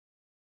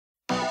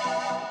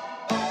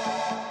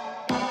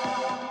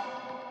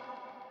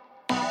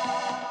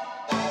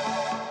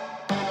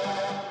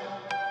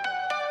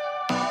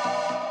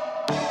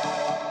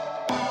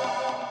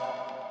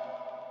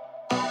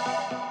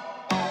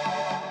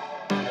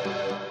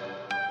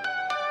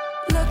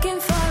Looking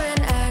for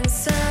an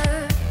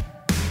answer.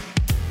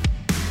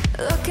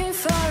 Looking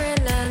for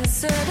an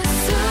answer to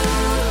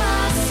soothe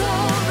my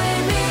soul,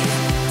 baby.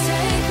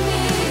 Take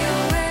me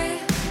away.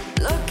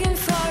 Looking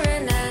for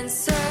an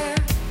answer.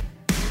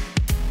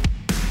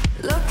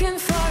 Looking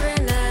for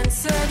an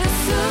answer to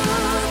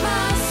soothe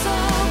my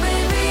soul,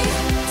 baby.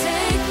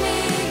 Take me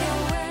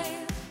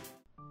away.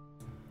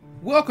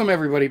 Welcome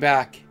everybody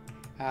back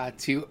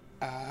to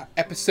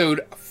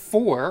episode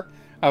 4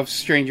 of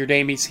Stranger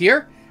Damies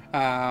here.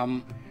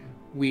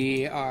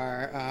 We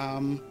are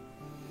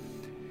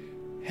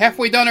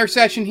halfway done our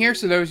session here,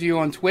 so those of you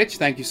on Twitch,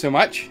 thank you so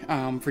much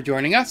for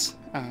joining us.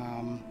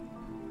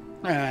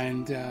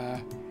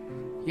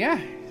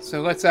 Yeah,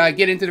 so let's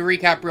get into the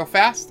recap real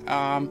fast.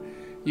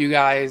 You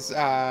guys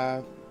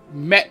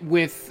met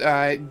with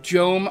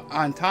Joam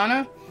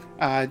Antana,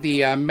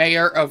 the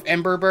mayor of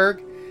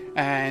Emberberg,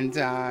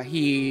 and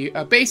he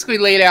basically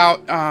laid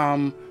out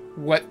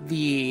what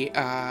the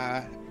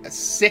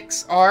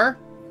six are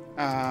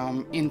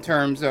in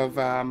terms of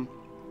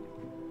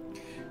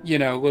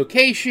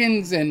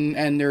locations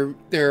and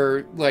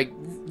their like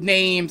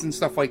names and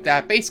stuff like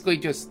that. Basically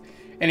just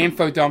an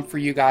info dump for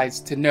you guys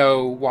to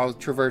know while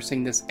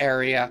traversing this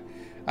area.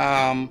 We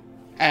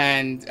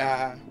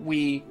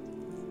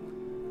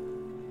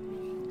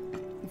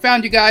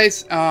found you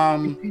guys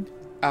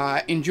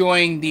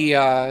enjoying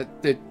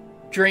the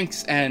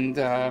drinks and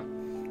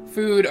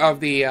food of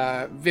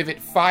the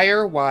Vivid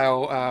Fire,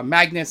 while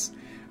Magnus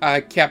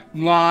kept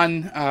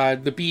Lon,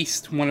 the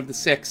Beast, one of the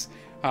six,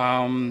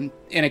 in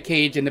a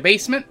cage in the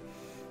basement.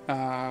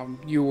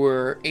 You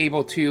were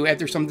able to,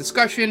 after some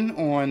discussion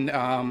on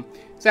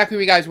exactly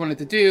what you guys wanted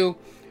to do,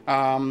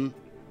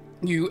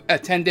 you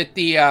attended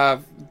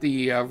the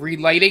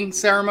relighting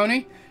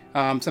ceremony,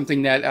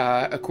 something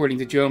that, according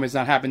to Joam, has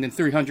not happened in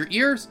 300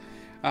 years,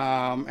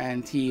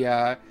 and he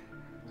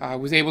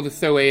was able to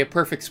throw a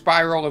perfect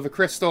spiral of a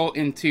crystal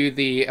into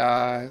the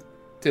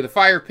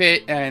fire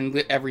pit and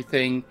lit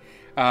everything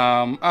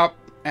up.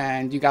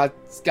 And you guys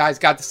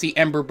got to see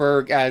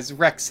Emberberg as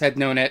Rex had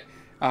known it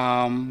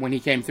when he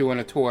came through on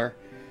a tour.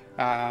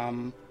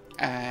 You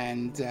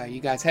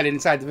guys headed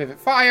inside the Vivid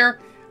Fire.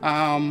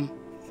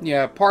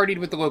 Partied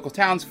with the local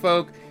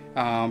townsfolk.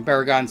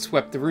 Baragon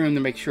swept the room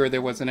to make sure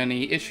there wasn't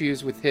any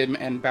issues with him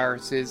and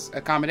Barris's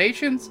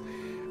accommodations.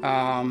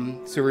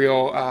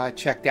 Surreal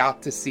checked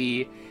out to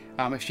see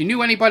if she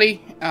knew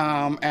anybody,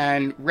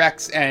 and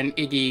Rex and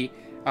Iggy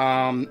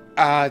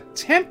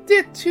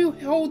attempted to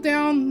hold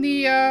down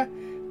the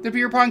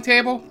beer pong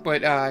table,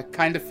 but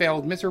kind of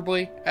failed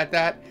miserably at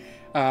that.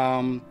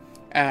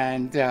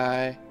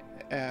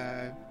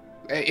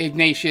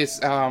 Ignatius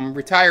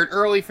retired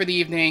early for the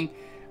evening.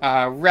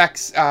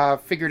 Rex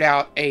figured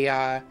out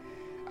a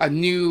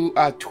new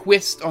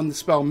twist on the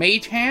spell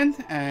Mage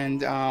Hand,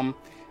 and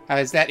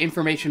has that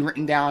information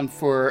written down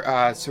for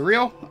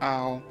Surreal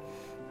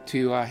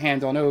to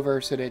hand on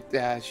over so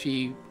that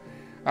she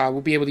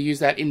will be able to use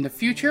that in the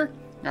future.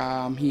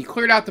 He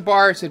cleared out the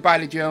bar, said bye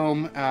to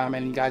Joam,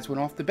 and you guys went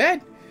off to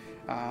bed.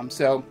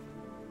 So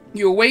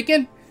you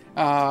awaken.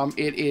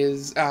 It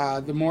is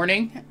the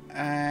morning,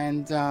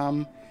 and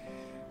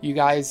you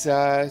guys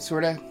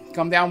sort of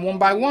come down one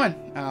by one.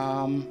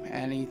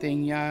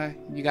 Anything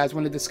you guys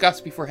want to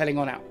discuss before heading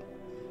on out?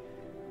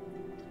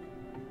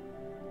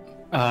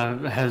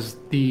 Has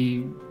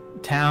the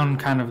town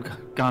kind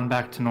of gone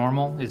back to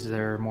normal? Is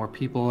there more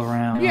people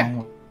around?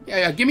 Yeah.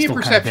 Give me a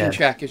perception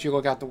check as you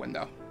look out the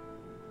window.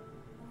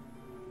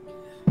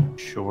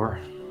 Sure.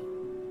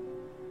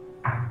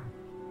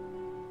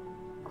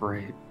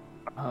 Great.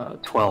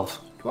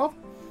 12. 12?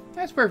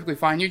 That's perfectly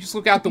fine. You just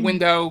look out the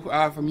window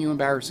from you and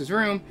Barris's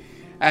room,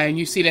 and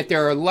you see that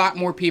there are a lot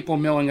more people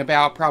milling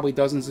about, probably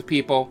dozens of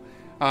people.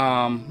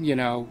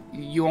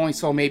 You only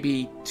saw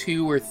maybe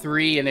 2 or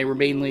 3, and they were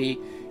mainly,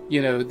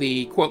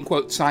 the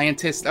quote-unquote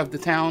scientists of the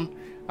town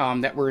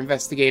that were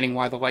investigating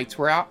why the lights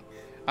were out.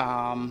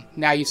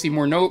 Now you see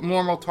more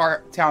normal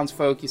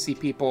townsfolk. You see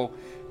people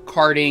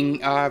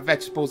carting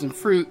vegetables and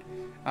fruit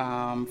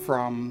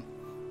from,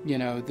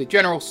 the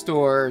general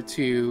store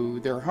to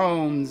their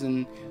homes,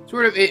 and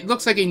sort of, it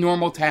looks like a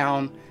normal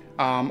town,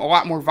 a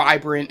lot more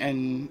vibrant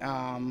and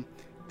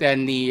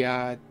than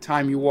the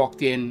time you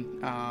walked in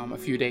a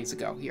few days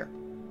ago here.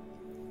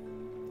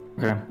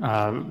 Okay.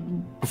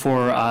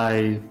 Before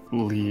I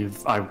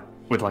leave, I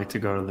would like to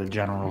go to the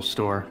general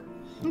store.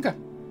 Okay.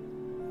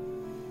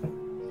 All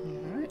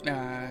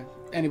right.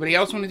 Anybody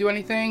else want to do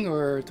anything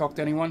or talk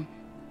to anyone?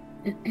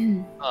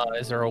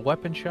 Is there a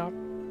weapon shop?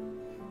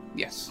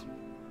 Yes.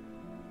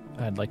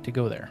 I'd like to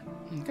go there.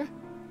 Okay.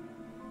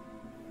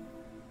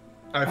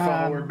 I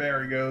follow where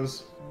Barry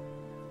goes.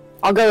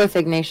 I'll go with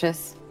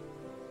Ignatius.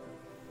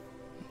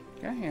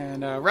 Okay,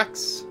 and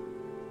Rex?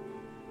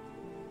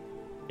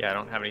 Yeah, I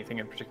don't have anything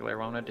in particular I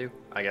want to do.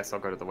 I guess I'll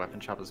go to the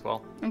weapon shop as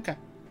well. Okay.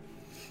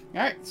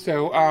 Alright,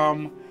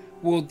 so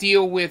we'll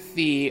deal with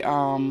the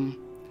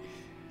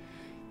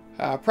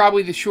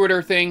probably the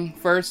shorter thing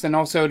first, and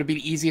also to be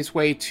the easiest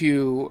way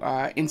to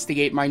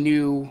instigate my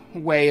new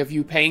way of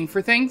you paying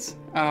for things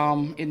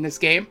in this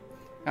game.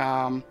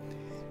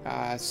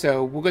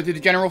 So we'll go to the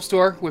general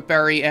store with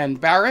Barry and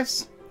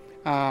Barris.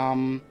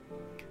 You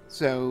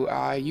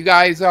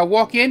guys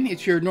walk in.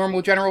 It's your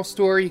normal general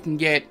store. You can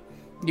get,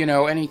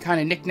 any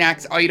kind of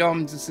knickknacks,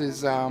 items. This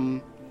is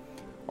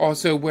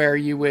also where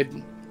you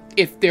would,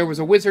 if there was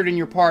a wizard in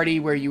your party,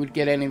 where you would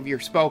get any of your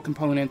spell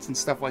components and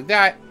stuff like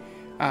that.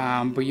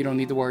 But you don't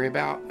need to worry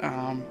about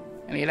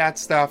any of that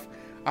stuff.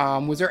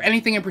 Was there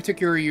anything in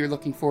particular you're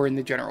looking for in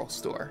the general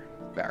store,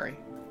 Barry?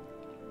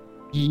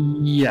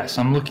 Yes,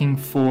 I'm looking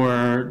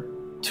for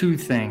two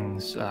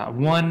things.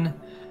 One,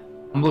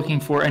 I'm looking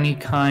for any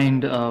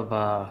kind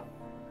of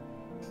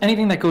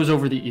anything that goes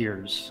over the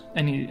ears.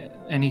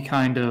 Any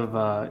kind of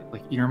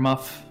like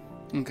earmuff.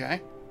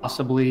 Okay.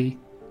 Possibly,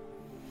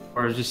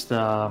 or just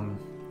like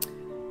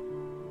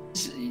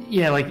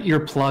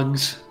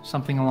earplugs,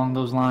 something along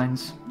those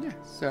lines. Yeah.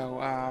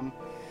 So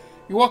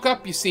you walk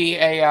up, you see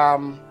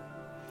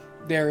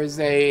there is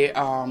a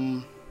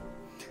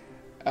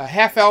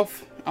half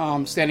elf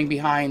standing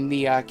behind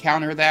the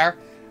counter there.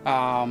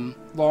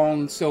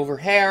 Long silver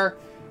hair,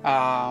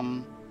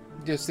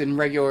 just in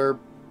regular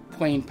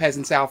plain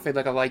peasant's outfit,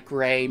 like a light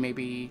gray,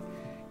 maybe,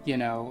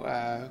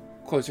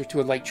 closer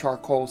to a light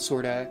charcoal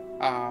sort of.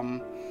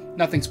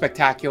 Nothing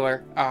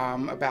spectacular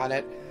about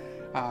it.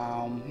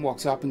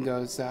 Walks up and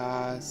goes,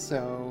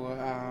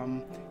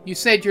 you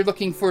said you're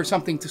looking for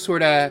something to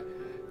sort of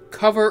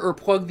cover or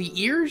plug the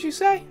ears, you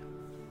say?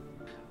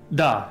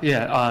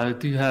 Yeah.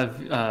 Do you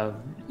have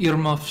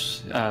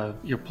earmuffs,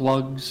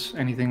 earplugs,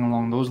 anything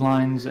along those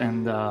lines?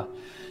 And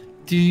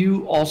do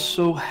you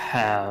also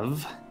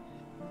have...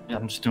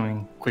 I'm just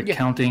doing quick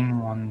counting.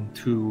 1,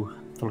 2,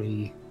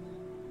 3... I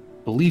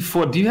believe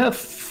 4. Do you have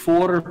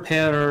 4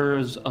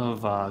 pairs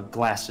of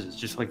glasses,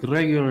 just like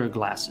regular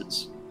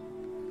glasses?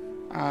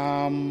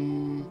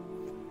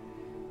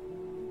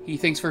 He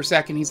thinks for a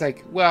second. He's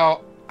like,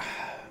 well,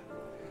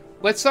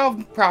 let's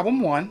solve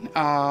problem 1.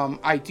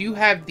 I do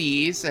have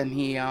these, and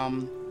he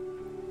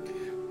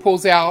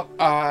pulls out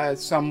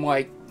some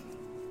like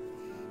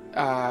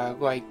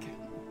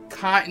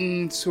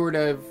cotton sort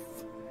of,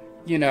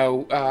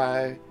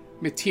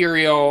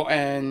 material,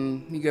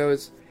 and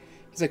he's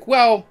like,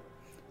 well,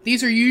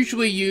 these are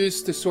usually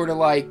used to sort of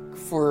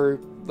for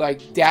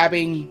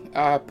dabbing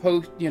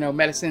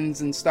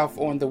medicines and stuff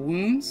on the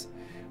wounds,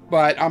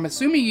 but I'm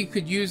assuming you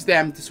could use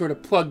them to sort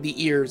of plug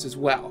the ears as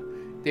well.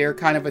 They're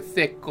kind of a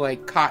thick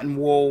cotton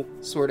wool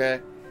sort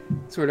of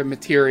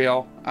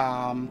material.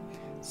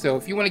 So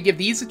if you want to give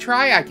these a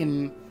try, I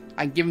can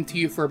give them to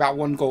you for about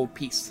 1 gold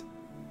piece.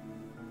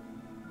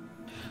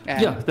 And,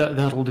 yeah,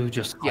 that'll do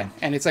just fine. Yeah,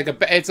 and it's like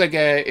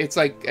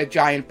a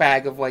giant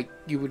bag of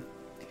you would,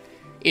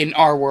 in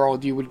our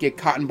world, you would get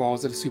cotton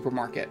balls at a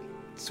supermarket,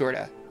 sort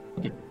of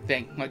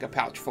thing, like a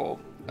pouch full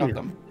of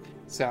them.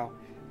 So,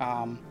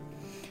 and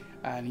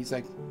he's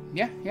like,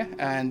 yeah,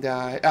 and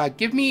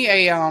give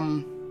me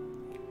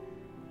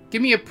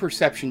a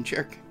perception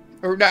check,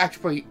 or no,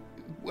 actually,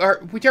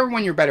 or whichever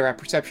one you're better at,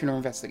 perception or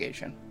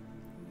investigation.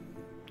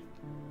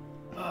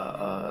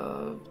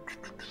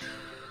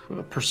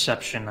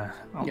 Perception.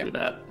 I'll do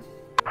that.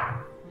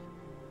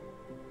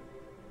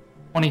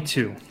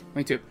 22.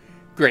 22.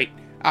 Great.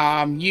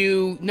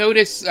 You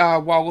notice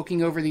while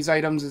looking over these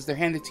items as they're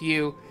handed to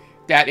you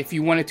that if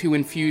you wanted to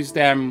infuse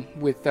them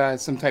with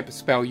some type of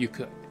spell, you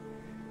could.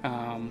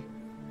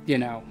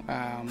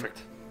 Perfect.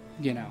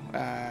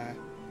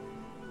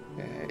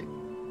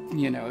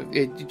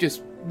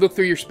 Just look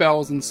through your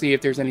spells and see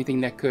if there's anything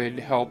that could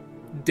help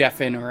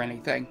deafen or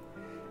anything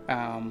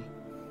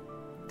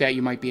that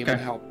you might be able to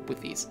help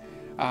with these.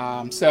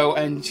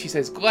 And she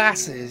says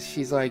glasses.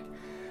 She's like,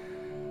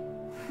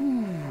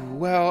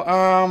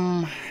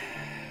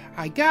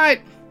 I got,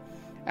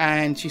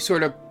 and she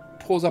sort of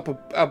pulls up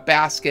a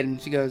basket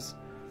and she goes,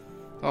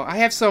 well, I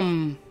have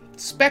some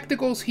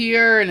spectacles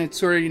here, and it's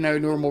sort of,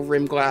 normal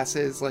rim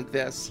glasses like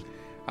this.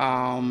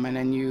 And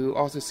then you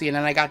also see, and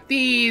then I got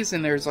these,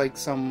 and there's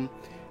some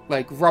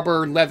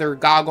rubber leather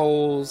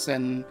goggles,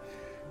 and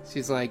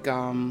she's like,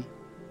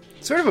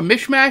 sort of a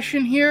mishmash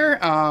in here.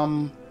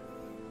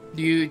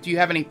 Do you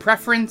have any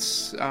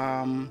preference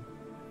that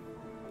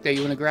you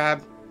want to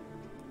grab?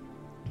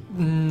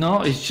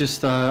 No, it's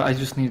just I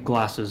just need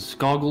glasses.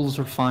 Goggles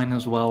are fine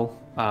as well.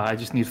 I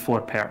just need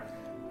 4 pair.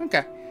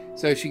 Okay.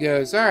 So she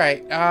goes, all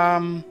right.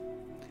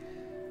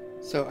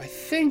 So I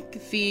think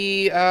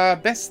the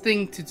best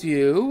thing to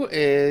do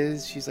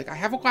is, she's like, I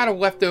have a lot of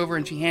leftover,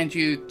 and she hands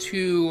you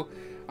 2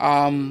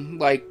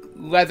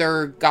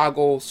 leather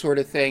goggle sort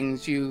of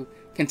things. You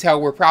can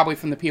tell were probably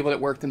from the people that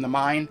worked in the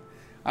mine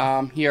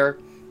here.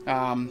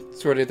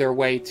 Sort of their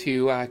way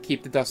to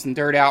keep the dust and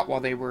dirt out while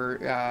they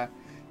were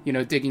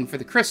digging for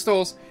the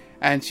crystals.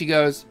 And she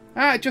goes,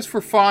 just for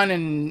fun,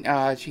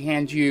 and she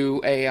hands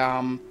you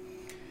a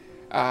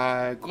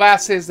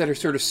glasses that are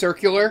sort of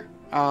circular,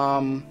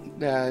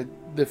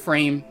 the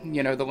frame,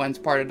 the lens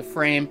part of the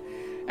frame,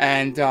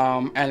 and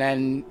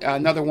then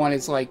another one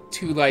is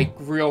 2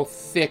 real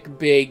thick,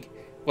 big,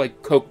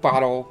 Coke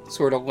bottle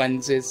sort of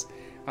lenses,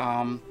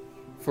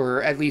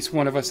 for at least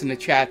one of us in the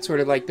chat, sort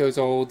of like those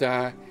old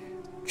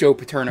Joe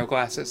Paterno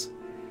glasses.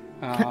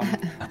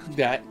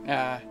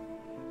 that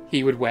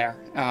he would wear.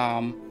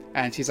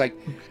 And she's like,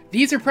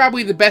 these are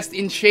probably the best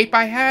in shape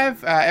I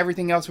have.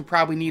 Everything else would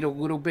probably need a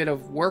little bit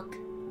of work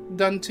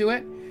done to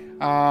it.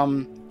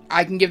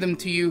 I can give them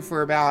to you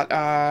for about,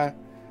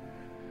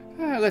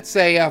 let's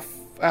say,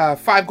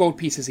 5 gold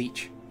pieces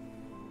each.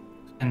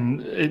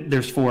 And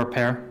there's 4 a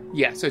pair?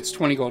 Yeah, so it's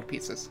 20 gold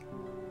pieces.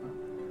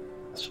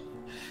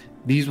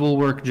 These will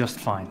work just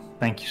fine.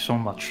 Thank you so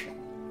much.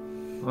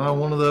 Well,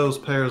 one of those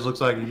pairs looks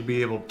like you'd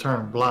be able to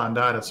turn a blind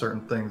eye to certain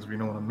things, if you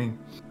know what I mean.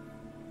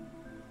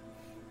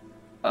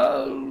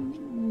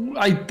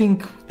 I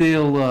think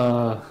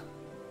they'll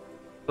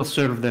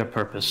serve their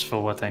purpose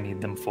for what I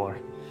need them for.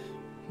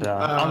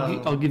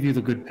 I'll give you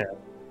the good pair.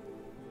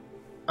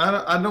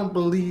 I don't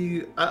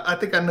believe. I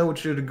think I know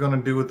what you're gonna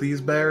do with these,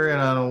 Barry,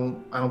 and I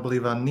don't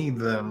believe I need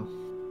them.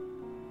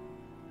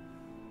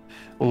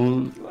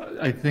 Well,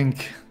 I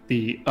think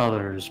the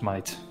others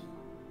might.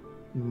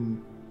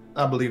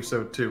 I believe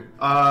so too.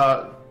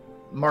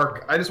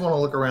 Mark, I just want to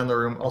look around the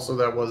room. Also,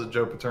 that was a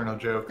Joe Paterno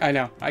joke. I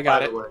know, I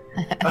got it.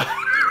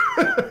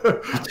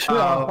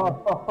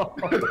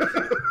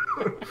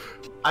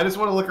 I just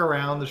want to look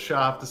around the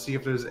shop to see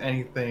if there's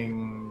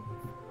anything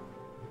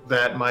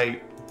that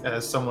might,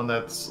 as someone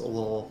that's a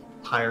little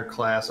higher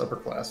class, upper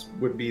class,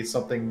 would be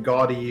something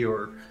gaudy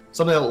or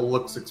something that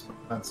looks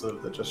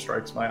expensive that just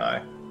strikes my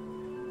eye.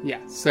 Yeah,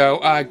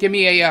 so give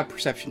me a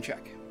perception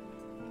check.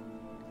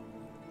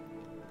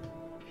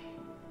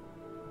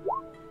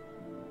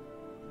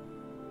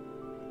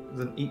 It's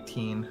an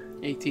 18.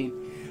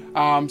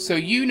 18. So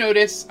you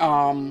notice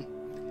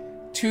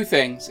 2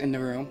 things in the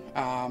room.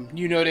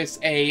 You notice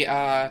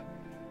a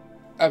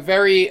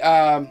very,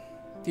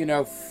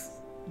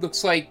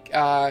 looks like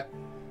a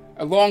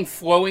long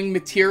flowing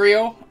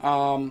material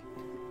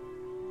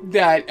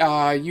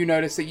that you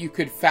notice that you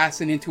could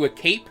fasten into a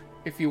cape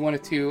if you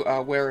wanted to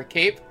wear a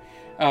cape.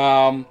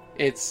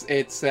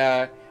 It's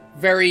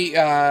very...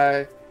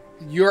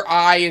 your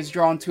eye is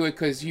drawn to it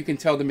because you can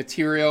tell the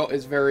material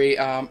is very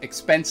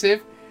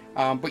expensive,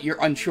 but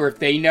you're unsure if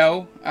they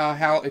know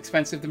how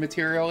expensive the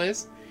material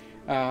is.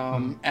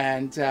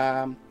 And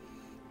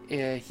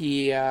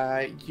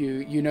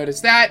you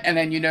notice that, and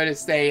then you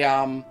notice they,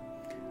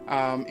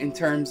 in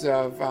terms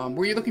of,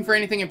 were you looking for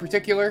anything in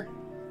particular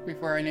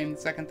before I name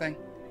the second thing?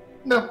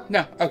 No.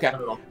 No. Okay.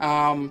 Not at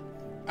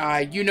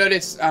all. You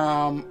notice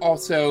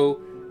also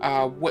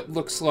what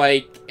looks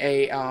like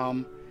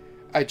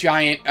a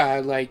giant,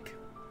 like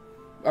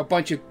a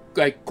bunch of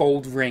like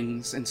gold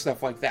rings and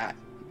stuff like that,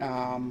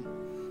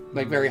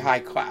 like very high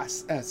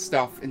class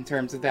stuff in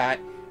terms of that.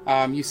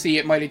 You see,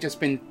 it might have just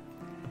been,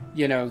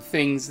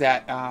 things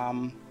that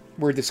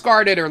were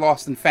discarded or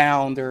lost and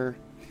found, or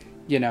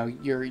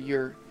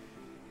your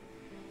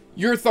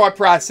thought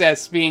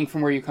process being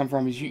from where you come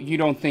from is you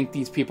don't think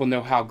these people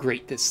know how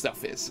great this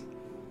stuff is.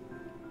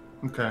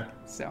 Okay.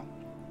 So,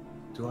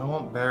 do I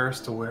want Barris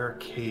to wear a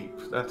cape?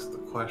 That's the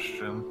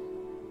question.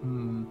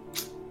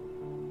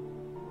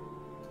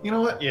 You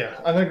know what? Yeah,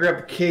 I'm gonna grab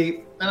the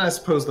cape and I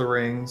suppose the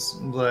rings.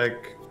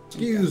 Like,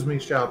 excuse me,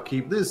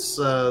 shopkeep. This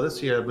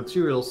here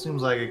material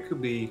seems like it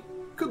could be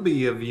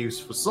of use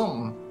for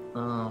something.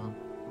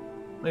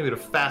 Maybe to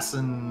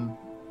fashion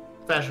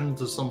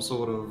into some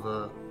sort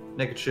of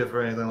neckerchief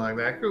or anything like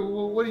that.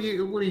 What do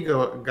you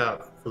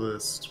got for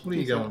this? What are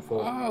you going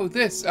for? Oh,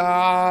 this.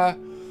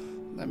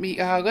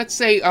 Let's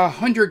say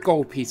 100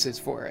 gold pieces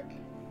for it.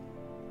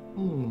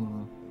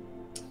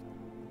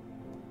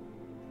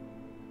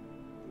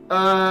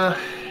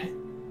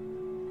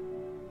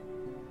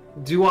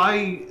 Do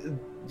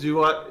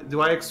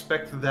I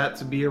expect that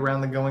to be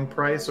around the going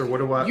price, or what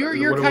do I?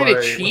 You're kind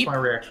of cheap. What's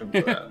my reaction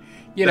to that?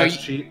 That's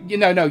cheap.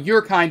 No.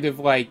 You're kind of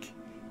like,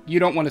 you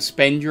don't want to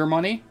spend your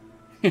money.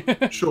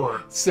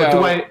 Sure.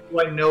 So but do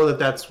I know that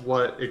that's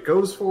what it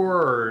goes for,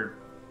 or?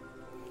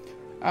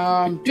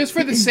 Just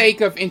for the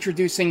sake of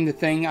introducing the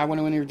thing I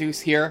want to introduce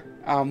here,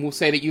 we'll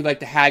say that you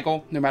like to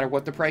haggle no matter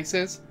what the price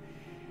is.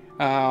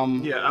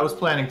 Yeah, I was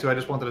planning to. I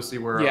just wanted to see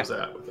where I was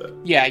at with it.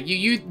 Yeah,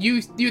 you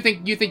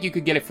think you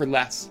could get it for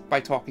less by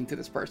talking to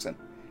this person,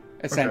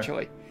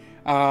 essentially.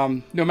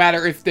 Okay. No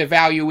matter if the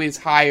value is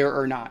higher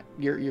or not,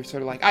 you're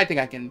sort of like, I think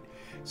I can.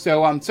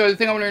 So the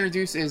thing I want to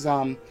introduce is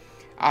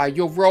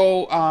you'll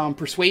roll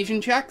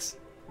persuasion checks.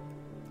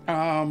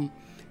 And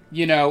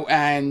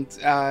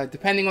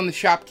depending on the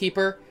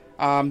shopkeeper,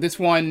 this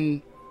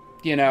one,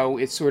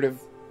 is sort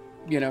of,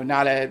 you're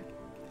not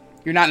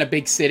in a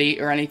big city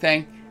or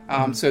anything.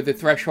 So the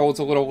threshold's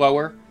a little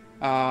lower,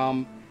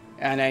 and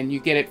then you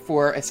get it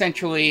for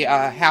essentially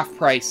half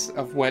price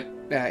of what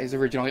is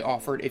originally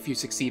offered if you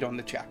succeed on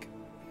the check.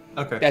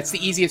 Okay. That's the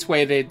easiest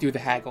way to do the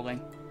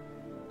haggling.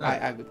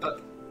 Right. I would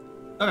think.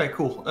 Okay,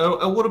 cool.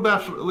 What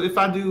about if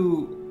I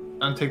do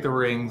take the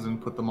rings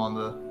and put them on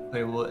the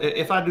table?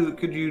 If I do,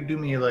 could you do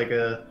me like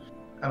a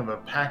kind of a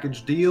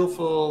package deal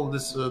for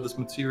this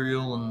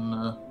material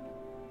and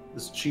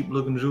this cheap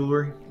looking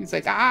jewelry? He's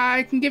like,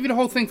 I can give you the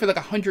whole thing for like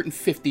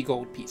 150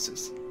 gold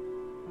pieces.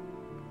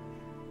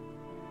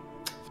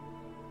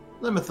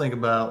 Let me think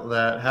about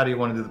that. How do you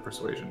want to do the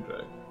persuasion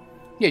check?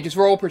 Yeah, just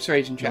roll a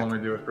persuasion You check. want me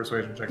to do a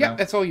persuasion check Yep, now?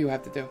 that's all you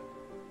have to do.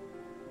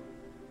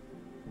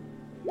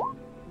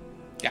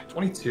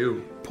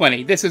 22.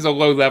 Plenty. This is a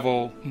low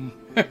level,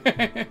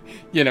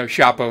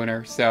 shop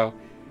owner. So,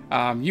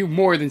 you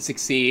more than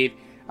succeed.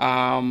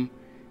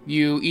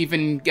 You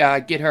even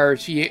get her.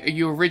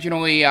 You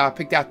originally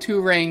picked out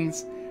 2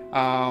 rings.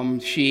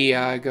 She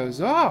goes,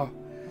 oh,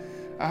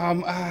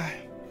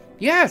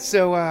 yeah.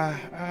 So,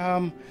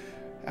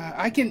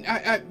 I can.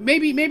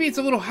 Maybe it's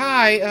a little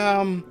high.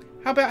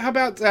 How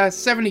about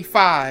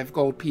 75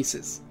 gold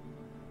pieces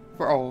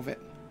for all of it?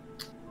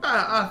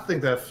 I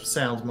think that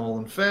sounds more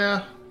than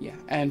fair. Yeah,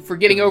 and for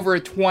getting over a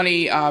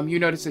 20, you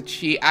notice that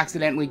she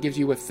accidentally gives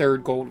you a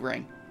 3rd gold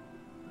ring.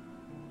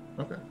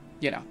 Okay.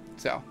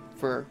 So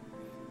for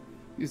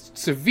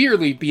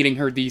severely beating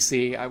her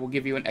DC, I will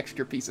give you an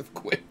extra piece of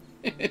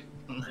equipment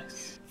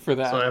Nice. for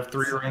that. So I have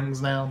 3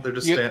 rings now. They're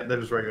just Yeah.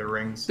 they're just regular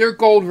rings. They're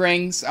gold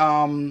rings.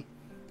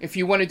 If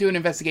you want to do an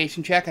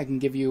investigation check, I can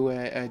give you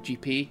a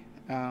GP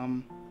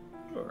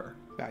Sure.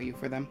 value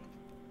for them.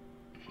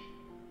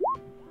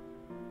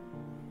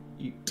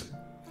 You-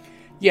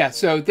 Yeah,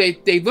 so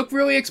they look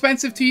really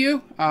expensive to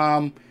you.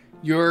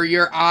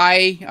 Your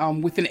eye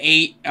with an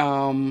 8.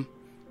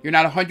 You're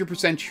not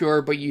 100%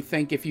 sure, but you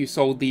think if you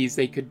sold these,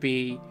 they could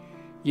be,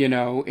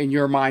 in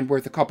your mind,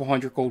 worth a couple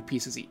hundred gold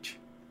pieces each.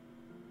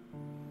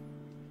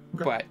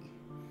 Okay.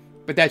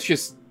 But that's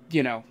just,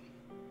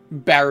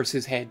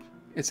 Barris's head,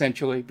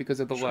 essentially,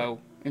 because of the Sure. low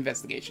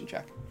investigation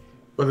check.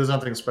 But there's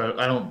nothing special.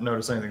 I don't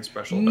notice anything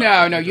special. about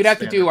No, them. you'd Just have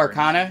to do standard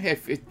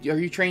rings. Arcana. Are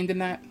you trained in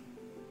that?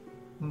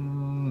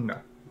 No.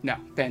 No,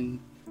 then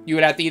you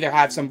would have to either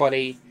have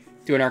somebody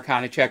do an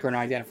Arcana check or an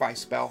Identify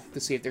spell to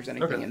see if there's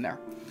anything Okay. in there.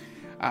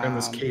 And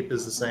this cape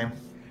is the same.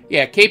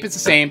 Yeah, cape is the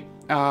same.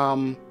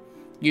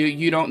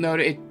 You don't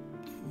notice it.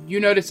 You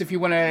notice if you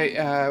want to.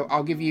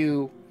 I'll give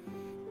you.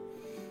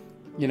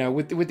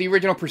 With the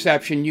original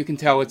perception, you can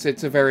tell it's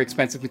a very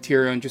expensive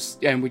material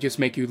and would just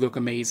make you look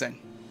amazing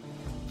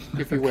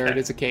if you wear it Okay.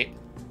 as a cape.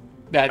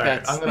 All right,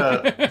 That's.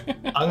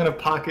 I'm gonna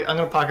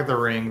pocket the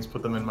rings,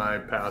 put them in my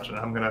pouch, and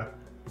I'm gonna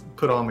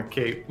put on the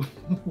cape.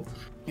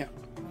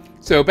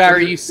 So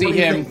Barry, What do you see what do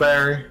you him think,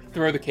 Barry?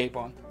 throw the cape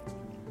on.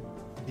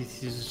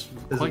 This is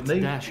it quite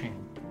neat? dashing.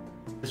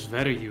 It's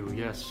very you,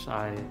 yes.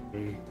 I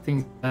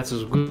think that's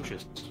as good.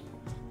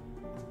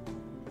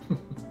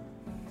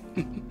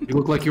 You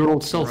look like your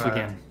old self Right.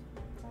 again.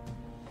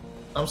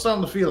 I'm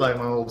starting to feel like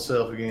my old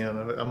self again.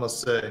 I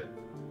must say,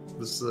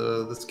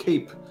 this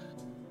cape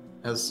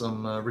has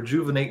some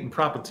rejuvenating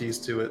properties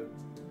to it.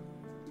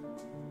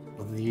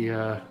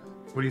 The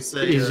What do you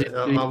say? Is it-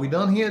 Are we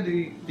done here? Do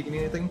you need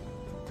anything?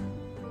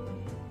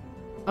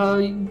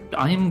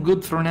 I am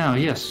good for now.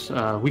 Yes,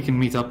 we can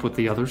meet up with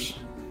the others.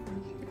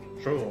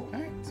 Sure. All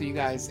right, so you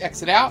guys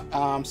exit out.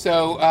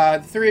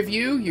 The 3 of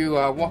you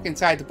walk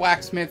inside the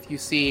blacksmith. You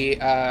see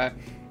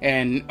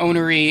an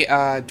ornery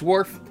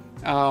dwarf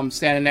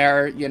standing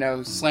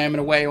there, slamming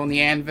away on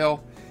the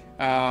anvil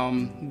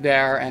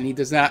there, and he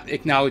does not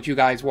acknowledge you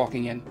guys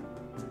walking in.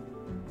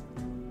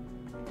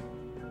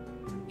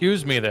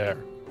 Excuse me there.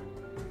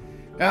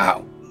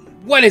 Oh,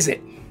 what is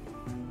it?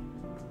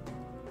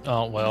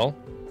 Oh, well.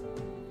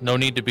 No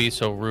need to be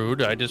so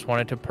rude. I just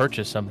wanted to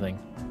purchase something.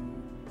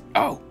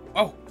 Oh,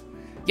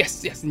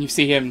 yes, and you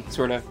see him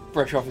sort of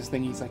brush off his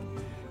thing. He's like,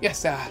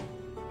 yes,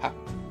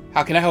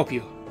 how can I help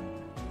you?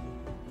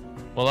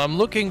 Well, I'm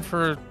looking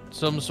for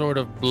some sort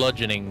of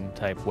bludgeoning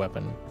type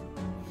weapon.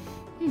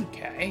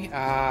 Okay,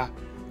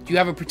 do you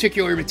have a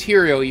particular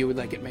material you would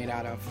like it made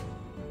out of?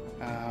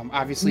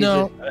 Obviously,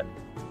 No.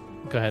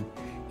 Go ahead.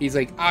 He's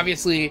like,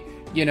 obviously,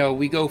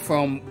 we go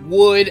from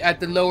wood at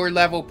the lower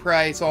level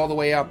price all the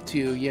way up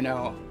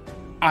to,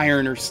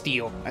 iron or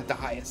steel at the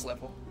highest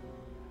level.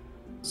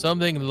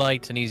 Something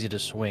light and easy to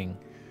swing.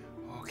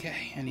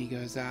 Okay, and he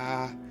goes,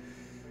 all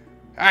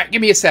right,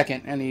 give me a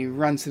second. And he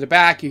runs to the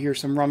back. You hear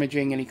some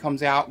rummaging, and he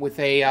comes out with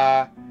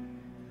a,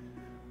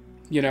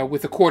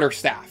 with a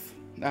quarterstaff,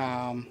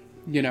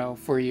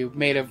 for you,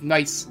 made of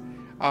nice,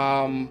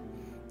 brown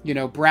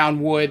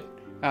wood.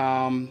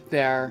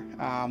 There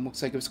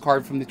looks like it was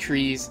carved from the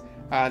trees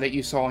that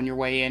you saw on your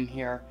way in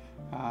here.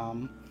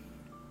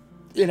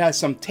 It has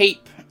some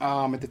tape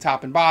at the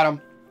top and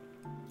bottom,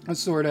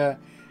 sort of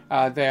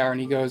there. And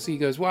he goes,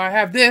 well, I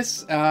have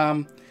this.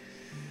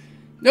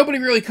 Nobody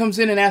really comes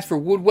in and asks for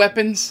wood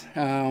weapons,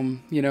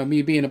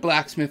 me being a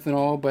blacksmith and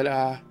all,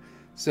 but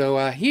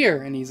so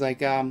here. And he's like,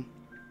 10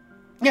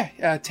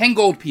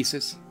 gold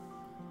pieces.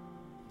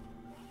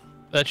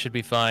 That should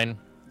be fine.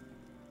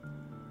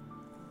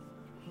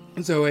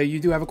 So you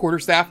do have a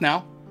quarterstaff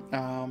now.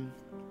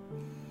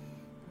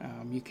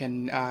 You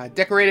can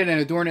decorate it and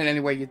adorn it any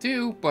way you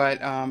do, but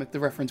if the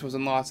reference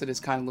wasn't lost,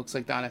 it kind of looks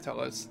like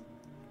Donatello's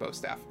bow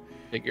staff.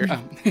 Figure.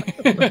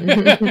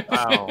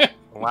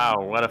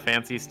 Wow, what a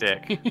fancy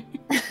stick.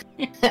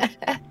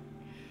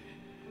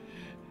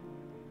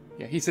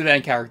 Yeah, he said that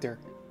in character.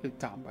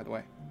 Tom, by the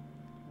way.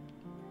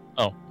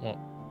 Oh, well.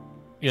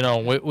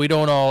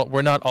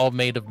 We're not all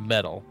made of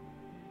metal.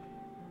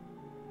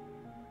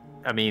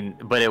 I mean,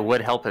 but it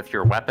would help if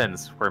your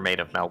weapons were made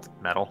of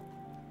metal.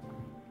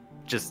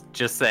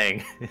 Just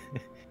saying.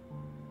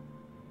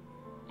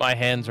 My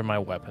hands are my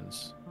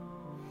weapons.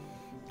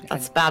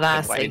 That's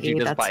badass, Why did you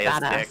Iggy. just That's buy a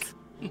badass.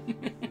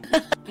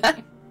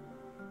 stick?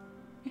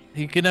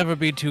 You can never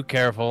be too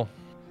careful.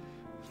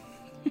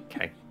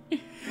 Okay.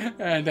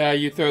 And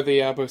you throw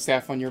the bow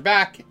staff on your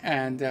back.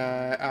 And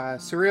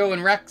Surreal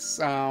and Rex,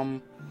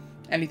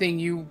 anything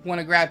you want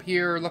to grab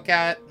here or look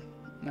at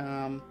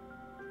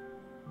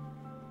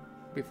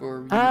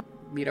before you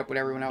meet up with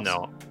everyone else?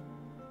 No.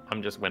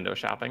 I'm just window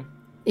shopping.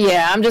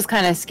 Yeah, I'm just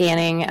kind of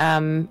scanning.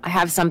 I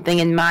have something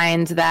in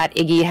mind that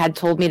Iggy had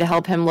told me to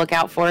help him look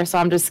out for, so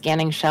I'm just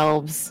scanning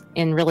shelves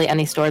in really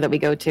any store that we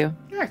go to.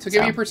 All right, so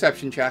give me a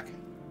perception check.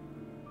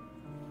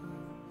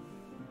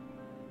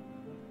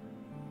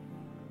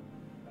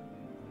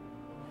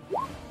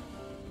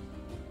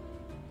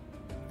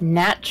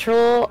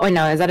 Natural. Oh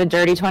no, is that a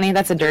dirty 20?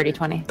 That's a dirty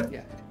 20.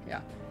 Yeah.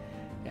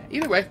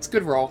 Either way, it's a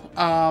good roll.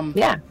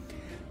 Yeah.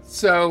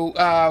 So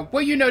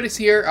what you notice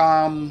here,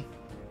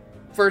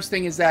 first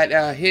thing is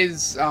that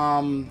his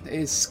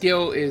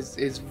skill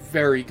is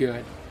very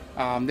good.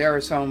 There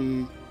are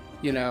some,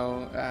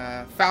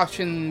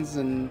 falchions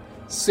and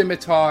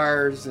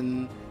scimitars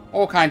and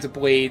all kinds of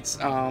blades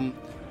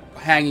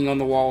hanging on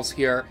the walls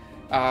here,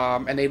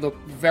 and they look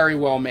very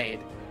well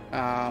made.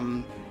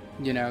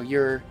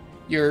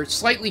 You're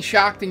slightly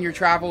shocked in your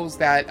travels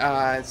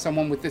that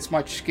someone with this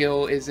much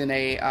skill is in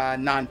a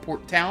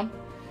non-port town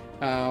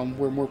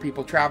where more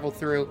people travel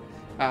through.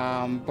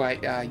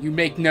 But you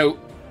make note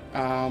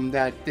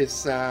that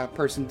this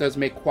person does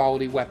make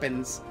quality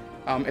weapons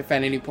if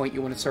at any point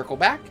you want to circle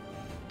back.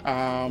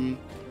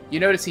 You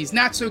notice he's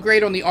not so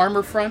great on the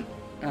armor front.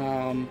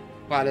 A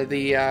lot of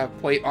the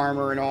plate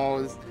armor and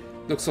all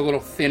looks a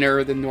little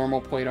thinner than normal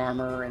plate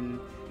armor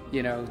and,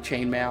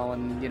 chainmail.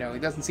 And, he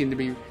doesn't seem to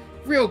be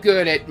real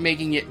good at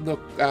making it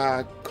look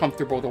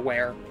comfortable to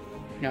wear.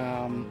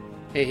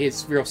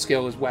 His real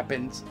skill is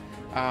weapons.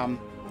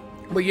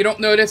 But you don't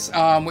notice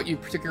what you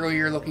particularly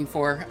are looking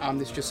for.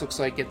 This just looks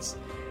like it's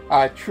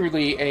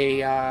truly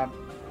a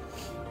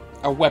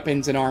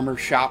weapons and armor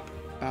shop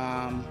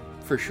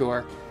for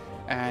sure.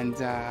 And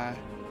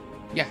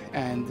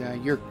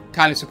you're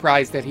kind of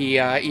surprised that he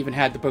even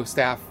had the bow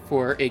staff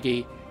for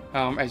Iggy,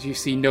 as you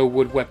see no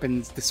wood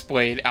weapons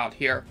displayed out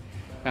here.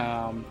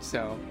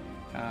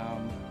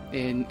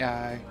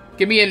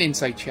 Give me an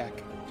insight check,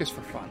 just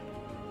for fun.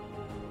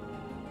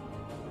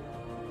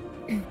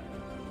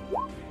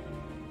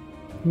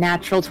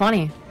 Natural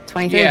 20.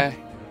 23.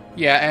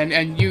 Yeah,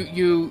 and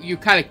you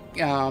kind of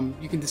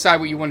you can decide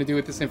what you want to do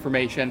with this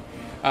information,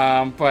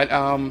 but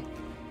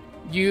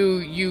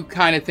you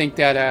kind of think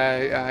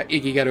that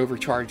Iggy got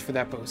overcharged for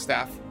that bow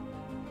staff.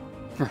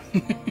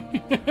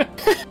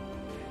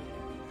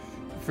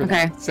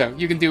 Okay. So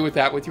you can do with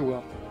that what you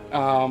will.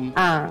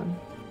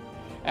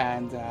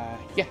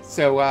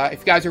 So if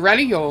you guys are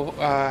ready, you'll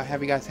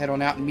have you guys head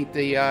on out and meet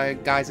the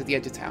guys at the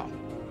edge of town.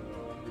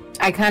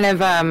 I kind of,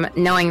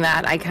 knowing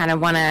that, I kind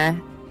of want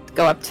to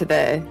go up to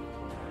the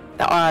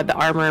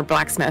armor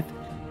blacksmith.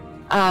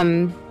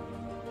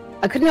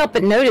 I couldn't help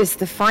but notice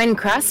the fine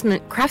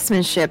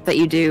craftsmanship that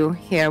you do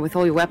here with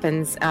all your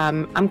weapons.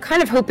 I'm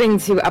kind of hoping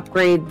to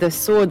upgrade the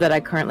sword that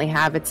I currently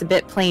have. It's a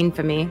bit plain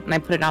for me, and I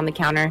put it on the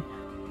counter.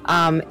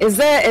 Is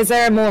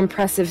there a more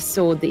impressive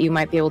sword that you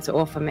might be able to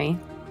offer me?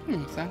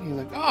 He's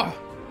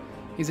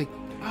like,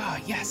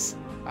 yes,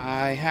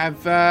 I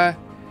have the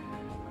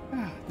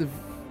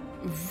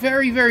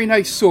very, very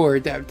nice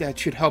sword that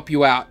should help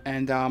you out.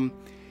 And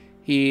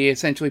he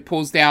essentially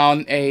pulls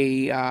down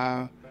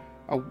a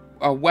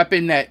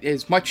weapon that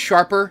is much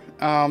sharper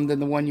than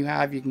the one you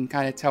have. You can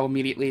kind of tell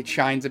immediately it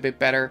shines a bit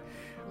better.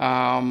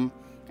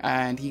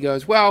 And he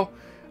goes, well,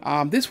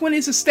 this one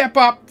is a step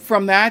up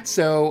from that,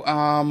 so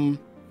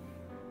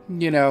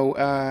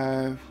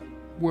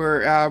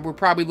we're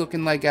probably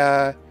looking like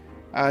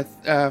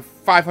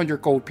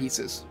 500 gold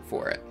pieces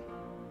for it.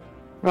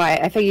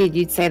 Right, I figured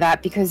you'd say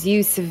that because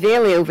you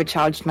severely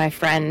overcharged my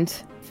friend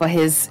for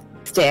his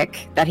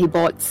stick that he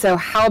bought. So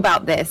how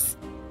about this?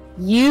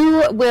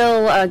 You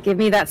will give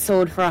me that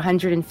sword for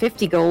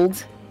 150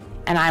 gold,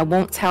 and I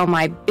won't tell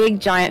my big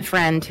giant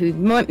friend, who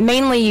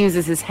mainly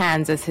uses his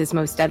hands as his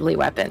most deadly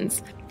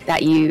weapons,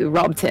 that you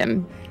robbed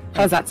him.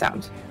 How does that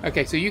sound?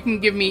 Okay, so you can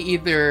give me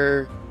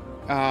either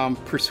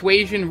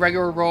persuasion,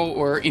 regular roll,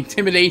 or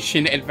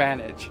intimidation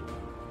advantage.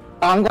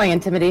 Oh, I'm going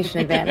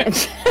intimidation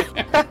advantage.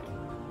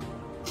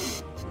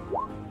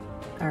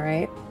 All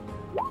right.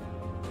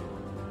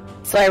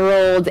 So I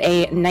rolled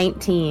a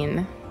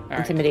 19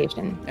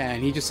 intimidation. Right.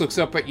 And he just looks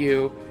up at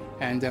you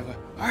and, all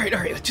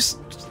right, just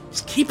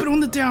keep it on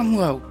the down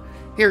low.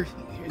 Here,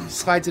 he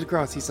slides it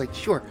across. He's like,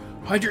 sure,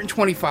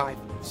 125.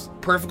 It's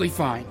perfectly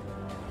fine.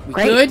 We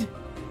Great. good?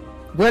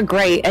 We're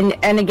great.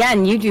 And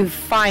again, you do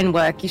fine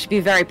work. You should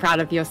be very proud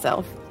of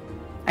yourself.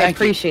 I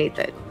appreciate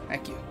it.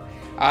 Thank you.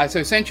 So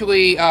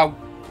essentially, I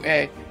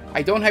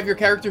don't have your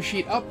character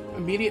sheet up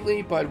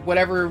immediately, but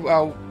whatever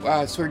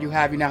sword you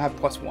have, you now have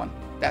 +1.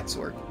 That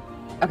sword.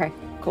 Okay,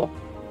 cool.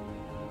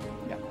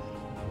 Yeah.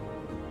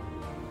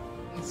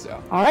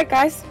 So, All right,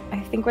 guys. I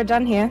think we're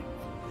done here.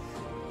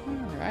 all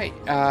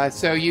right.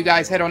 So you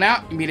guys head on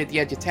out. You meet at the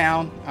edge of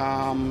town.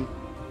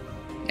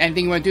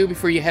 Anything you want to do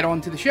before you head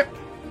on to the ship?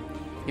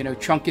 You know,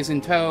 Chunk is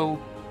in tow.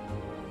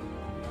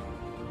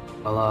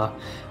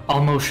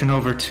 I'll motion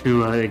over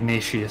to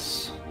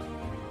Ignatius.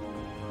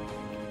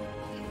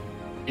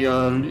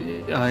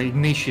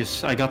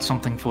 Ignatius, I got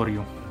something for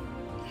you.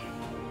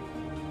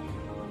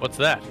 What's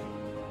that?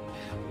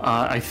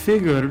 I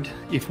figured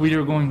if we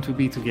are going to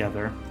be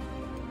together,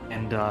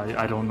 and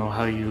I don't know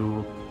how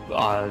you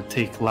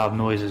take loud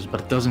noises,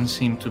 but it doesn't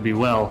seem to be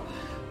well.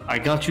 I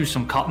got you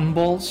some cotton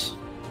balls.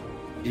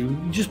 You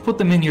just put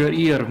them in your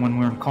ear when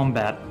we're in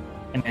combat,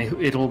 and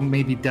it'll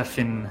maybe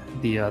deafen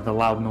the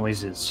loud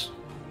noises.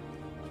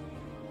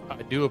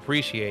 I do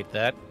appreciate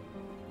that.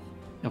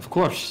 Of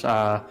course.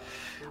 I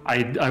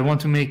want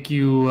to make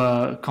you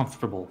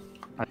comfortable.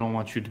 I don't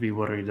want you to be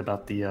worried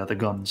about the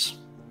guns.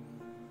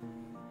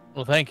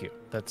 Well, thank you.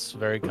 That's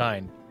very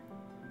kind.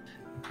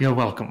 You're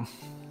welcome.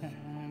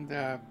 And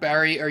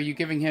Barry, are you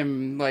giving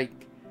him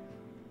like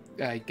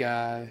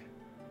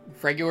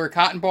regular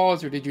cotton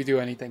balls, or did you do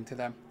anything to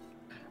them?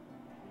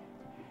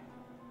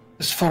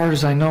 As far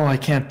as I know, I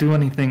can't do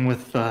anything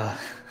with. I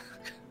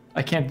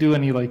can't do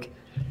any like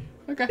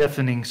Okay.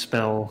 deafening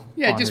spell.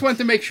 Yeah, on just it, wanted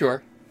to make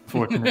sure.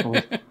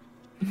 Fortunately,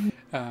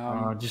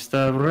 just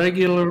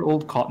regular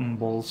old cotton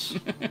balls.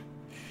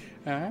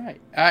 All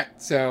right.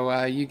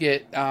 So you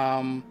get he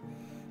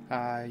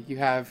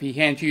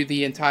hands you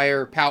the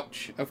entire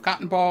pouch of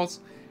cotton balls.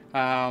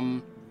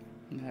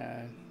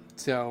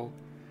 So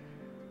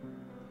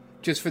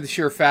just for the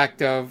sheer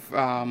fact of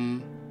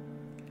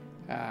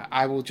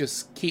I will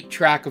just keep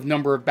track of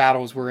number of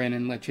battles we're in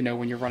and let you know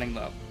when you're running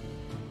low.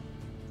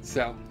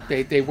 So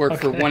they work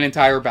for one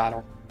entire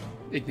battle,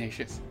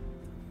 Ignatius.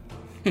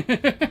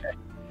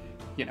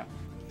 You know.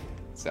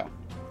 So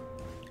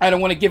I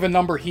don't want to give a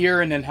number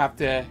here and then have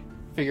to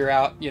figure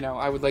out,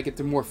 I would like it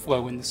to more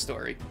flow in the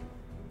story.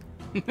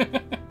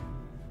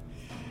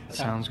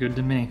 Sounds good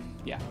to me.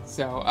 Yeah.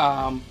 So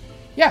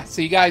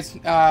so you guys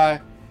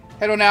head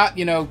on out,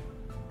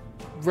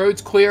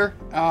 road's clear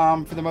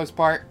for the most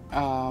part.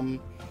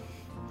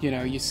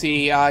 You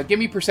see give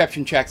me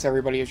perception checks,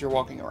 everybody, as you're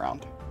walking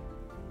around.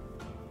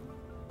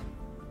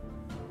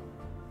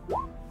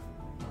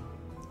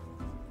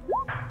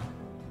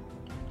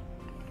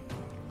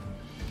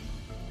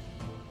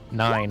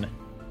 Nine.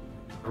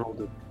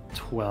 Rolled a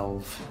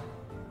 12.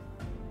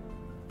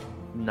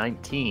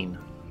 19.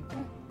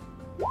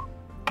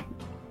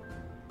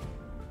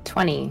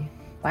 20.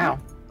 Wow.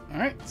 All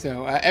right,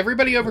 so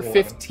everybody over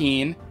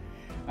 15.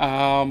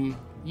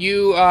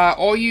 You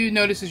all you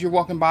notice as you're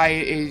walking by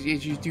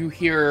is you do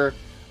hear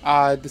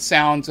the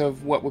sounds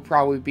of what would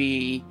probably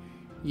be,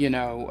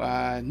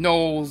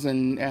 gnolls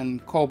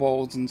and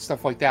kobolds and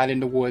stuff like that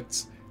in the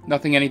woods.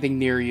 Anything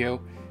near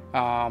you.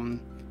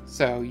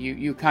 So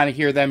you kind of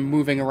hear them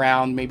moving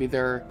around. Maybe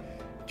they're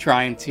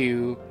trying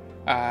to,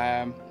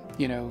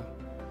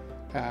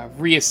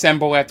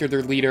 reassemble after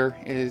their leader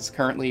is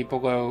currently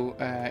below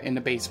in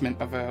the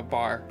basement of a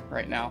bar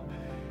right now.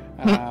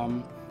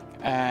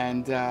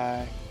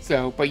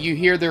 But you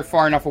hear they're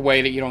far enough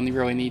away that you don't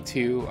really need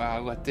to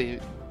let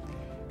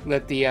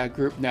the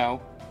group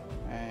know.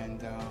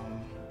 And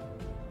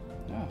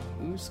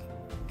whose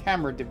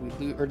camera did we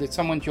lose, or did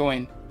someone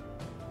join?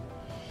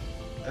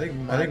 I think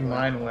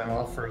mine went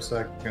off for a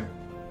second.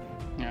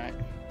 All right.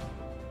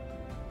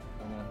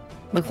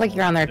 Looks like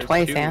you're on there There's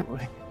twice, two. Ant.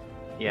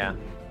 Yeah.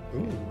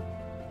 Ooh.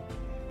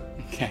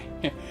 Okay.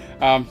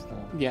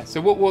 Yeah.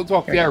 So we'll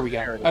talk. There we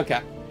go. Okay.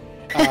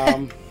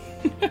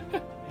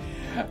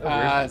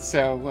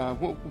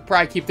 We'll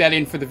probably keep that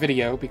in for the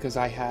video because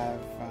I have,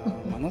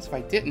 unless if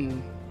I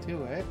didn't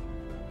do it.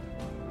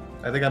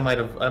 I think I might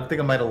have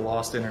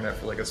lost internet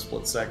for like a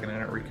split second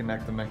and it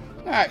reconnected me.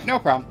 All right, no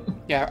problem.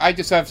 Yeah, I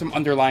just have some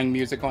underlying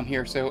music on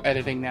here, so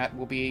editing that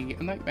will be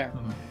a nightmare.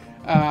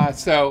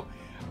 So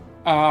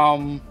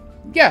you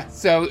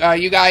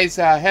guys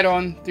head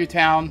on through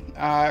town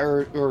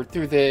or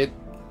through the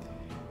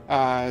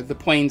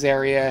plains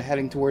area,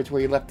 heading towards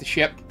where you left the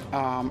ship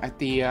at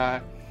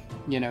the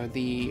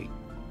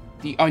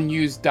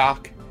unused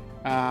dock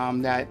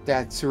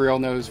that Cyril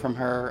knows from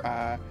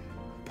her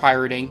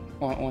pirating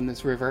on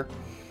this river.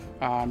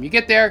 You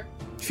get there,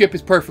 ship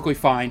is perfectly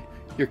fine.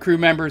 Your crew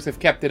members have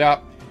kept it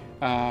up.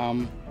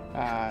 Some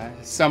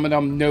of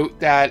them note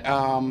that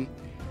a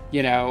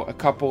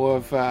couple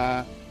of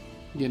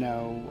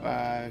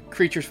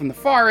creatures from the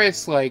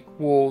forest, like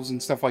wolves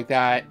and stuff like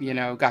that,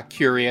 got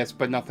curious,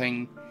 but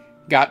nothing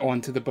got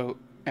onto the boat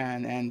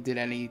and did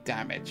any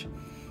damage.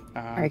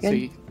 Very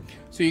good.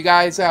 So you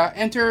guys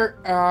enter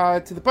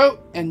to the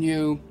boat, and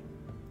you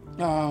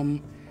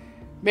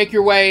make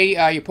your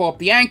way. You pull up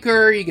the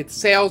anchor, you get the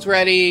sails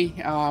ready,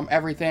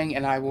 everything,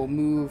 and I will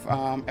move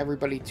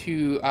everybody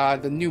to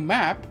the new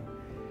map,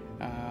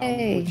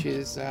 Hey. which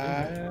is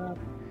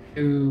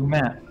New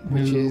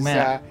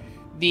map.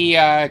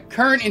 the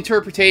current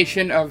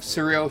interpretation of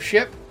Cyril's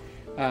ship.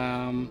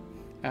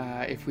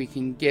 If we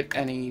can get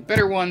any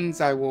better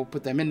ones, I will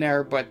put them in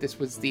there, but this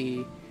was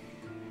the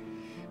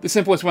the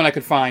simplest one I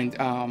could find,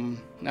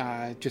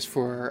 just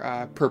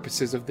for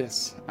purposes of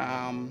this.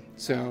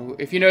 So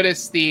if you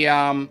notice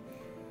for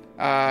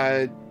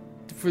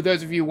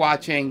those of you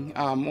watching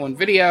on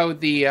video,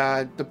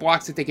 the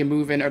blocks that they can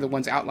move in are the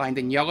ones outlined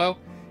in yellow,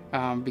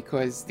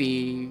 because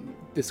the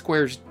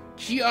squares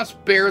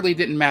just barely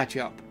didn't match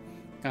up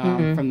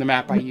from the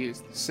map I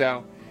used.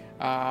 So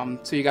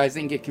you guys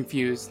didn't get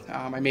confused.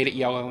 I made it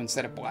yellow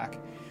instead of black.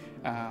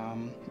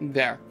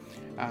 There.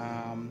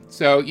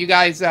 So you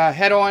guys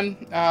head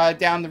on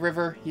down the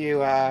river. You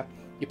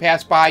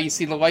pass by. You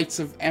see the lights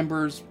of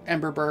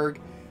Emberberg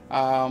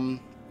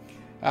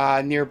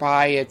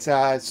nearby.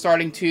 It's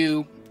starting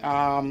to,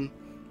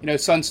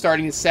 sun's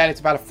starting to set. It's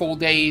about a full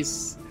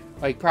day's,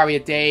 like probably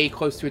a day,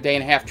 close to a day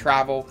and a half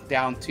travel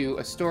down to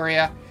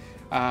Astoria.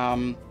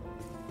 And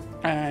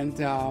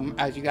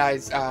as you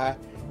guys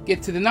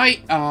get to the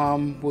night,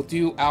 we'll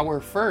do our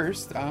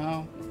first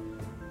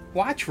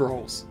watch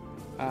rolls.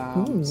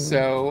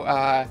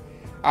 So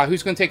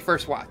who's going to take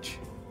first watch?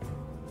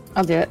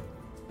 I'll do it.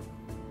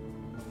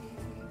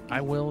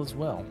 I will as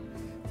well.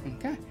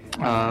 Okay.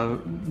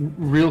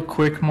 Real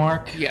quick,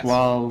 Mark. Yes.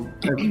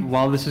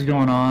 While this is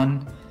going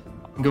on,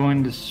 I'm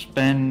going to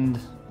spend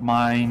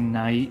my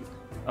night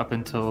up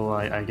until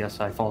I guess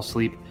I fall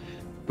asleep.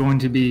 Going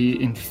to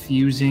be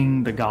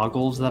infusing the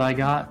goggles that I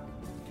got.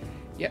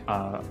 Yep.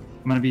 I'm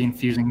going to be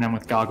infusing them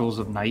with goggles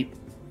of night.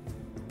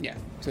 Yeah.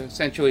 So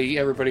essentially,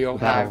 everybody will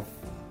have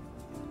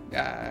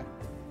the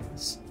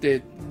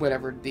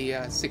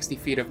 60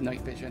 feet of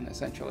night vision,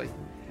 essentially.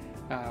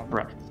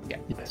 Right. Yeah.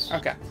 Yes.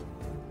 Okay.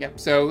 Yep.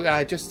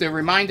 So just a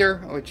reminder,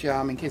 which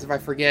in case if I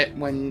forget,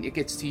 when it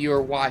gets to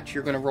your watch,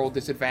 you're going to roll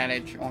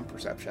disadvantage on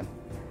perception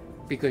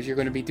because you're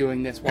going to be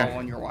doing this while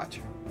on your watch.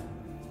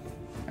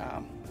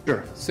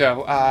 Sure.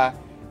 So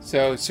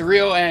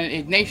Surreal and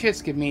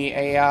Ignatius, give me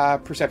a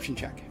perception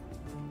check.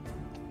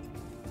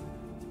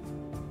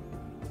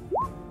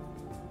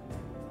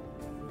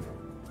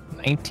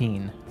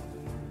 $19.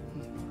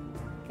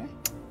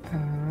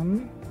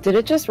 Did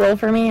it just roll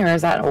for me, or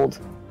is that old?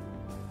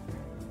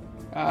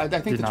 I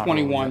think Did the not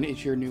 21 roll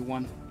is your new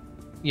one.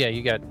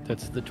 Yeah,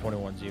 that's the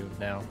 21's you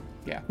now.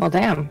 Yeah. Well,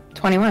 damn,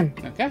 21.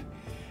 Okay.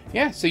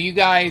 Yeah. So you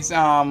guys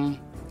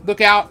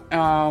look out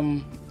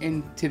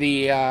into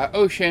the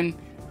ocean,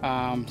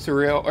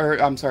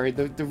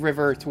 the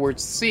river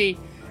towards the sea,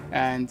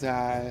 and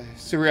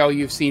Surreal,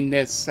 you've seen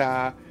this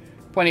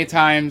plenty of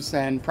times,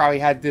 and probably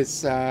had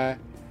this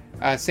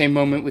same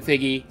moment with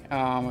Iggy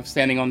of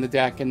standing on the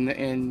deck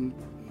and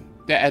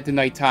at the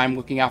nighttime,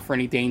 looking out for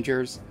any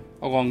dangers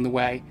along the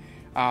way.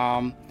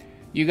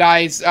 You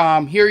guys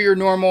hear your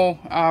normal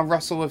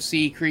rustle of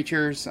sea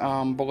creatures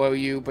below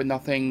you, but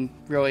nothing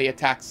really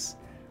attacks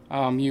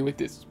you at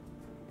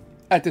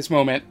this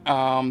moment.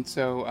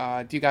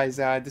 So do you guys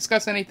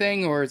discuss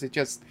anything, or is it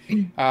just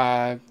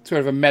sort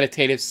of a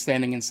meditative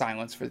standing in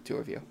silence for the two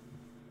of you?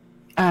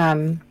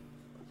 I'm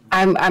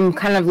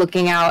kind of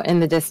looking out in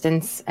the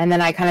distance, and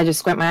then I kind of just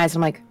squint my eyes.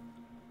 And I'm like,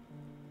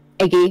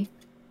 Iggy,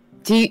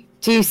 do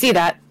you see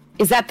that?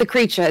 Is that the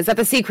creature? Is that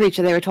the sea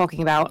creature they were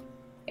talking about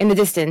in the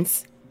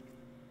distance?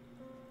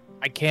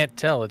 I can't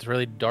tell. It's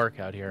really dark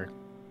out here.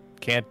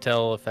 Can't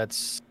tell if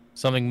that's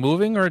something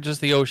moving or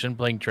just the ocean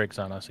playing tricks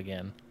on us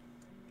again.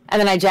 And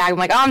then I jag. I'm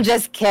like, oh, I'm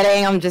just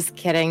kidding. And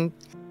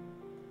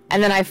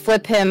then I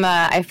flip him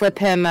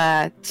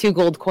 2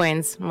 gold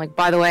coins. I'm like,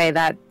 by the way,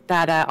 that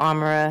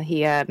armorer,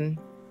 he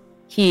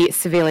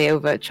severely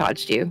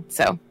overcharged you.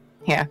 So,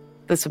 yeah,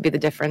 this would be the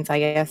difference, I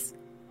guess.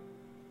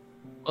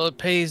 Well, it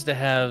pays to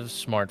have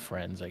smart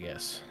friends, I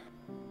guess.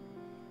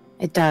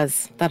 It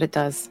does. It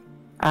does.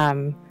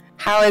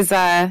 How is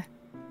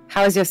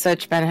your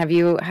search been? Have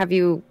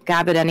you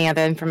gathered any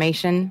other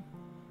information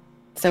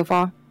so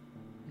far?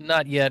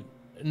 Not yet.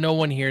 No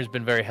one here has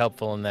been very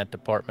helpful in that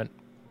department.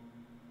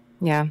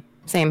 Yeah,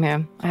 same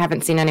here. I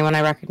haven't seen anyone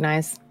I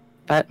recognize,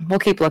 but we'll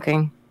keep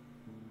looking.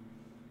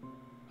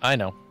 I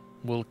know.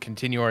 We'll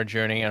continue our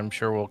journey. I'm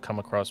sure we'll come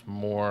across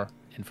more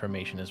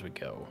information as we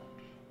go.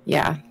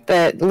 Yeah,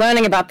 but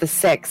learning about the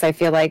Six, I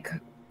feel like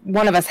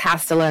one of us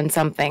has to learn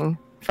something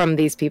from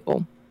these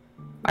people,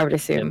 I would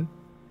assume.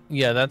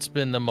 Yeah, that's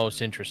been the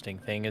most interesting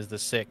thing, is the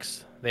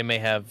Six. They may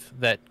have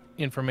that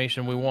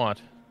information we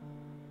want.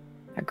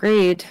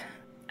 Agreed.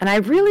 And I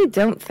really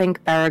don't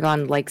think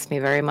Baragon likes me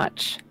very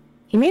much.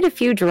 He made a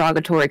few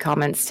derogatory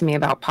comments to me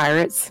about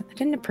pirates. I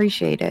didn't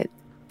appreciate it.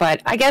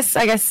 But I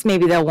guess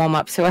maybe they'll warm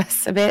up to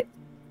us a bit.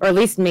 Or at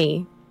least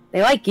me.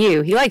 They like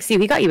you. He likes you.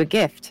 He got you a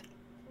gift.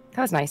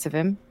 That was nice of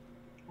him.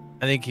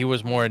 I think he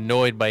was more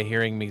annoyed by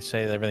hearing me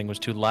say that everything was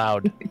too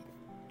loud.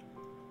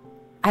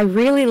 I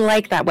really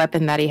like that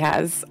weapon that he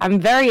has. I'm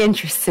very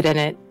interested in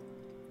it,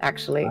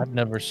 actually. I've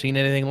never seen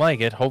anything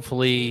like it.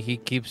 Hopefully he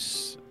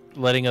keeps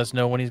letting us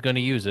know when he's going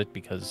to use it,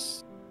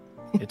 because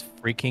it's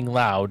freaking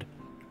loud.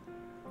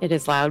 It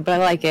is loud,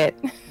 but I like it.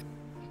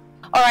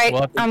 All right,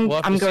 We'll have to I'm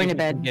see going if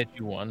to we can bed. Get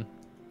you one.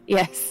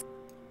 Yes.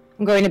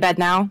 I'm going to bed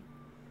now.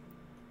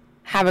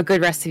 Have a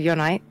good rest of your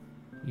night.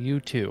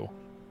 You too.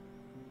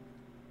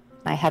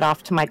 I head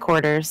off to my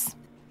quarters.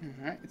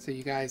 All right, so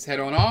you guys head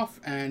on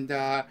off, and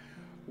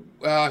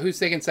who's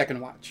taking second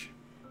watch?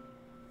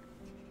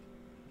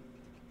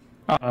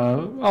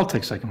 I'll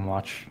take second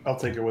watch. I'll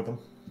take it with him.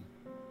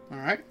 All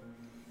right.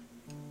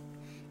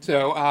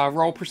 So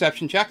roll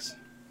perception checks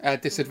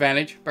at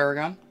disadvantage,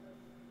 Baragon.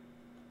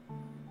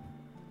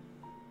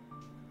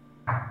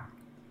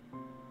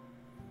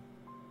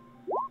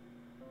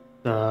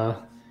 Uh,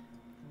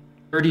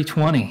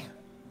 30-20.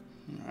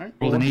 All right.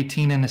 Rolled an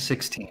 18 and a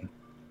 16.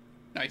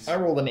 Nice. I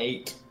rolled an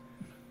 8.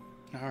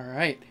 All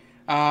right.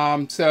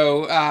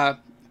 So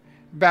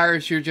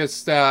Barris, you're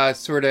just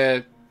sort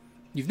of.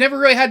 You've never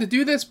really had to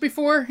do this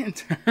before in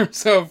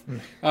terms of.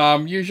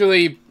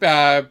 Usually,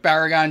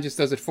 Baragon just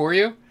does it for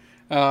you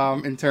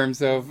in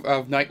terms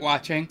of night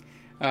watching.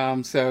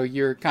 So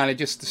you're kind of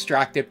just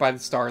distracted by the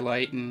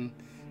starlight and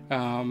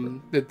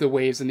the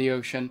waves in the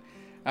ocean.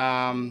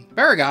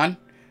 Baragon,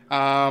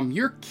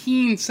 your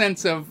keen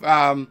sense of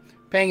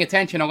paying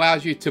attention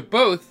allows you to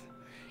both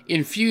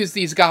infuse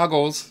these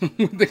goggles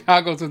with the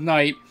goggles of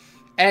night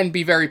and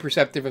be very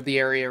perceptive of the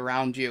area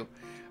around you.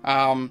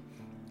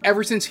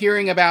 Ever since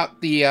hearing about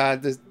the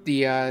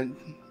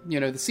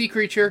sea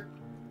creature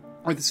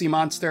or the sea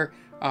monster,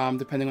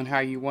 depending on how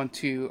you want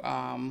to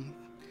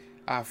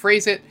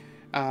phrase it,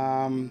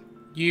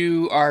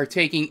 you are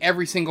taking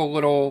every single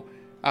little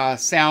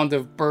sound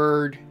of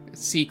bird,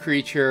 sea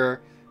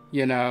creature,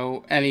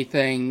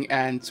 anything,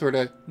 and sort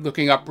of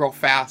looking up real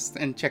fast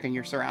and checking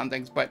your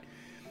surroundings, but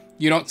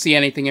you don't see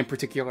anything in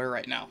particular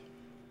right now.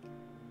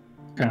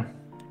 Okay.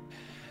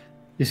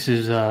 This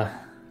is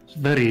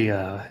very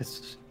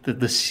it's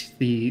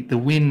the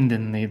wind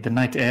and the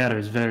night air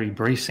is very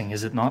bracing,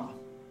 is it not?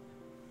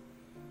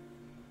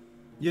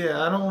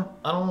 Yeah, I don't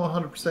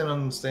 100%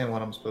 understand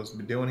what I'm supposed to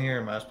be doing here.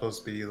 Am I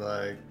supposed to be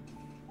like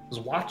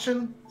just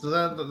watching? Is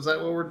that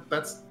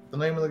that's the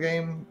name of the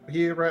game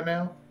here right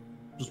now?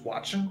 Just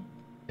watching?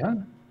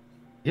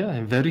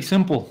 Yeah, very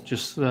simple.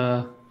 Just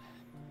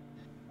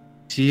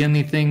see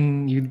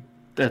anything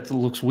that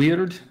looks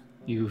weird,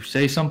 you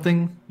say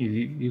something.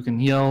 You can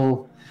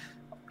yell,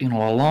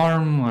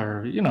 alarm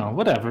or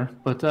whatever.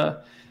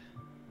 But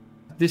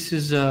this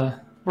is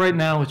right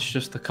now. It's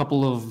just a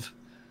couple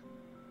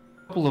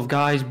of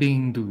guys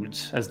being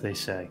dudes, as they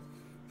say,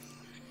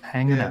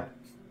 hanging out.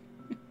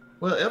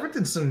 Well,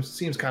 everything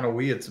seems kind of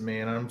weird to me,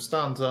 and I'm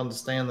starting to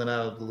understand that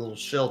I'm a little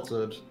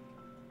sheltered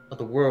of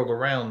the world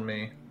around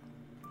me.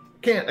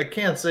 I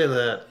can't say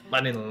that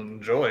I didn't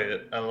enjoy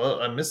it.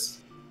 I miss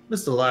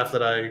the life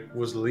that I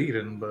was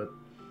leading, but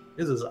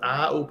this is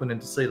eye-opening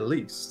to say the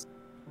least.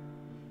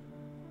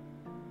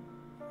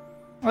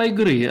 I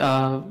agree.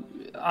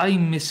 I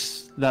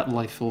miss that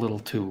life a little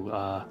too.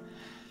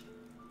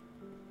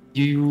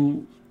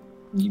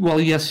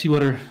 Yes, you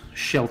are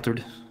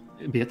sheltered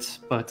a bit,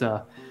 but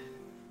I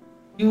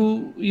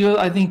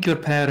think your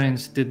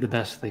parents did the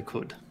best they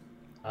could.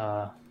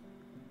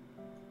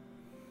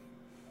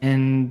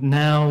 And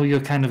now you're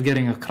kind of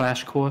getting a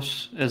crash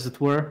course, as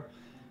it were.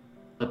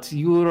 But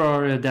you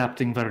are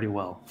adapting very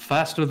well,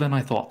 faster than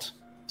I thought.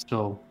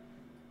 So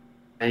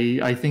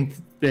I think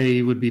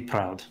they would be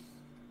proud.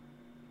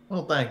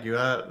 Well, thank you.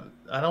 I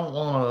don't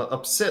want to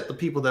upset the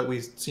people that we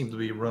seem to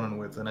be running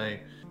with, and I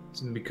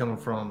seem to be coming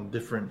from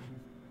different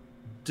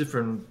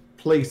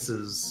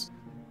places,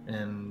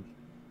 and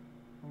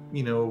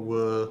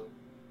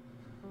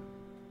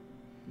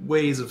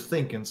ways of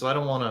thinking. So I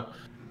don't want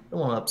to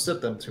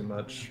upset them too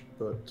much.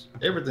 But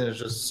everything is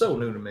just so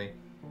new to me.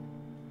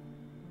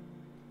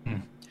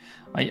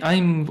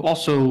 I'm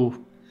also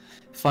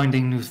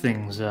finding new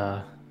things.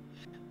 I've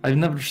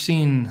never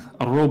seen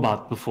a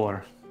robot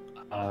before.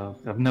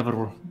 I've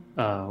never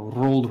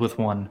rolled with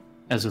one,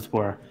 as it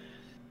were.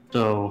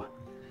 So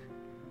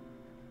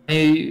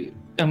I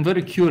am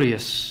very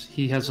curious.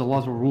 He has a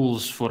lot of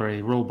rules for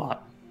a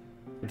robot.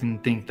 I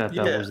didn't think that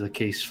was the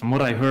case. From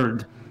what I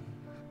heard,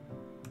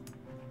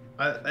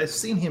 I've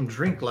seen him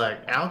drink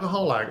like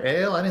alcohol, like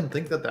ale. I didn't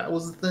think that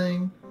was the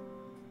thing.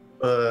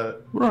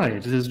 But right,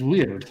 it is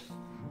weird.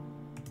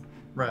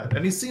 Right,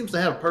 and he seems to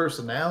have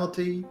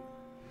personality.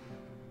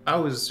 I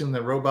always assumed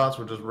that robots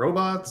were just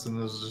robots, and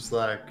it was just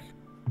like,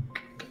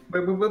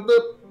 boop, boop,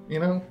 boop,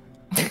 boop,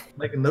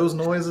 making those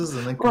noises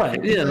and then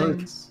right, yeah,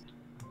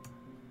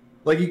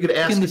 like you could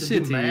ask him to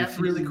city, do math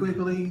really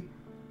quickly,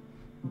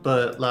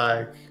 but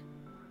like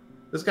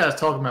this guy's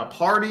talking about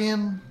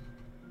partying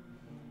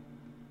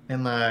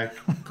and like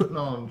putting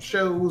on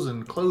shows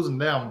and closing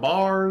down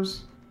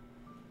bars.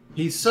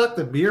 He sucked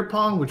at beer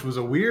pong, which was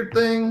a weird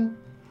thing.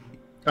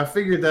 I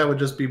figured that would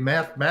just be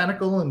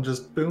mathematical and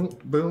just boom,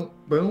 boom,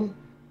 boom.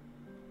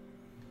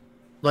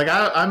 Like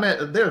I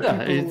met there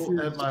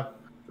are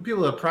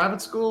people at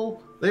private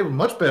school. They were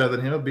much better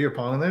than him at beer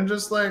pong, and they're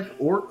just like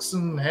orcs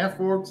and half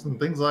orcs and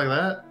things like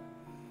that.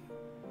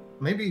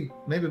 Maybe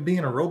being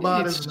a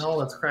robot isn't all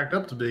that's cracked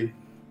up to be.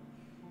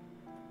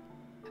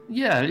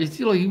 Yeah, it's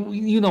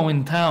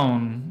in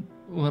town,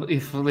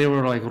 if they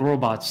were like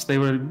robots, they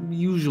were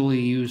usually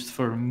used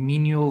for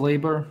menial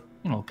labor.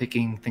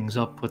 Picking things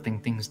up, putting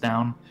things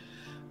down.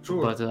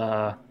 Sure. But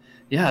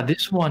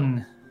this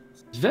one,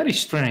 It's very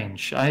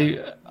strange.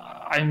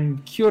 I'm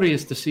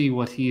curious to see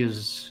what he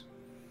is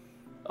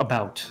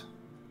about.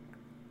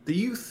 Do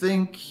you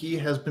think he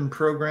has been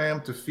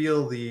programmed to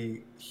feel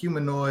the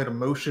humanoid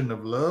emotion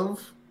of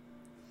love?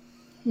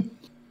 do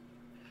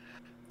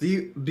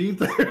you think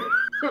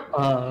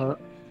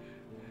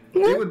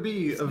it would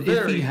be a If he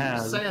very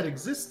has. sad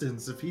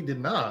existence if he did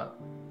not?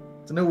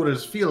 To know what it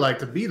feel like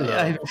to be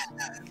loved.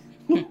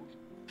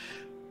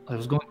 I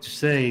was going to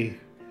say,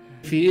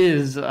 if he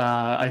is,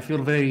 I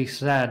feel very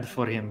sad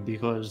for him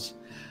because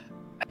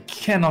I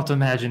cannot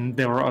imagine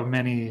there are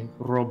many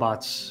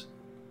robots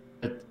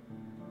that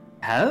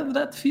have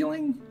that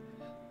feeling.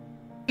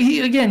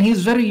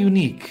 He's very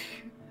unique.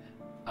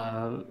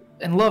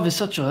 And love is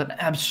such an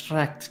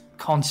abstract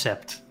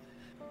concept.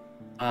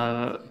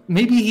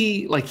 Maybe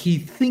he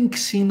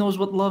thinks he knows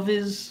what love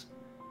is.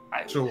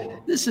 Sure.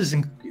 This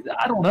isn't.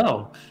 I don't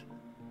know.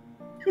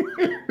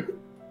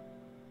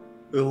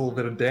 A little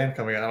bit of Dan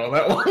coming out on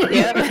that one.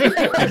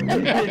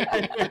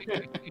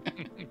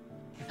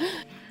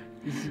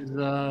 This is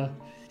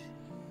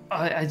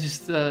I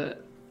just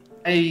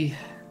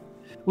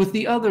with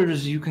the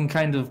others you can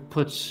kind of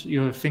put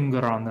your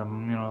finger on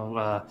them, you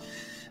know,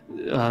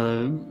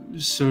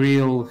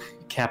 surreal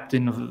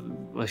captain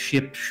of a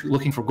ship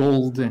looking for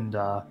gold and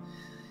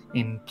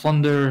in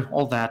plunder,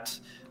 all that.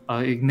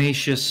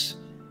 Ignatius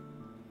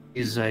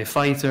is a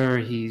fighter.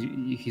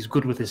 He's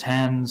good with his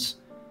hands.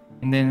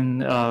 And then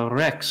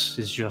Rex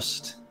is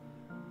just,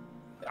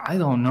 I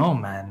don't know,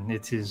 man.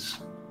 He's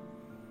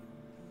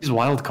a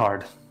wild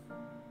card.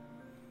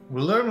 We're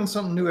learning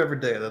something new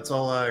every day. That's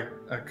all I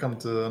come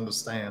to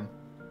understand.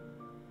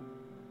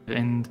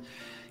 And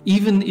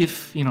even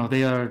if, you know,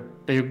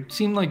 they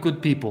seem like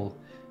good people,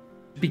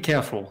 be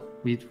careful.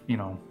 We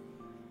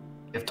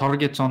have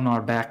targets on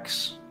our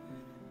backs.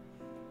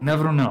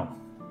 Never know.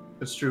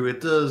 It's true.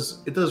 It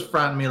does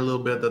frighten me a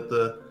little bit that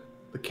the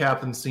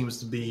captain seems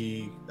to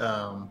be,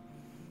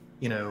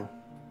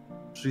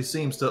 she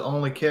seems to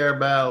only care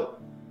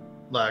about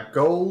like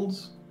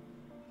gold.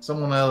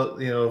 Someone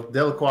else, if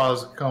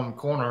Delacroix come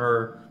corner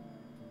her,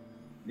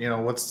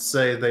 what's to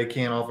say they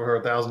can't offer her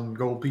 1,000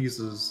 gold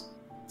pieces,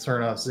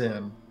 turn us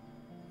in,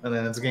 and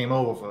then it's game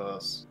over for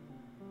us.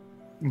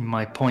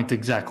 My point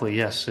exactly.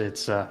 Yes,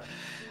 it's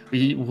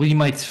we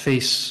might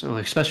face,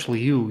 especially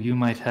you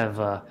might have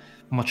a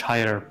much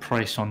higher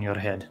price on your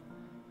head.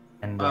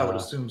 And I would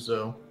assume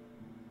so.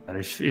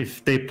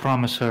 If they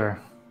promise her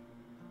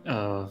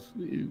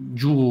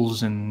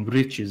jewels and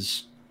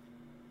riches,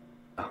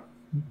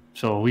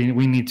 so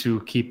we need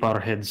to keep our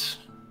heads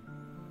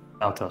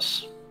about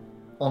us.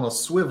 On a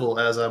swivel,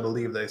 as I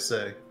believe they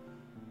say.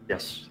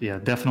 Yes, yeah,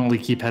 definitely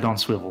keep head on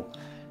swivel,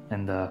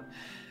 and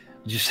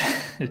just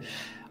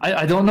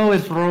I don't know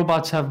if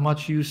robots have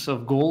much use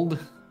of gold,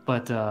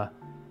 but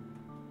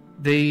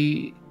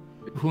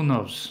who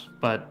knows?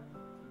 But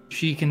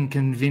she can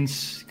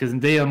convince, because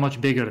they are much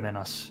bigger than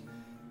us,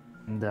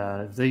 and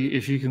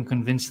if you can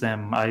convince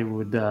them, I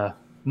would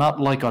not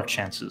like our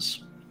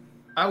chances.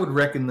 I would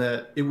reckon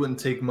that it wouldn't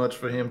take much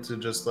for him to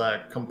just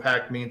like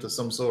compact me into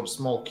some sort of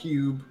small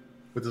cube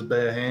with his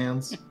bare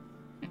hands.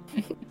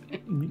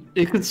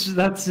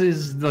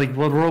 That's like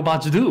what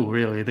robots do,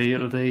 really.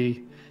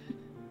 They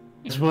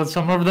that's what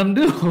some of them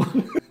do.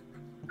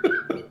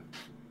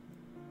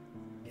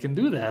 You can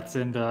do that,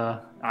 and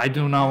I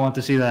do not want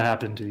to see that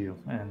happen to you.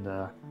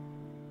 And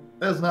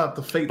that's not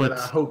the fate that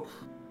I hope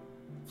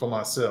for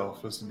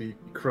myself, is to be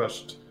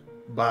crushed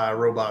by a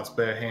robot's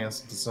bare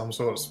hands into some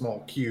sort of small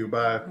cube.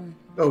 I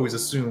always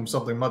assume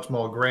something much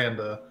more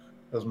grander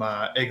as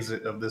my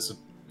exit of this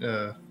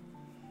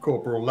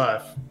corporal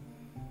life.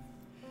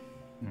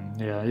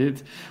 Yeah,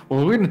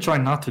 well, we're gonna try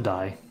not to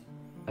die.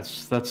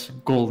 That's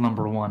goal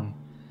number one.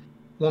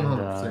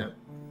 100%.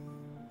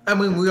 I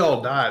mean, we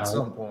all die at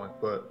some point,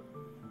 but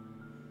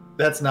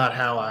that's not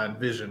how I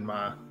envision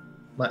my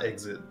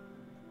exit.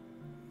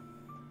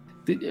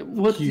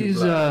 What Cube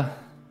is life.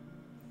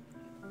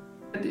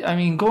 I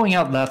mean, going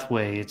out that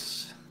way,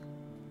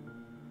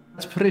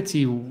 that's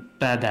pretty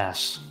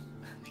badass.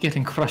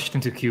 Getting crushed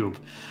into cube,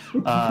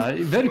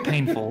 very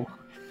painful.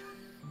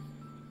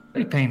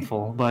 Very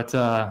painful, but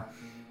yeah,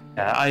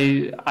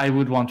 I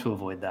would want to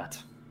avoid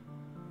that.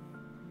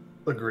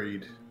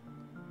 Agreed.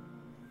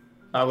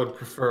 I would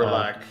prefer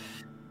like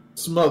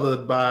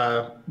smothered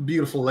by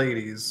beautiful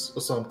ladies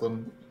or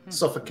something,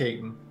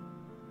 suffocating.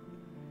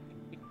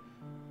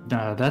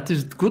 That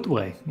is a good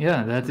way.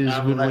 Yeah, that is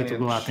a good way to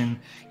go out in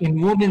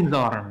women's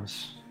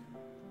arms.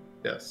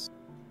 Yes.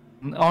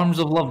 Arms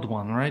of loved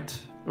one, right?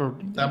 Or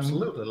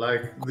Absolutely.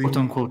 Like the quote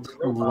unquote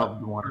robot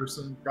loved one.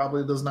 person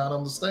probably does not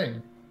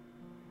understand.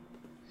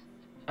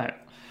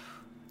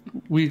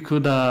 We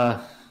could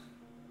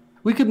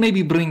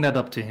maybe bring that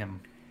up to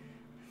him.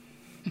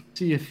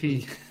 See if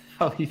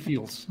how he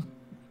feels.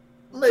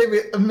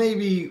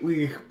 Maybe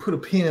we put a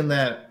pin in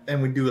that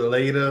and we do it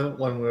later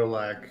when we're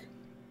like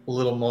a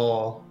little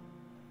more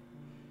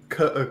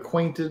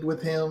acquainted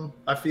with him.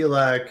 I feel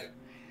like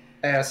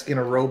asking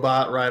a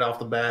robot right off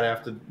the bat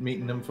after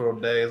meeting him for a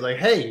day is like,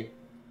 hey,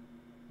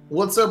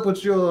 what's up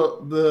with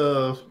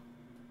the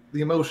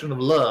the emotion of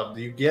love.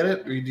 Do you get it,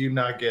 or do you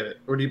not get it,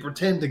 or do you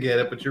pretend to get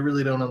it but you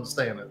really don't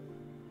understand it?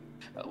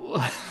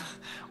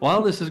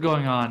 While this is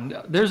going on,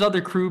 there's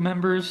other crew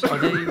members. Are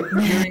they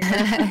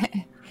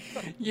hearing?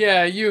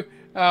 Yeah,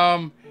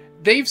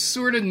 they've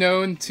sort of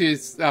known to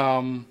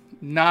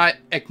not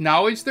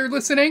acknowledge they're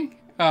listening,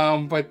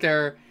 but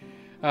they're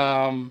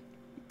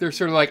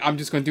sort of like, I'm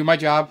just going to do my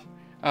job.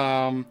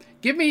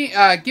 Give me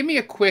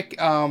a quick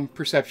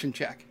perception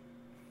check,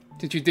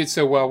 since you did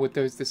so well with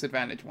those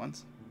disadvantaged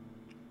ones.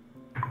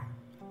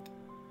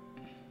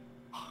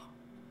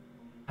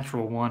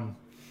 Natural 1.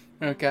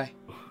 Okay,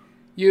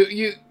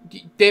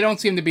 they don't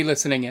seem to be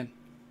listening in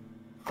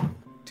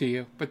to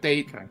you, but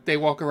they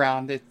walk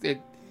around.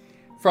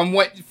 From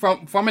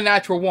a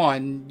natural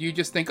 1, you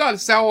just think, oh,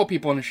 this is how all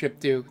people on a ship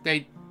do.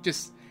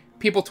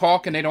 People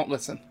talk and they don't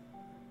listen.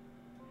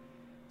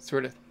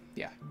 Sort of,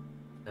 yeah.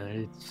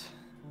 It's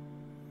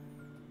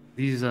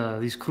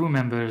these crew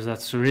members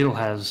that Cyril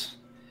has,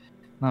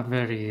 not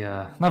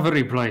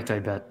very bright, I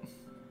bet.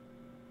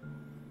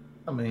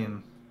 I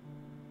mean,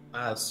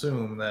 I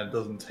assume that it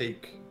doesn't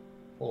take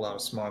a whole lot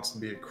of smarts to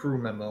be a crew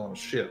member on a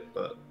ship,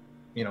 but,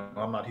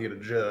 I'm not here to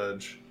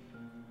judge.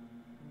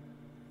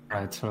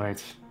 Right.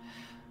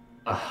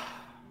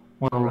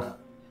 Well,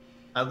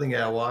 I think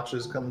our watch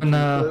is coming to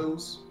No. a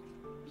close.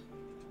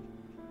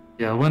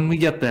 yeah, when we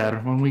get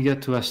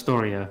to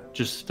Astoria,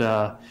 just,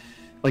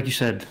 like you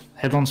said,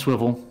 head on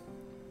swivel,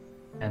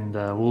 and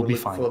we'll be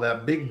Look fine. for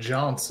that Big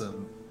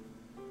Johnson.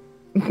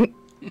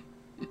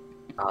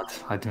 God,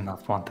 I do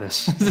not want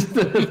this.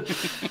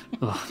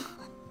 Ugh.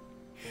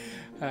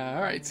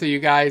 All right, so you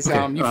guys,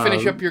 Okay, you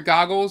finish up your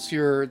goggles.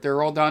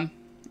 They're all done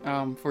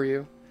for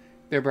you.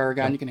 They're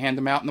Baragon. You can hand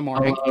them out in the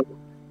morning.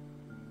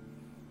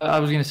 I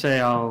was gonna say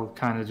I'll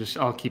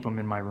keep them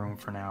in my room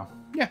for now.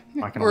 Yeah,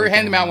 I can or always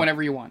hand get them out them.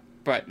 whenever you want.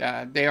 But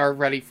they are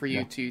ready for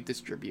you to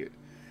distribute.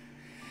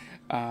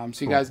 So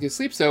you guys get to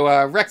sleep.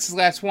 So Rex's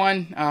last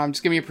one.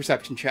 Just give me a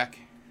perception check.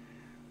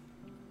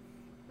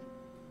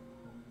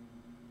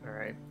 All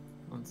right.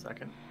 1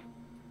 second.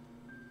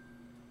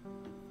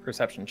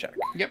 Perception check.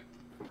 Yep.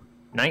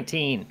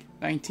 19.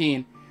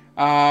 19.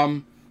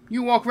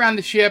 You walk around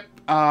the ship.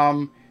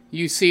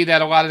 You see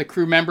that a lot of the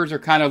crew members are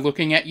kind of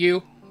looking at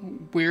you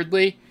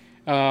weirdly.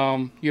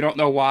 You don't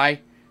know why.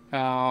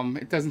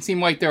 It doesn't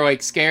seem like they're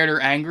like scared or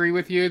angry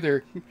with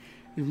you.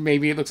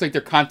 Maybe it looks like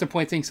they're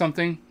contemplating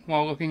something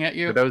while looking at For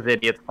you. those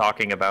idiots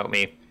talking about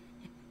me.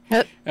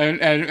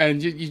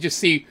 And you just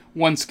see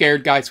one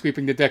scared guy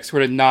sweeping the deck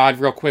sort of nod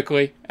real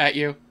quickly at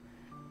you.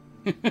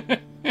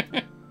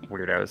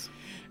 Weirdos.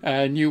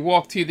 And you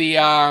walk to the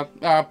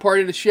part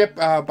of the ship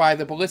by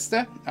the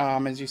ballista,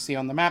 as you see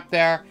on the map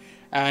there.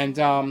 And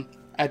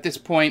at this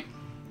point,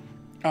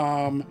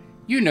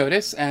 you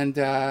notice and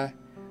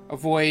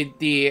avoid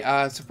the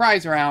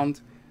surprise round.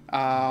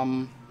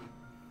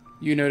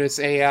 You notice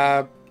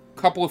a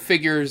couple of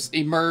figures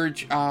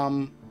emerge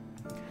from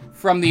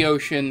the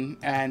ocean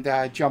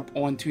and jump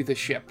onto the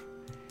ship.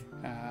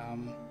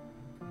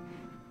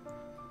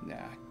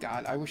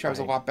 God, I wish I was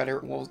a lot better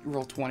at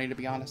roll 20, to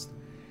be honest.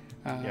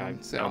 Yeah, I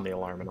found the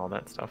alarm and all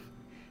that stuff.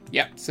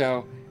 Yeah,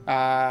 so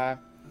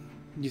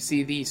you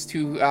see these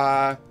two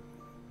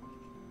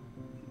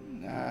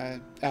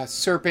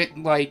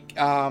serpent-like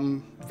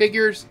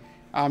figures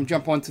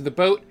jump onto the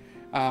boat.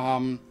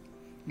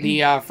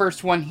 The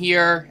first one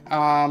here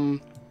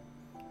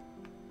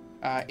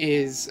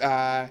is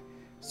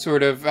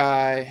sort of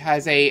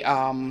has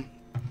a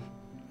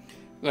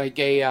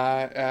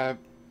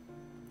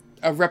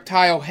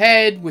reptile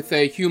head with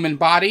a human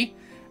body.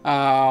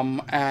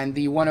 And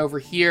the one over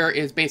here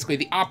is basically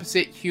the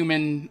opposite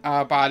human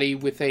body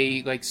with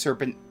a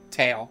serpent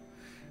tail.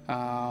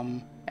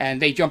 And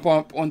they jump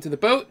up onto the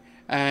boat,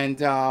 and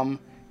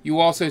you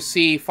also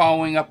see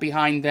following up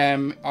behind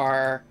them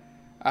are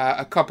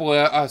a couple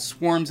of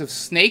swarms of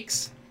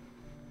snakes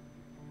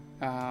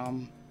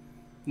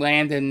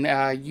land,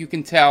 and you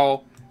can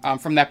tell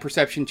from that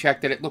perception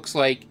check that it looks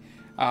like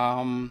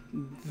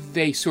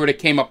they sort of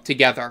came up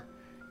together.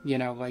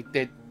 Like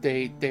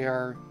they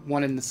are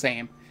one and the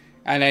same.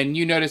 And then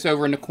you notice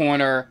over in the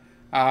corner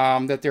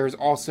that there's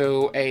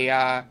also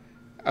a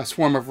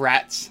swarm of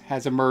rats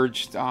has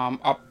emerged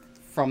up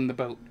from the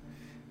boat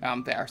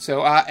there.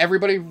 So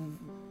everybody,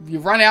 you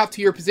run out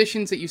to your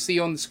positions that you see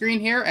on the screen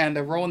here and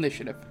roll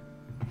initiative.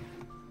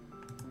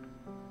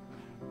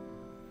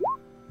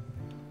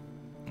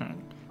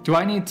 Do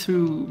I need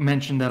to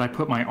mention that I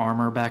put my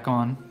armor back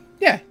on?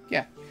 Yeah.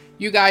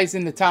 You guys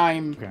in the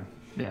time, Okay.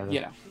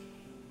 Yeah.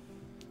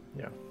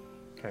 Yeah.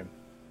 Okay.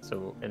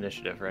 So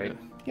initiative, right?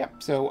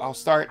 Yep, so I'll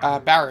start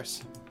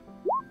Barris.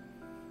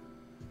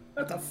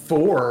 That's a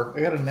 4.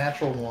 I got a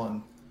natural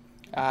 1.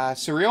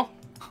 Surreal.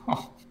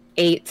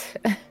 8.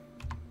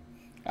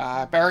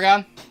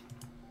 Baragon.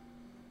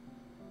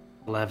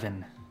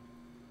 11.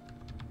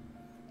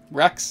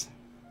 Rex.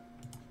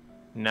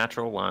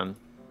 Natural 1.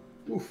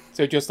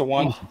 So just the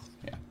one?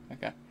 Yeah,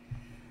 okay.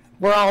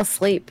 We're all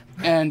asleep.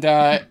 And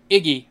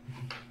Iggy.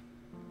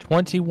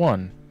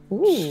 21.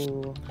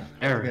 Ooh.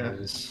 There it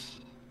Okay. is.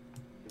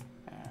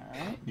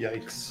 Alright.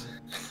 Yikes.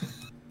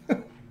 All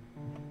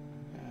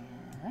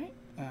right.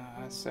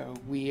 So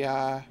we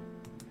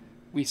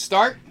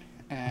start,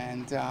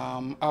 and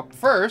up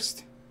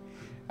first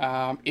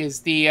is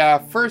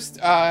the first,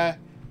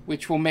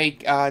 which will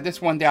make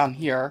this one down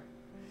here.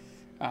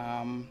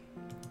 God,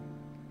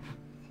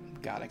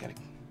 I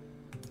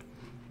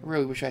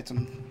really wish I had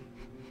some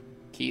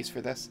keys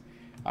for this.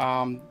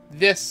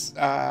 This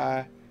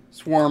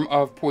swarm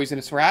of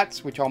poisonous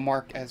rats, which I'll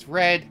mark as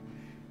red,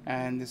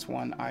 and this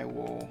one I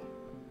will...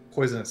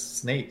 Poisonous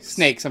snakes.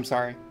 Snakes, I'm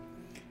sorry.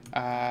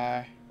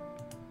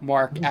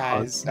 Mark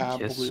as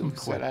yes, blue, some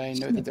so that I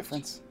know the snakes.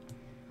 difference.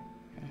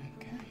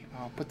 Okay,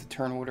 I'll put the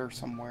turn order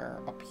somewhere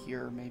up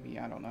here, maybe,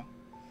 I don't know.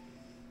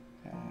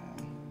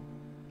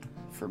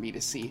 For me to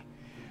see.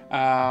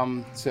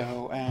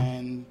 So,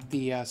 and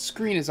the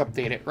screen is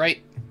updated,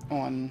 right?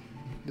 On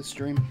the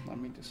stream. Let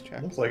me just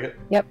check. Looks like it.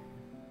 Yep.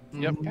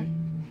 Okay.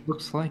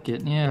 Looks like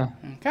it, yeah.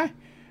 Okay.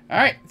 All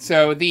right.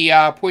 So the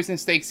poison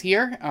snakes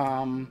here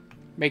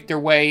make their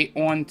way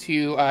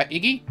onto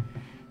Iggy,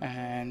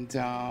 and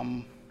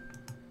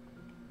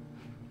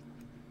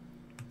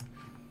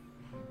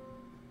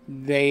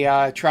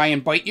they try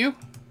and bite you.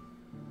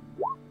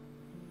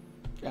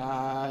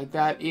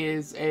 That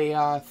is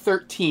a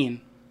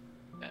 13.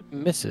 That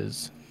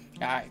misses.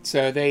 All right.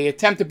 So they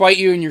attempt to bite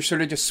you, and you're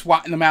sort of just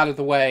swatting them out of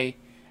the way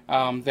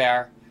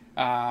there.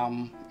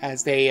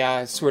 As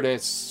they sort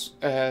of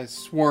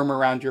swarm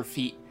around your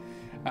feet.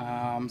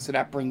 So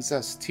that brings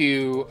us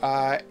to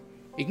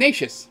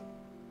Ignatius.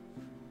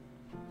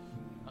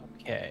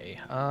 Okay.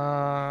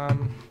 I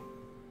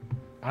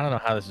don't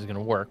know how this is going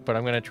to work, but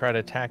I'm going to try to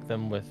attack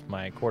them with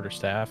my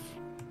quarterstaff.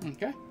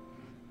 Okay.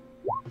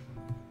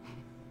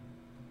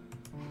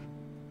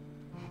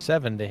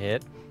 7 to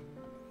hit.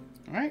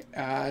 All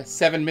right.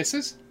 7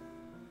 misses.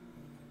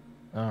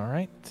 All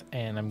right,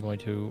 and I'm going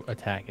to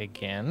attack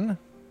again.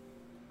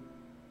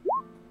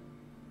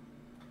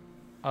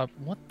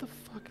 What the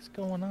fuck is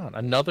going on?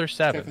 Another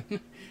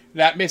 7.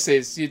 That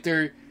misses.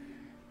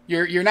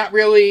 You're not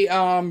really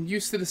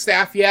used to the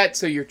staff yet,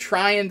 so you're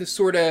trying to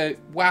sort of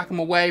whack them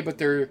away, but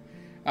they're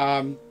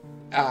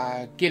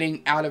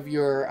getting out of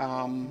your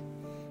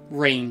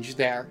range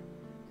there.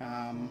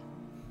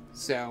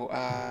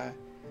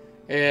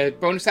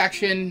 Bonus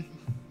action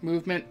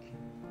movement.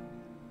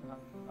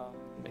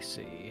 Let me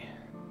see.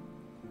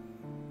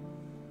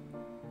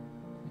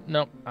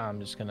 Nope, I'm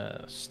just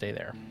gonna stay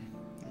there.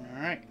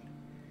 All right.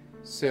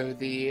 So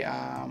the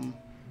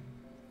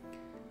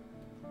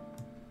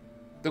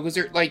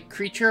lizard-like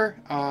creature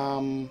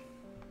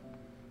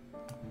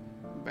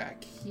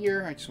back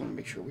here. I just want to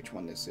make sure which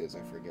one this is. I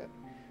forget.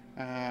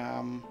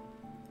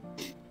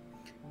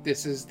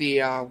 This is the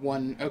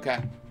one.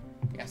 Okay.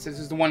 Yes, this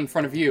is the one in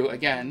front of you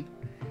again.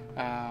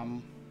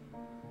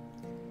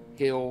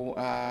 He'll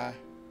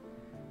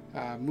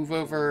move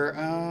over.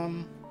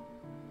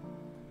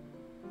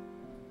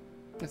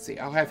 Let's see.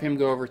 I'll have him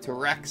go over to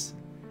Rex.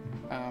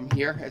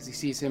 Here, as he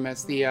sees him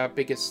as the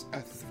biggest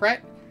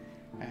threat,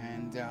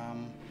 and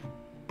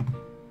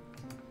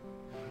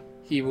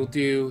he will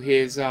do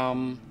his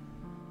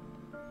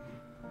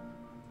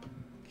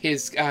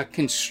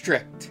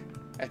constrict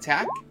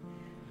attack.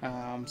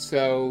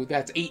 So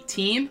that's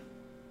 18.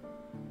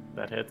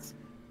 That hits.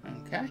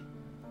 Okay,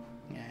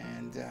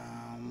 and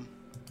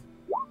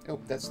oh,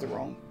 that's the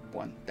wrong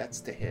one. That's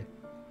to hit.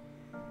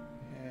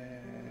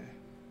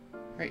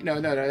 Right? No,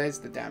 that's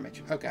the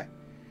damage. Okay.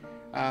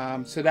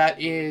 So that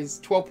is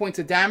 12 points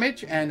of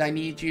damage, and I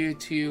need you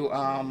to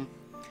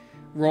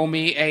roll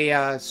me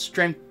a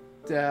strength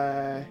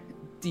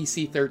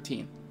DC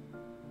 13.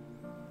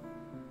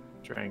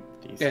 Strength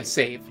DC. Yeah,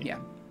 save, yeah.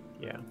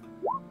 Yeah.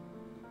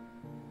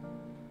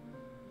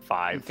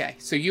 5. Okay,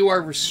 so you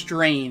are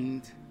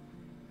restrained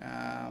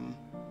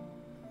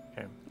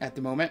Okay. at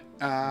the moment.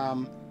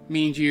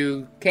 Means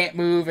you can't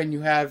move, and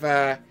you have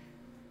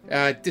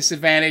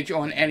disadvantage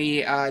on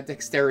any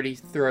dexterity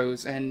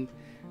throws, and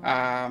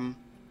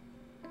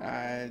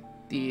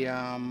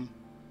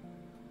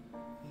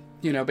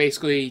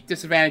basically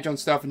disadvantage on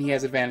stuff, and he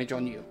has advantage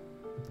on you.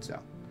 So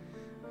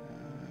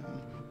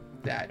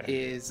that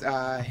is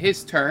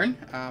his turn.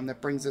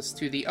 That brings us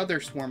to the other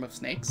swarm of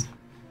snakes.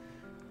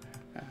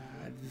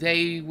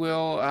 They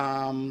will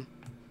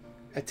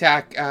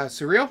attack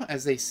Surreal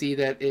as they see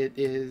that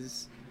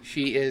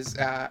she is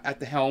at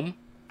the helm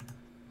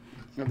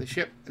of the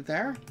ship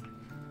there,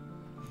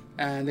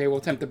 and they will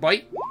attempt to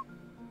bite.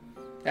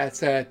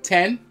 That's a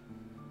 10.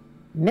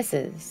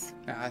 Misses.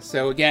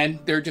 So again,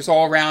 they're just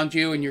all around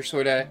you, and you're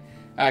sort of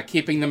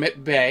keeping them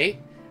at bay.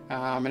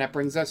 And that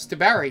brings us to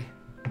Barry.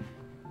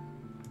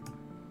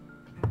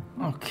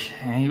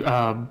 Okay,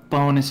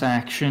 bonus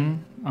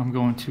action. I'm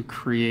going to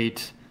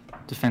create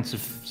defensive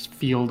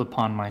field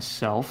upon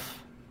myself.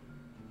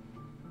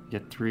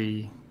 Get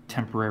 3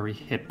 temporary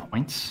hit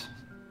points.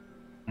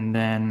 And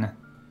then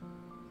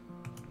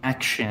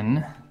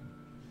action.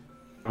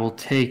 I will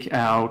take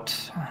out...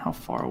 How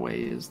far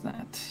away is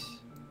that?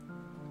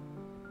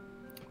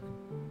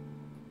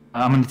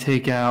 I'm going to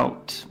take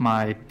out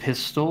my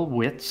pistol,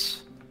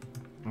 Wits,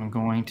 I'm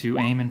going to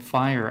aim and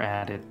fire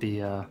at it.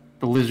 The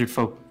lizard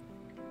folk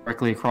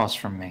directly across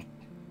from me.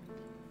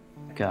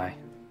 Guy.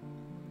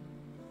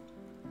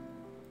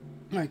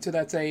 All right, so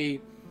that's a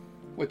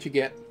what you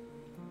get.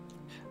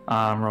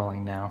 I'm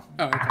rolling now.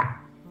 Oh, okay.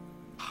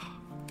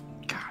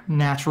 God,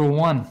 natural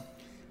 1.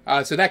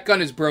 So that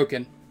gun is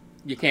broken.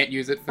 You can't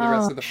use it for the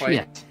rest of the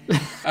fight. Shit.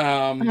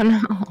 Oh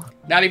no.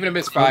 Not even a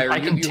misfire. I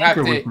can You have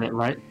tinker to. with it,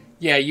 right?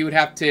 Yeah, you would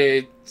have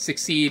to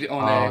succeed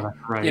on a. That's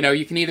right. You know,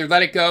 you can either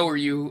let it go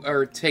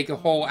or take a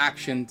whole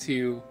action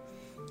to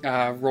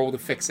roll to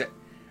fix it.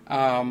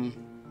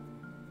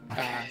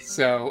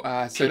 So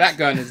that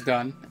gun is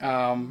done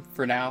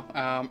for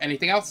now.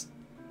 Anything else?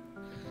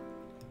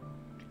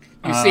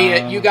 You see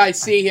it. You guys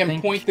see him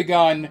think- point the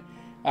gun,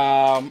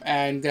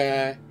 and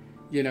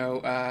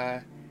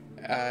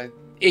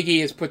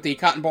Iggy has put the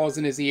cotton balls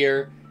in his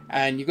ear,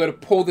 and you go to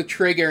pull the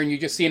trigger, and you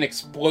just see an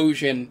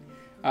explosion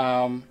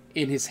in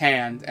his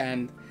hand.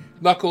 And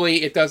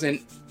luckily, it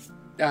doesn't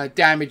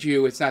damage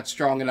you. It's not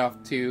strong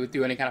enough to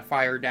do any kind of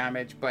fire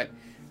damage, but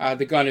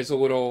the gun is a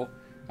little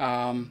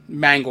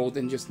mangled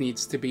and just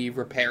needs to be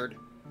repaired.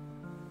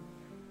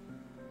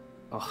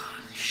 Oh,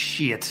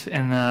 shit.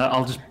 And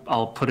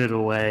I'll put it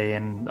away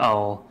and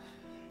I'll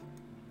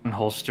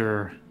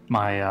unholster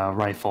my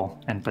rifle.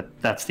 But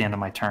that's the end of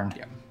my turn.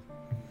 Yeah.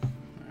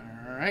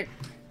 All right.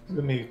 It's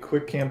gonna be a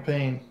quick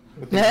campaign.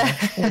 With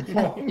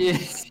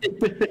Yes.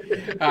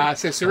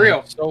 So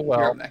Surreal, So you're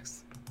well. up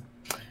next.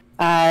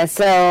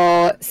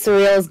 So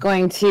Surreal's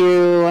going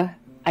to,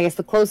 I guess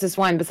the closest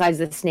one besides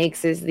the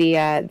snakes is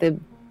the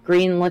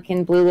green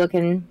looking, blue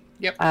looking.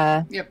 Yep.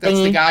 Uh, Yep. That's the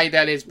thingy. guy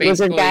that is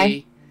Lizard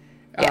guy?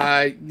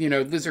 basically,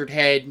 lizard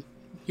head,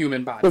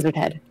 human body. Lizard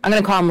Head. I'm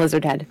gonna call him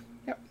Lizard Head.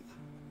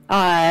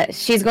 Yep.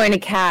 She's going to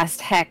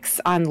cast Hex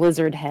on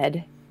Lizard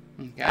Head.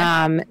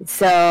 Okay.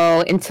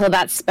 So until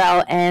that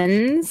spell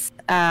ends,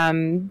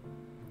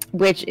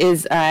 which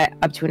is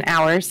up to an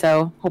hour,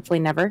 so hopefully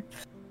never.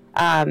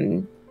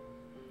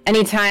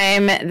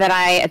 Anytime that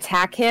I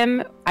attack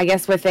him, I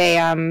guess with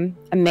a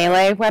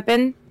melee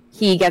weapon,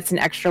 he gets an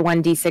extra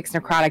 1d6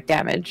 necrotic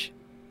damage.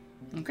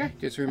 Okay.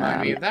 Just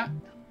remind me of that.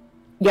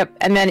 Yep,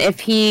 and then if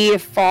he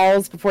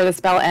falls before the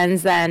spell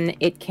ends, then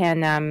it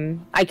can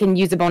I can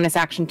use a bonus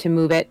action to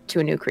move it to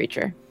a new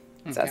creature.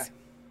 It Okay. says.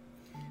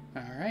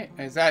 All right.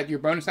 Is that your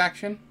bonus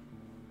action?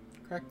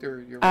 Correct,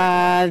 or your?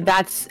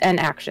 That's an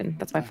action.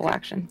 That's my full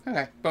action.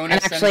 Okay.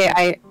 Bonus. And actually,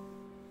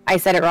 I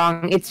said it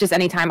wrong. It's just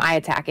anytime I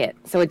attack it,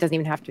 so it doesn't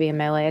even have to be a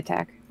melee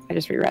attack. I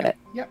just reread it.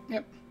 Yep.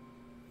 Yep.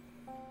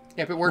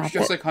 It works That's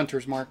just it. like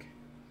Hunter's Mark.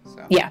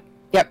 So. Yeah.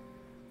 Yep.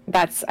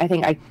 I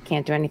think I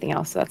can't do anything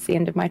else, so that's the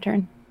end of my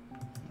turn.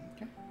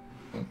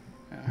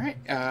 All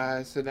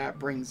right. So that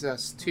brings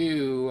us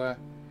to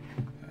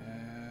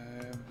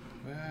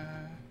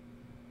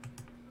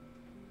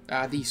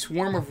the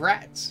swarm of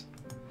rats.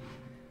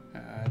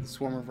 The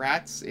swarm of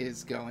rats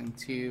is going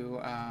to.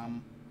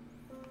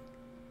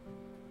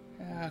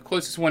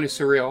 Closest one is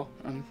Surreal.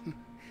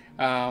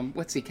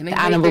 Let's see. Can they The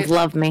make animals it?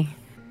 love me.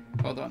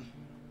 Hold on.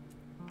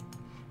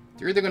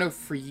 They're either going to go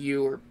for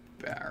you or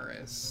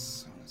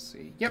Barris. Let's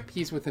see. Yep,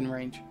 he's within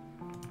range.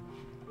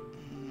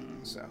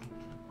 So,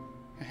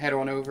 head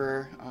on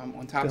over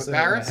on top Guess of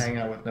they're gonna Barris. hang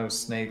out with no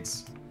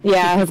snakes.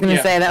 Yeah, I was gonna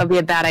Yeah. say that would be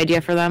a bad idea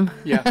for them.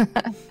 Yeah.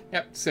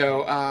 Yep.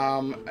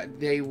 So,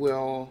 they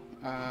will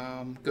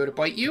go to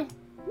bite you.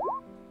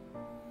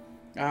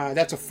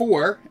 That's a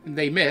 4.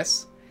 They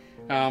miss.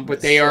 But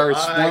they So are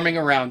I- swarming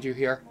around you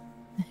here.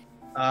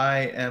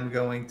 I am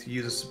going to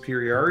use a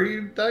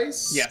superiority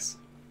dice. Yes.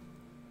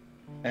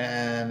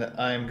 And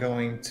I'm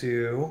going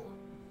to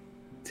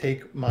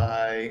take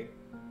my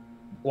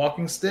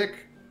walking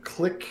stick,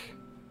 click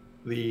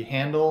the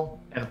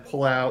handle, and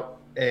pull out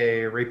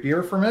a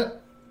rapier from it.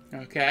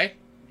 Okay.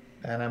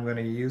 And I'm going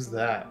to use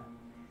that.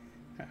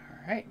 All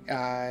right.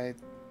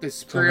 The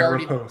So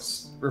superiority I'm gonna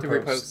repose. to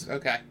repose.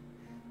 Okay.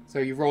 So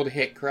you rolled a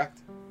hit, correct?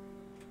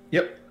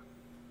 Yep.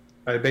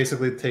 I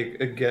basically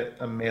get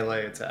a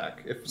melee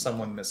attack if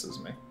someone misses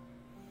me.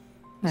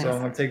 Nice. So I'm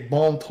going to take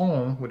Bon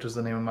Ton, which is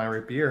the name of my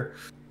rapier.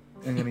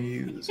 I'm going to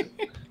use it.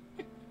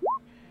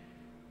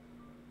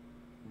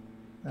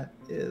 That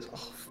is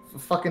a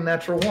fucking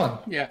natural 1.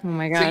 Yeah. Oh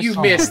my So gosh.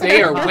 you missed.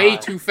 They are way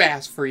too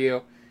fast for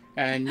you,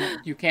 and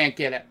you can't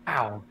get it.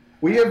 Ow.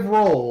 We have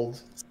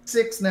rolled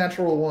 6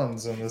 natural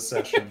 1s in this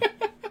session.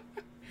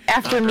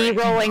 After me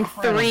rolling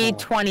Incredible. 3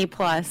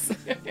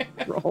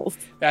 20+ rolls.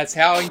 That's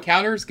how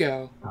encounters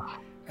go. All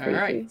Crazy.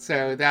 right.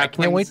 So that I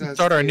can't wait brings to us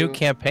start our new to-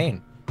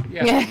 campaign.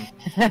 Yeah.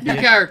 New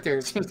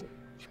characters.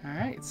 All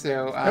right.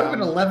 So I have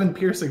an 11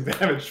 piercing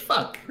damage.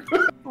 Fuck.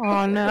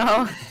 Oh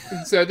no.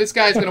 so this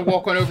guy's gonna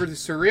walk on over to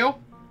Surreal.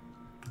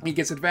 He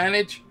gets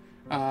advantage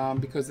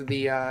because of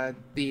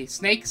the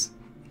snakes.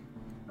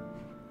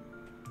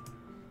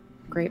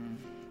 Great.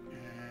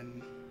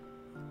 And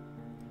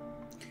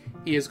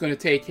he is going to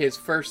take his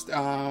first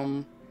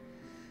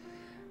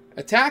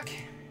attack.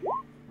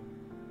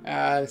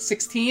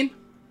 16.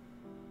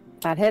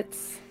 That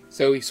hits.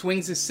 So he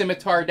swings his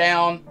scimitar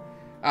down,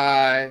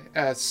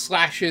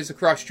 slashes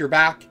across your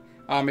back,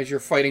 as you're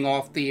fighting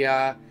off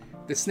the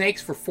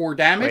snakes for 4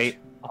 damage. Wait,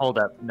 hold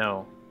up.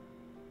 No.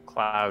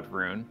 Cloud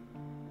rune.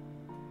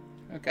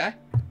 Okay.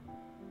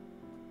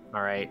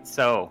 All right,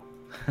 so...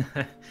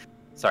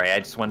 Sorry, I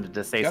just wanted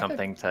to say Go ahead.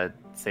 something to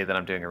say that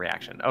I'm doing a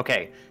reaction.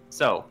 Okay,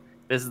 so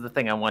this is the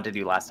thing I wanted to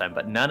do last time,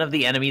 but none of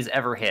the enemies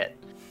ever hit.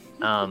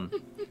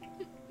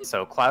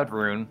 So Cloud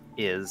Rune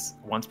is,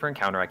 once per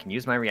encounter, I can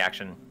use my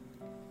reaction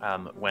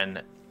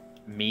when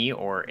me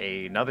or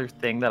another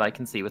thing that I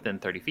can see within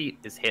 30 feet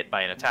is hit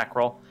by an attack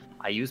roll.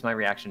 I use my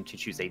reaction to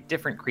choose a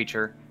different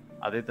creature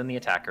other than the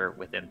attacker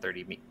within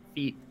 30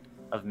 feet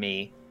of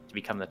me to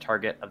become the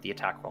target of the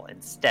attack roll,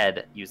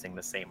 instead using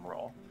the same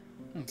roll.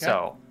 Okay.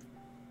 So,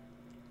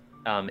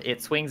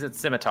 it swings its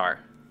scimitar.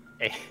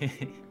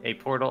 A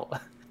portal.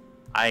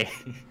 I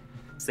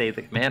say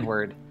the command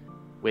word,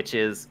 which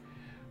is,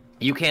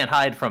 "You can't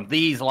hide from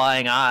these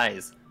lying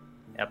eyes."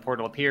 A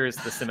portal appears,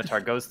 the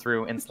scimitar goes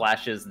through and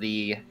slashes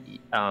the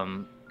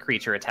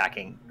creature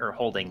attacking or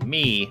holding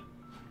me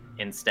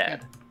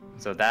instead.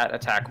 So that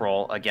attack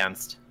roll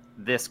against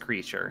this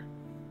creature.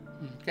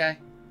 Okay.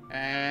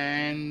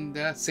 And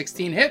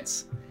 16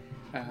 hits.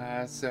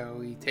 So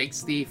he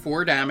takes the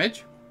 4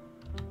 damage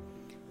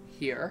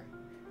here.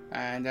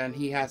 And then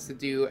he has to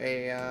do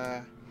a,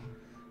 I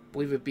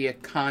believe it'd be a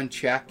con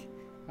check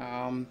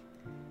to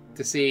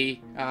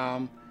see.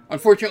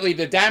 Unfortunately,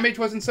 the damage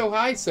wasn't so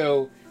high,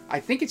 so I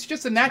think it's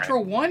just a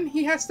natural 1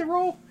 he has to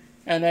roll.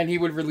 And then he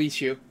would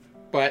release you.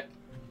 But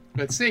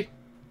let's see.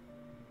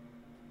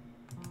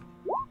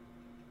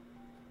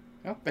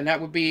 Oh, and that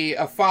would be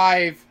a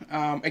 5.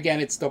 Again,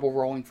 it's double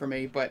rolling for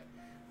me, but...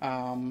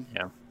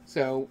 Yeah.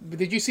 So,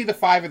 did you see the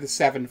 5 or the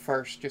 7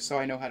 first, just so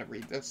I know how to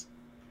read this?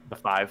 The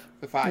 5.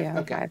 The 5, Yeah,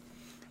 okay.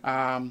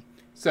 okay.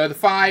 So the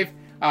 5,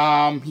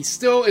 he's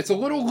still... It's a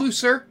little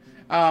looser,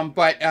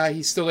 but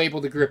he's still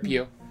able to grip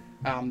you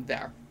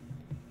there.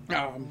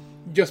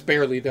 Just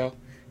barely, though.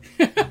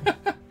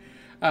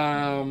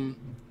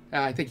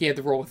 I think he had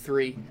to roll a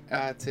 3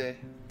 to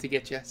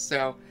get you.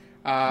 So,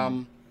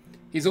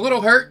 he's a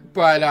little hurt,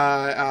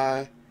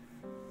 but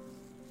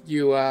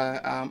you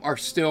are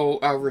still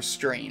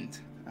restrained.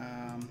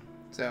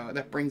 So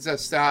that brings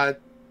us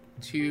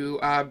to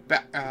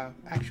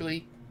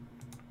actually,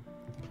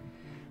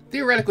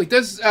 theoretically,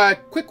 does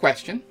quick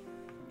question?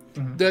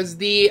 Mhm. Does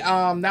the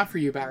not for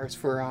you, Barris,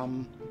 for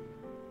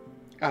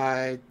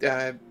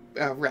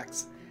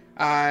Rex?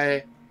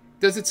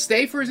 Does it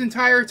stay for his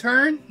entire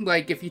turn?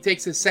 Like, if he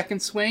takes his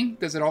second swing,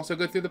 does it also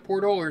go through the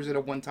portal, or is it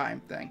a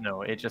one-time thing?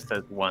 No, it just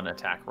does 1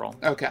 attack roll.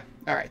 Okay.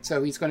 All right.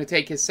 So he's going to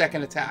take his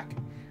second attack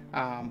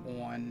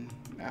on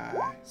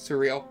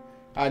Surreal.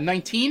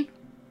 19.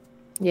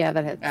 Yeah,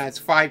 that hits. It's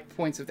 5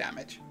 points of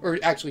damage. Or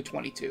actually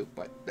 22,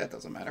 but that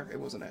doesn't matter. It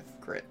wasn't a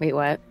crit. Wait,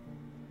 what?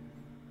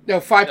 No,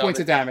 5 points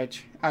of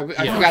damage. I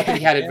forgot that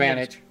he had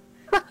advantage.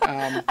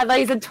 I thought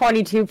you said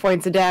 22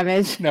 points of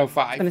damage. No, I'm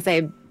 5. gonna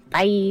say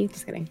bye.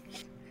 Just kidding.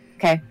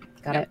 Okay,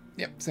 got it.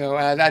 Yep. So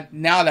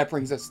that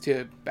brings us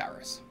to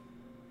Barris.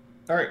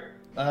 All right,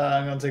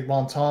 I'm gonna take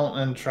Bon Ton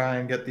and try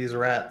and get these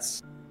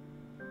rats.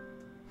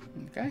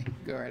 Okay.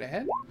 Go right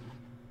ahead.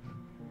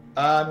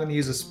 I'm gonna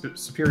use a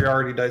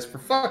superiority dice for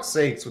fuck's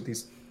sakes with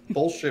these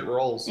bullshit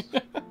rolls.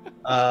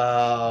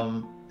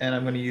 And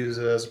I'm gonna use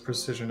it as a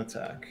precision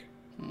attack.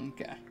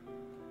 Okay.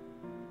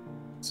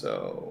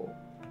 So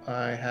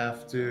I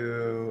have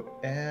to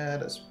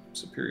add a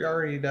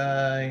superiority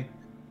die.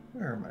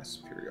 Where are my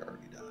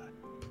superiority die?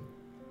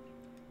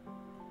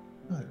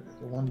 Oh, there it is.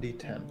 A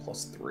 1d10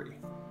 plus 3.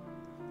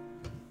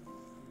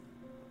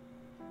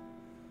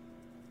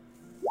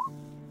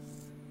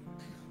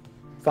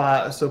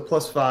 So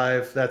plus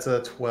 5, that's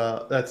a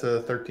 12. That's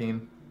a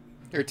 13.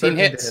 13 to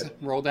hits. hit.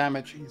 Roll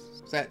damage.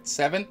 Is that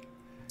 7?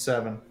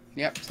 7.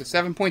 Yep. So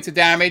 7 points of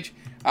damage.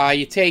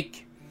 You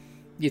take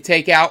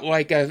out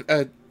like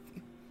a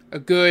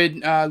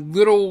good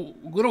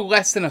little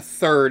less than a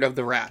third of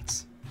the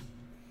rats.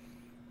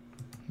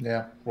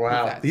 Yeah.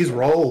 Wow. that. These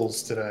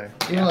rolls today.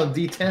 Even on a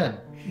d10,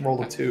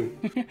 roll a 2.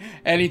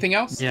 Anything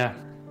else? Yeah,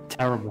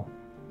 terrible.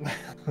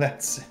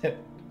 That's it.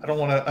 I don't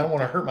want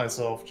to hurt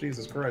myself.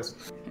 Jesus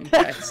Christ.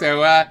 Okay. So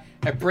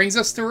that brings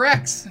us to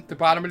Rex at the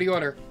bottom of the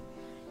order.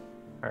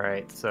 All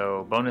right,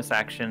 so bonus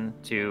action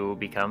to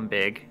become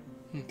big.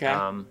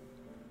 Okay.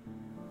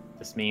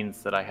 This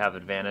means that I have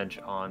advantage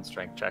on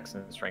strength checks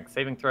and strength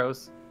saving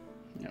throws.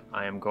 Yep.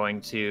 I am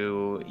going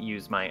to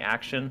use my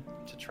action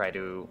to try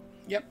to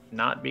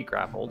not be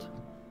grappled.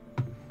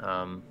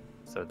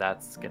 So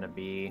that's going to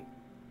be...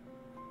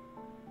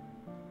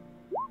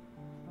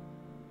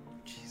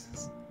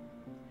 Jesus.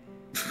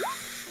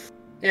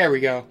 There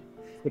we go.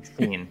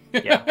 16.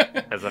 Yeah,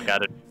 because I've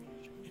got it.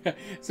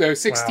 So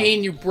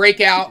 16, you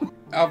break out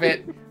of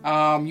it.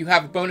 You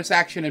have a bonus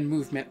action and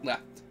movement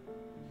left.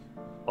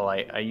 Well,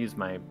 I use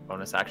my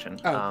bonus action.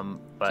 Oh,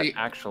 But so you-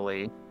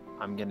 actually,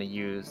 I'm going to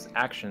use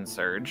Action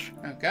Surge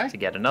Okay. to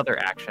get another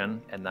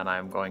action, and then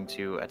I'm going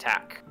to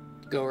attack.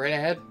 Go right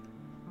ahead.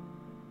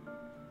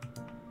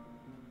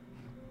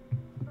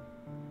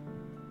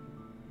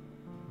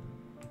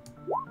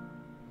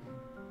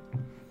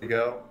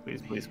 go.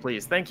 Please, please,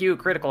 please. Thank you.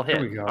 Critical hit.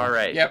 There we go. All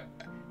right.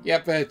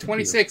 Yep.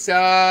 26.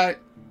 Yeah,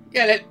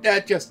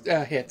 that just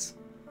hits.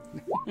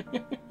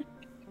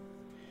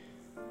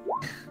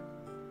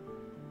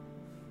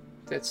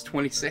 That's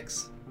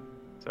 26.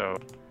 So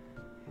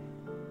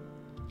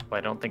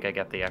I don't think I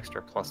get the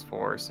extra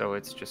 +4, so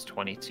it's just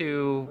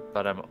 22.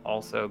 But I'm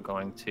also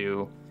going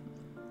to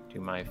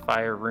do my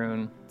fire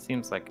rune.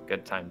 Seems like a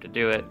good time to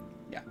do it.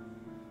 Yeah.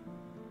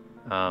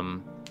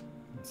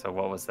 So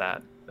what was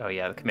that? Oh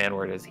yeah, the command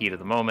word is heat of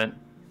the moment.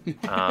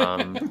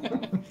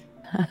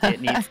 It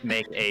needs to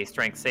make a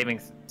strength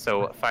saving.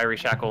 So fiery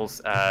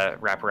shackles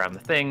wrap around the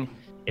thing.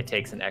 It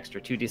takes an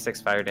extra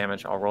 2d6 fire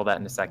damage. I'll roll that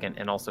in a second.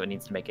 And also it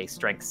needs to make a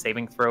strength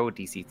saving throw,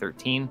 DC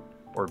 13,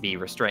 or be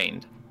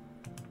restrained.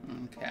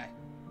 Okay.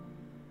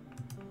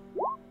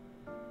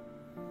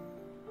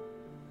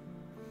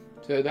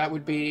 So that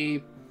would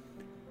be...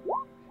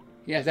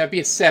 Yeah, that'd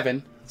be a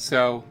 7.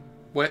 So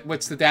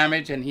what's the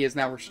damage? And he is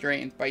now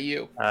restrained by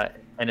you.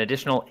 An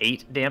additional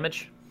 8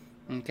 damage.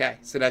 Okay,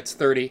 so that's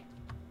 30.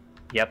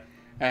 Yep.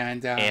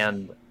 And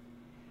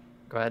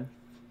go ahead.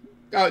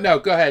 Oh, no,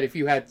 go ahead if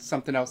you had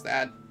something else to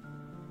add.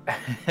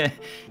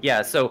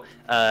 Yeah, so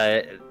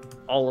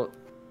all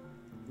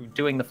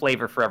doing the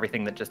flavor for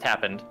everything that just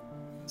happened.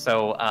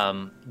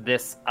 So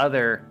this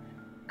other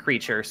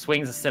creature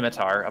swings a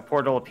scimitar, a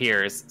portal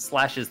appears,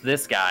 slashes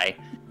this guy,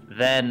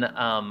 then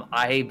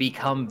I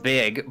become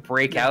big,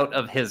 break out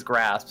of his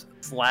grasp,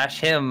 slash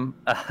him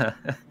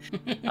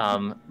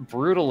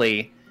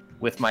brutally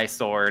with my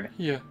sword.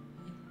 Yeah.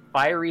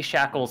 Fiery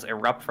shackles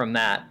erupt from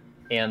that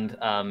and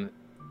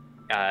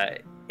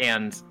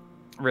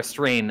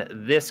restrain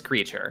this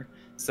creature.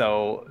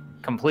 So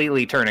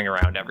completely turning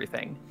around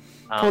everything.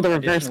 Pull the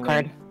reverse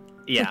card.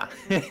 Yeah.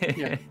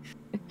 Yeah.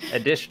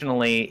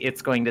 Additionally,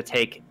 it's going to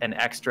take an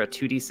extra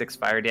 2d6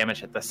 fire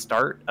damage at the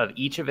start of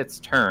each of its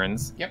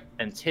turns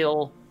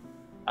until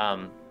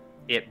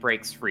it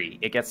breaks free.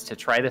 It gets to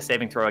try the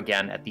saving throw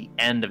again at the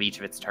end of each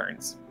of its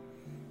turns.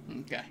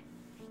 Okay.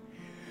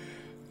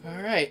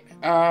 All right.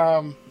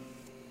 Yeah,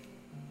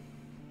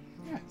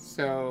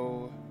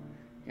 so...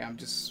 Yeah, I'm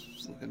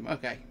just looking...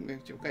 Okay.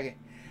 Okay.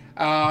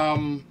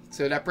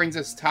 So that brings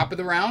us top of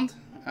the round.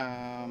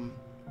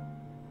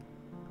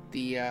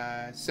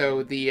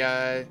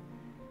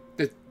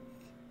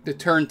 The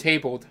turn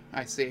tabled,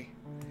 I see.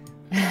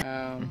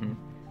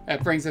 That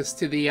brings us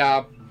to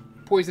the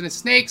poisonous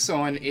snakes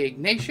on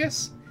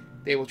Ignatius.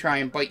 They will try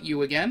and bite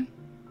you again.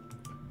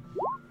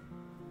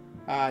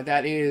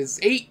 That is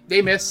 8.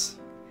 They miss.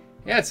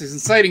 Yeah, it's an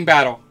exciting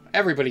battle.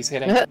 Everybody's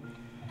hitting. This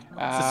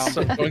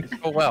is going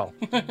so well.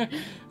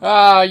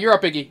 You're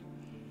up, Iggy.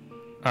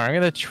 All right, I'm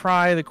going to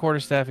try the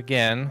quarterstaff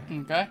again.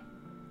 Okay.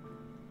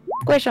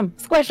 Squish him.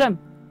 Squish him.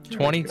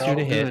 22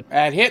 to hit.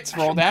 That hits.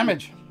 Roll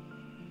damage.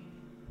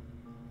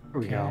 Here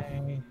we go.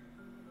 Okay.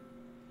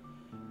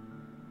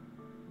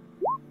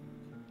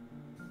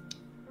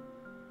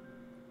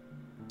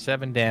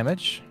 Seven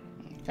damage.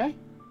 Okay.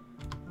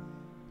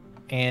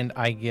 And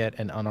I get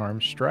an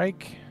unarmed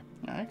strike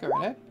All right, go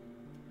right ahead.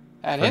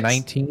 That for hits.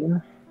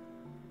 19.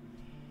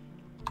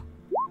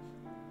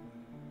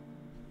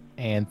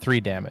 And 3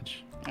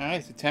 damage. All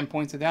right, so 10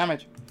 points of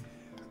damage.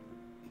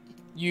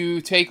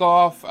 You take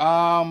off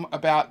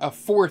about a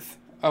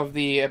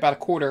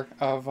quarter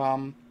of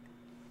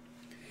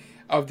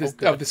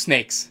the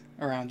snakes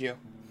around you,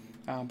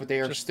 but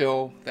they are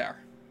still there.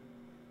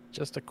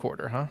 Just a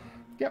quarter, huh?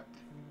 Yep,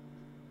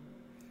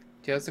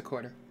 just a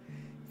quarter.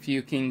 If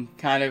you can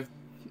kind of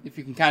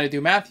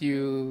do math,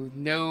 you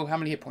know how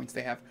many hit points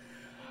they have.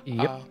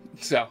 Yep.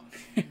 So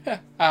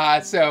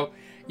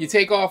you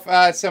take off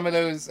some of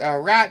those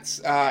rats.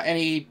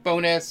 Any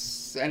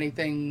bonus?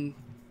 Anything?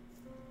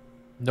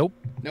 Nope.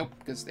 Nope.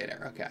 Gonna stay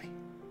there. Okay.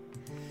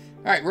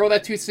 All right. Roll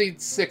that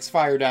 2d6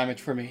 fire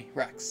damage for me,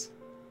 Rex.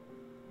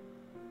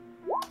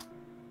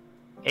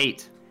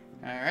 8.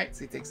 All right.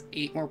 So he takes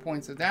 8 more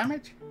points of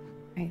damage.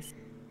 Nice.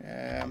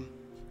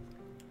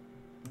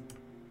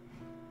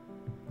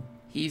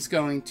 He's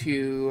going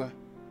to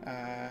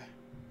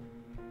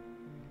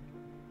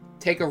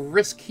take a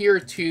risk here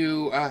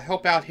to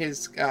help out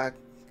his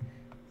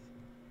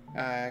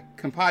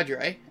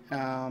compadre,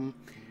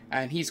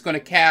 and he's going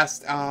to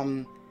cast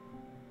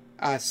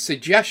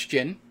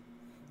suggestion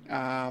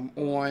on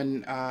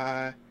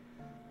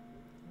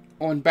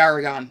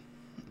Baragon.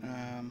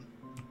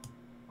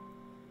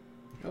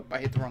 Oh, I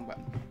hit the wrong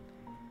button.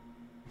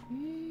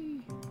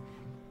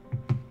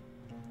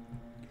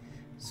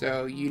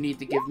 So you need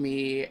to give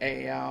me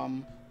a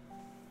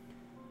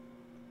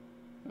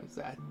what's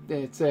that?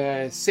 It's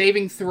a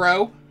saving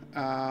throw.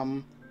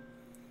 Trying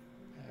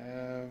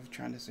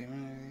to see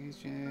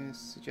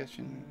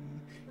suggestion.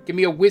 Give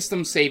me a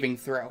wisdom saving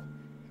throw.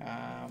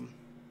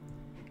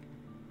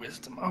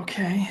 Wisdom.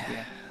 Okay.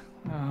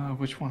 Yeah.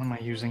 Which one am I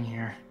using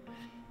here?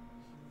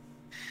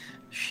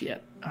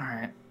 Shit. All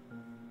right.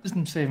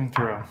 Wisdom saving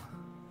throw.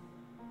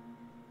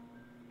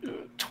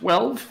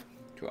 12.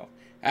 12.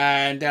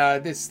 And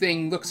this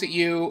thing looks at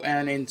you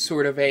and in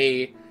sort of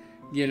a,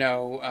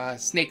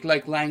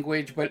 snake-like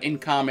language, but in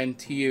common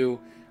to you,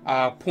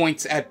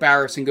 points at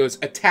Barris and goes,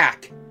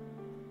 "Attack!"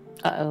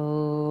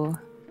 Uh-oh.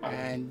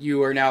 And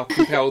you are now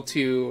compelled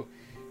to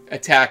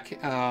attack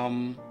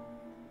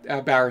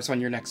Barris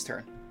on your next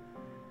turn.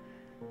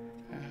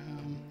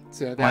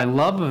 So My that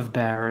love of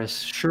Barris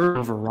sure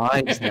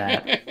overrides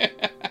that.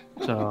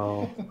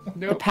 So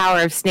The nope.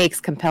 power of snakes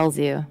compels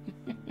you.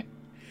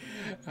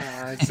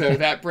 So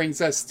that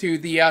brings us to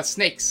the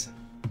snakes.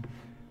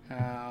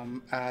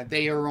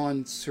 They are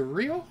on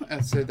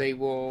Surreal, so they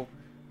will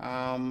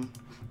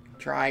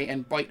try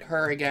and bite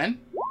her again.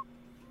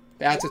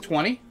 That's a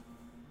 20.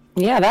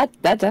 Yeah,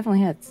 that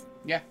definitely hits.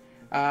 Yeah.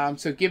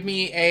 So give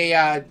me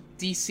a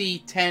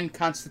DC 10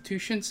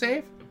 Constitution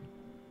save.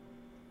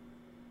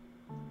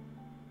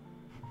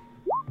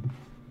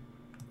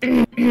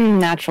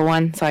 Natural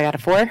one, so I got a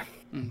 4.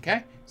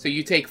 Okay. So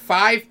you take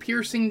 5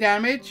 piercing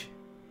damage.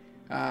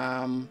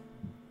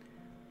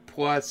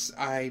 Plus,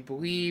 I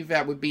believe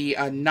that would be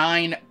a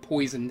 9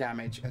 poison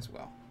damage as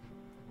well.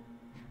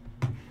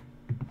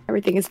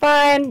 Everything is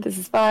fine. This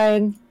is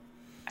fine.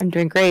 I'm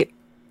doing great.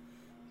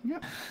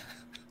 Yep.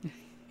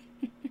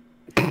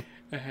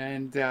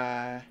 And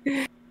yeah.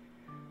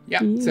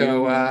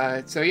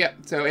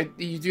 So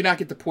you do not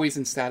get the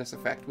poison status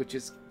effect, which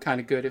is kind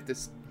of good if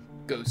this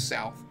goes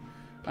south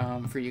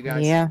for you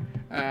guys. Yeah.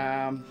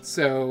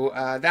 So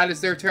that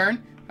is their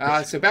turn.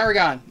 So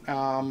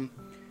Baragon,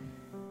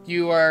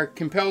 you are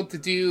compelled to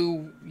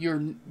do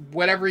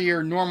whatever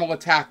your normal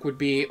attack would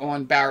be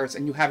on Barris,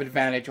 and you have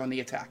advantage on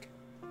the attack.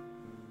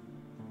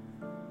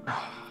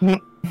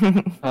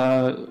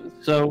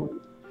 so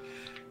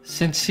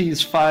since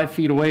he's 5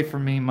 feet away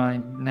from me, my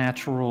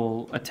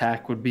natural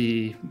attack would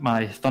be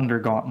my Thunder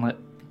Gauntlet.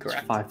 Correct.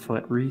 It's 5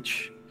 foot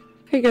reach.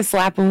 You can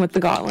slap him with the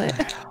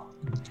gauntlet.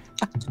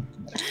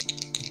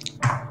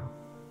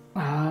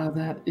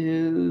 That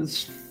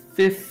is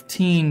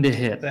 15 to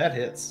hit. That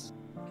hits.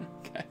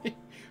 Okay.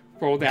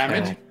 Roll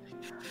damage. Okay.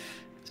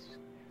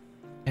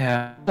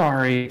 Yeah,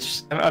 sorry.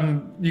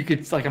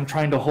 I'm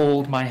trying to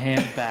hold my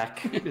hand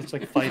back. It's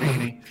like fighting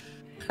me.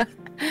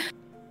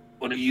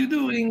 What are you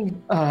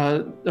doing?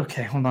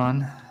 Okay, hold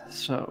on.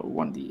 So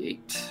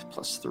 1d8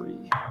 plus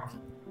 3.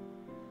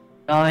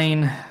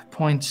 9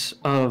 points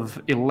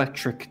of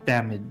electric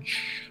damage.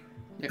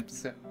 Yep.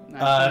 So.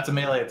 That's a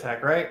melee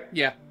attack, right?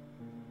 Yeah.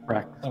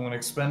 Correct. I'm going to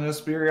expend a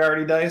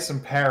superiority dice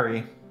and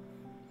parry.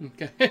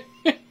 Okay.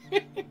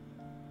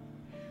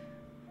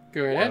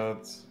 Go ahead.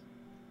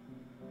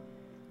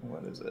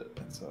 What is it?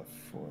 It's a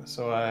 4.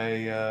 So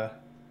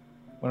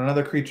when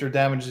another creature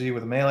damages you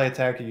with a melee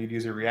attack, you'd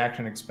use a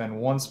reaction to expend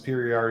 1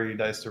 superiority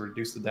dice to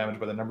reduce the damage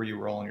by the number you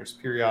roll on your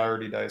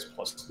superiority dice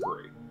plus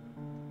 3.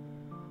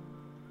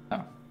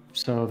 Oh,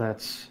 so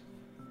that's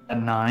a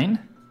 9.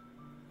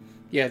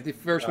 Yeah, the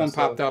first one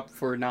popped up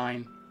for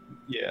 9.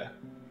 Yeah.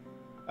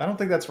 I don't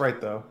think that's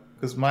right, though,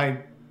 because my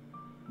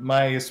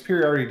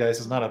superiority dice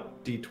is not a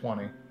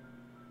d20.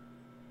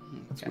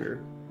 That's Okay.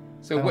 weird.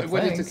 So I what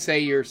don't does it think. say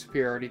your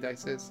superiority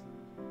dice is?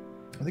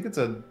 I think it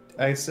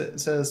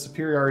says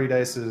superiority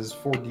dice is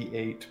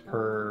 4d8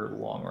 per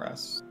long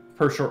rest,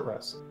 per short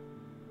rest.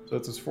 So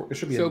it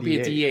should be So a it'd be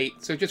a d8.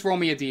 D8. So just roll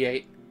me a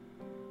D8.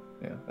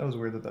 Yeah, that was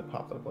weird that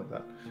popped up like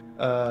that.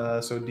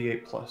 So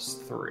d8 plus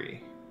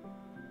 3.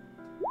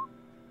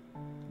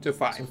 So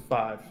 5. So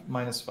 5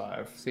 minus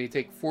 5. So you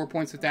take 4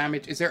 points of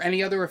damage. Is there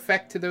any other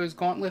effect to those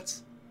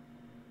gauntlets?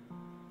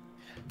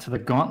 To the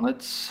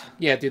gauntlets?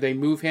 Yeah, do they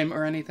move him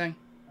or anything?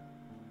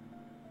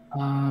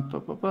 A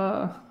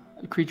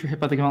creature hit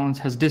by the gauntlets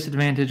has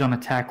disadvantage on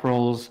attack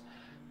rolls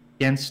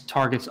against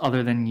targets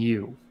other than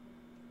you.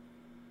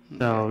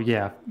 So,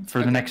 yeah,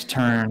 for the next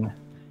turn,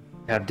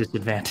 you have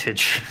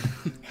disadvantage.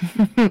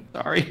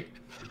 Sorry.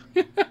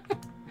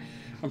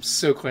 I'm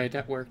so glad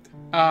that worked.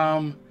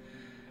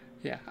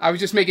 Yeah, I was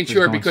just making It's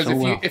sure going because so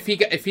well. if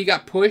he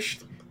got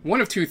pushed,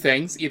 one of two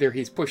things: either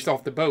he's pushed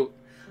off the boat,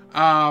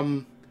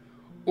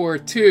 or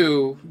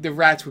 2, the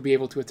rats would be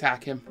able to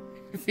attack him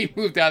if he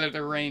moved out of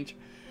their range.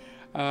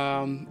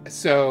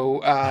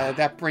 So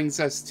that brings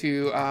us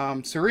to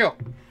Surreal.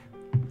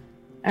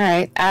 All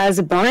right. As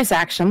a bonus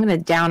action, I'm going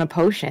to down a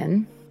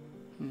potion.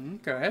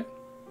 Go ahead.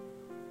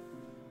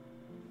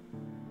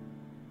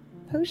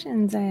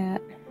 Potions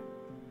at.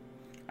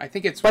 I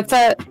think it's What's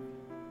that?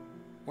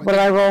 What do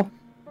I roll?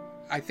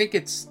 I think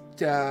it's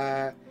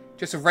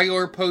just a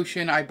regular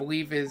potion. I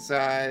believe is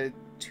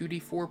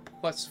 2d4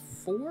 plus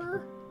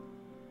 4.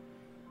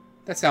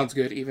 That sounds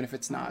good, even if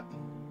it's not.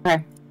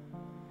 Okay.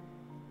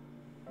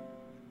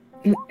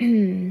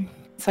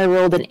 So I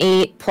rolled an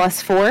 8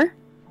 plus 4.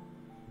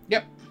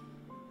 Yep. Is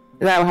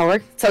that how it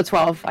works? So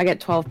 12. I get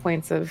 12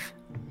 points of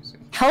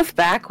health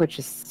back, which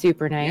is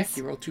super Yeah, nice.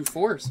 you rolled 2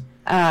 4s.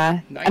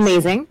 Nice.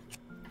 Amazing.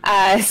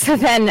 So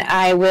then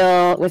I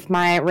will, with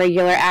my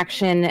regular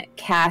action,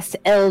 cast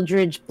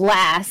Eldritch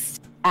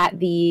Blast at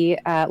the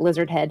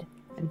lizard head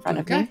in front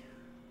of Okay. me.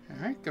 All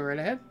right, go right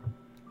ahead.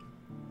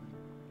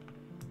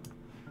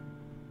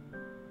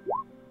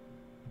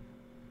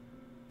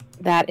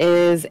 That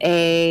is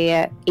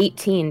a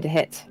 18 to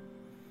hit.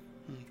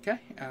 Okay,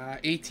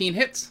 18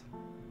 hits.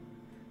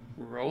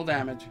 Roll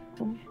damage.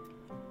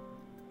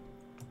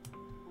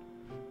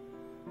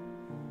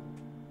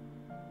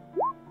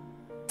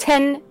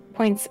 10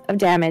 points of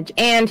damage,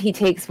 and he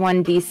takes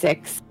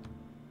 1d6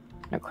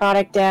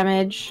 necrotic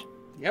damage,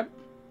 Yep.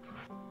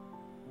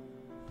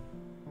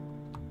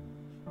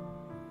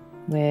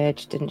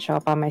 which didn't show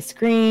up on my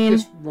screen.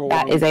 Just roll.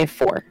 That is a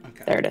 4.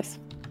 Okay. There it is.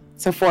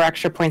 So 4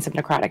 extra points of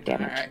necrotic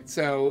damage. All right.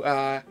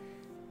 So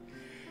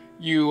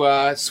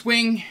you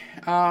swing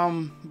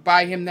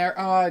by him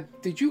there.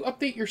 Did you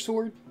update your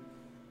sword?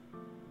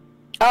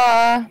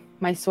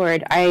 My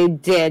sword. I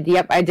did.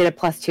 Yep, I did a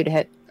 +2 to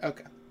hit.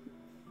 Okay.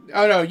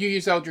 Oh no, you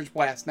used Eldritch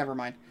Blast. Never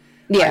mind.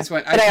 Yeah, just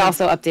went- I but I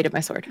just- also updated my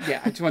sword. Yeah,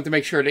 I just wanted to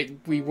make sure that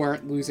we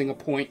weren't losing a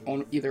point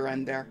on either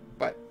end there.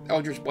 But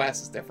Eldritch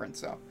Blast is different,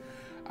 so.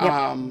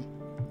 Yep.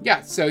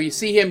 Yeah, so you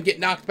see him get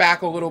knocked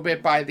back a little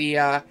bit by the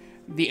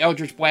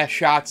Eldritch Blast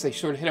shots. They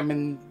sort of hit him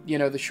in,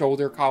 the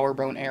shoulder,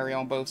 collarbone area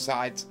on both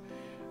sides.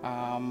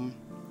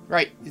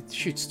 Right, it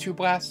shoots 2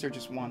 blasts or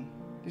just 1?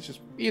 It's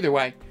just, either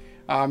way.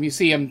 You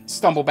see him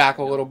stumble back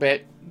a little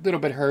bit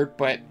hurt,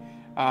 but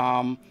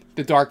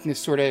the darkness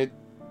sort of,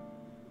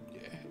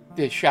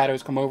 the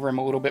shadows come over him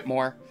a little bit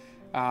more.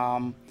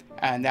 And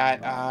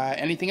that,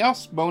 anything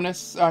else?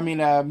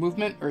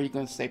 Movement, or are you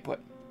going to stay put?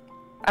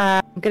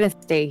 I'm gonna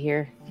stay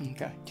here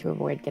Okay. to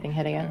avoid getting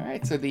hit again. All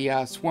right, so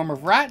the swarm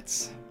of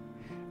rats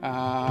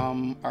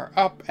are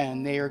up,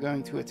 and they are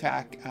going to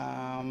attack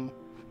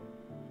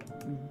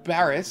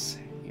Barris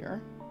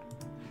here.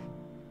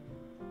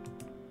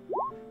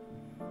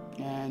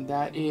 And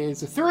that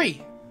is a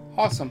 3.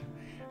 Awesome.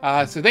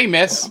 So they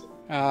miss.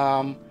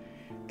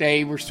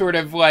 They were sort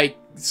of like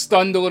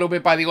stunned a little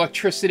bit by the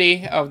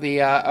electricity of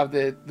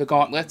the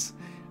gauntlets.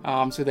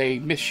 So they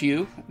miss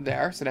you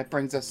there. So that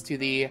brings us to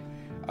the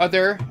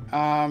other.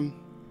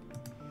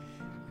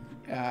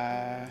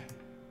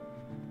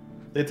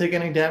 They take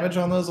any damage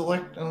on those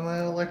on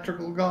that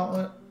electrical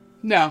gauntlet?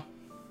 No,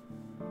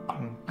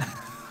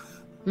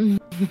 Be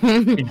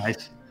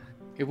nice.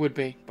 it would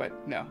be, but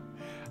no.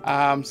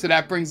 So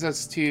that brings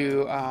us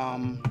to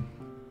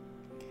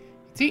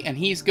see, and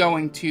he's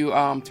going to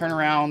turn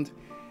around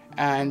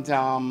and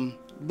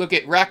look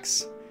at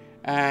Rex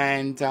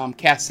and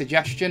cast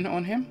suggestion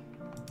on him.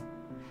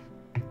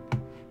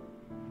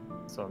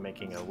 So I'm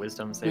making a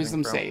wisdom saving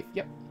Wisdom throw. save.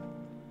 Yep.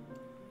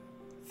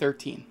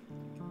 13.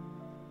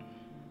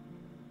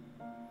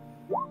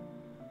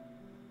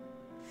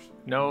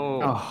 No.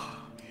 Oh,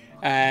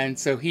 And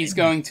so he's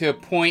going to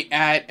point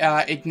at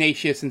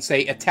Ignatius and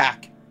say,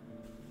 attack.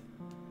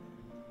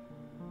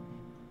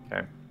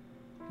 Okay.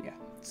 Yeah.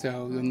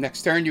 So the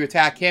next turn you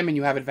attack him and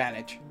you have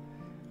advantage.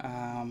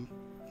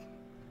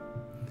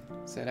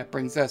 So that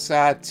brings us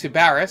to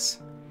Barris.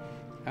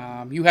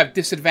 You have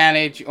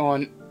disadvantage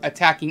on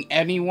attacking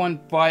anyone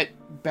but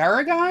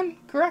Baragon,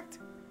 correct?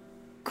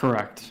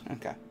 correct.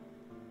 Okay.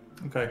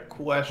 Okay,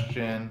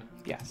 question.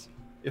 Yes.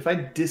 If I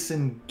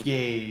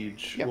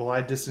disengage, Yep. will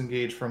I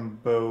disengage from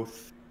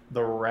both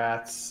the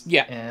rats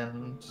Yeah.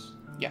 and...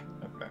 Yeah.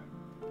 Okay.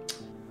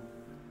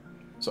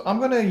 So I'm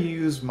going to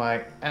use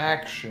my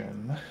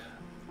action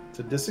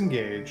to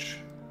disengage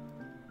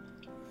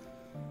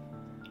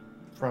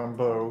from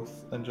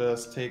both and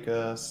just take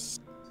a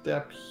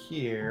step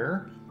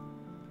here.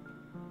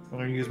 I'm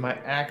going to use my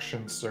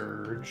action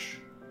surge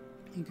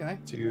Okay.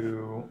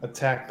 to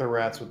attack the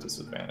rats with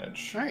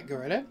disadvantage. All right, go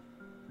right ahead.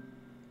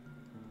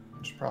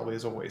 Which probably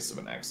is a waste of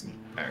an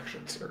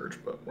action surge,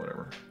 but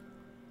whatever.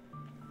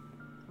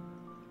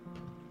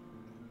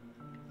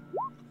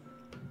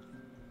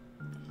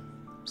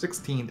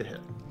 $16 to hit.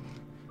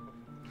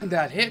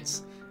 That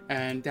hits.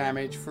 And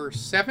damage for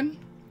 7.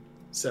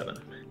 7.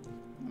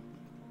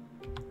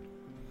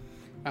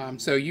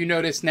 So you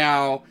notice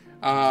now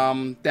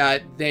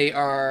that they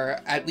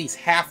are at least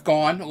half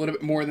gone, a little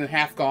bit more than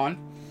half gone.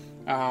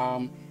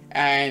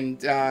 And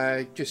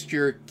just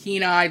your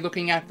keen eye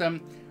looking at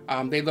them,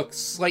 they look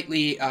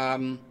slightly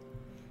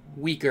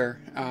weaker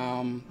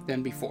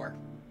than before.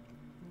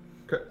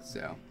 Okay.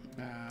 So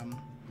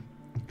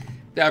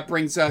that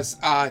brings us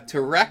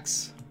to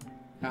Rex.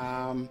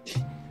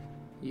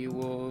 You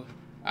will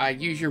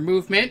use your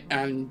movement,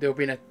 and there'll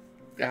be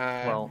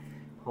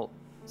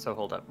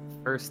Hold up.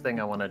 First thing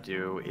I want to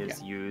do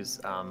is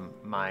use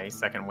my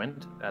second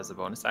wind as a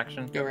bonus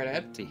action go right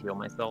ahead. to heal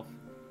myself.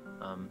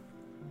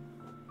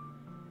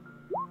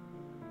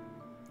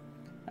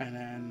 And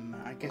then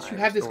I guess I you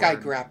have this guy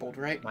restored grappled,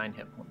 right? 9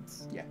 hit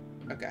points. Yeah.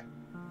 Okay.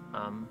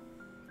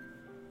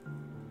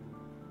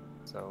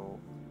 So,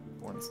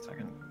 1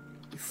 second.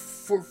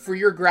 For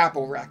your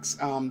grapple, Rex,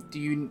 do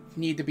you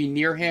need to be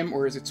near him,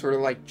 or is it sort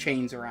of like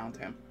chains around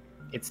him?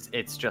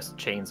 It's just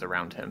chains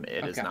around him.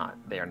 It is Okay. not.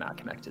 They are not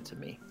connected to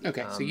me.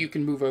 Okay, so you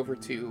can move over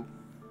to.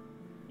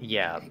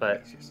 Yeah,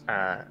 but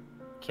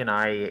can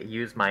I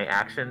use my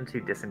action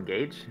to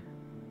disengage?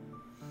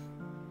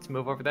 To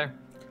move over there?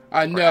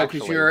 No,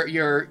 because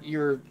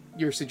actually-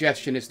 your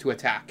suggestion is to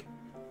attack.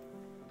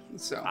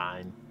 So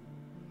Fine.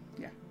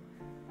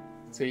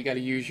 so you got to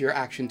use your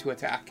action to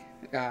attack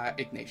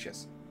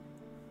Ignatius.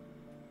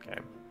 Okay.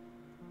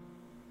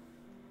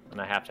 And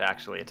I have to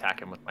actually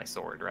attack him with my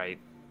sword, right?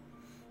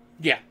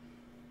 Yeah.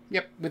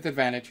 Yep, with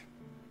advantage.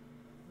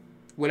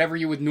 Whatever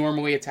you would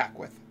normally attack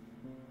with.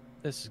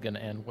 This is gonna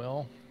end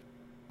well.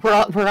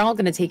 We're all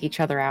gonna take each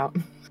other out.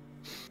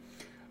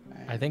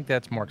 I think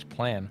that's Mark's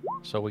plan,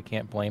 so we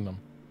can't blame him.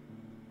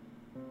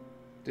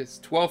 Does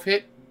 12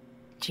 hit?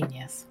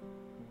 Genius.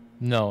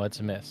 No, it's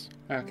a miss.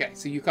 Okay,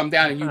 so you come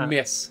down and you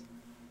miss.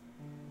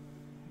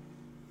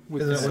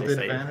 With Is it the- with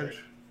save.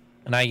 advantage?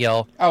 And I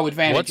yell, Oh,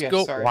 advantage. "Let's yes,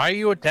 go! Sorry. Why are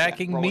you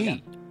attacking roll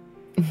me?"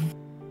 again.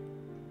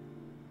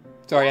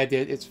 Sorry, I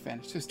did. It's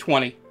finished. It's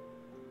 20.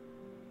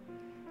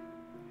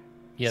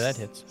 Yeah, that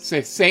hits. So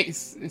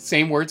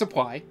same words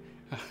apply.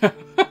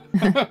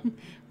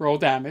 Roll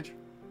damage.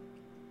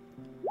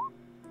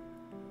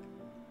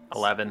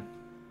 11.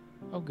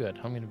 Oh, good.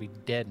 I'm gonna be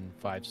dead in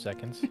 5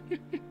 seconds.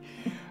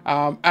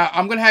 I'm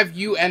gonna have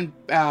you and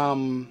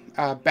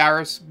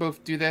Barris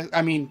both do this.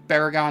 I mean,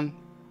 Baragon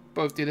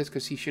both do this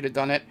because he should have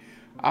done it.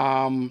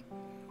 Roll.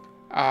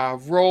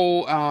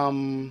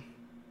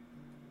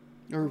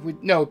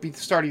 No, it'd be the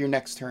start of your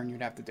next turn.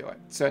 You'd have to do it.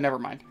 So never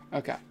mind.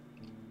 Okay.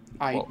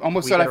 I Well,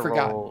 almost we thought I gotta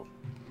forgot. roll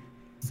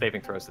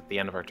saving throws at the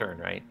end of our turn,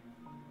 right?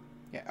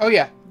 Yeah. Oh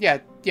yeah.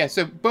 Yeah.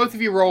 So both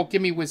of you roll.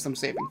 Give me wisdom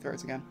saving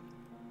throws again.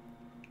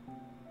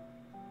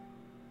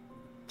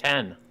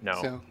 10. No.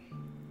 So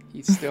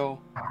he's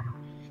still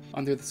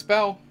under the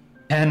spell.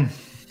 10.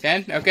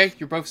 10. Okay,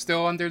 you're both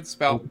still under the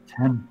spell.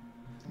 10.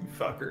 You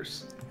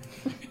fuckers.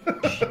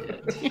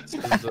 This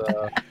is,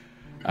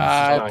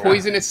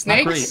 Poisonous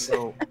Not great. snakes.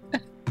 So,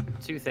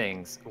 two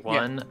things.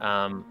 One,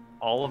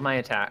 all of my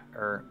attack,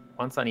 or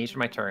once on each of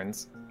my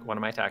turns, one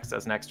of my attacks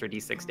does an extra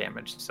d6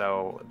 damage.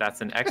 So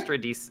that's an extra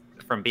d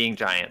from being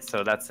giant.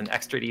 So that's an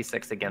extra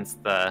d6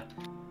 against the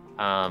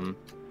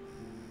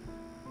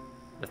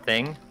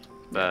thing,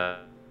 the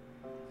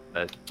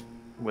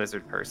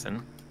wizard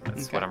person.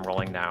 That's Okay. what I'm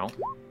rolling now.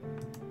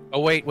 oh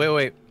wait.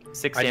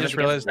 6 I damage just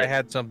realized I against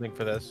had something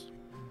for this.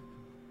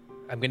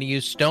 I'm going to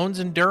use Stone's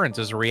Endurance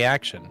as a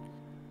reaction.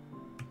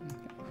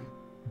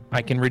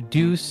 I can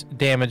reduce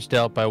damage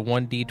dealt by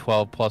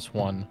 1d12 plus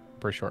 1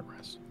 per short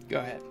rest. Go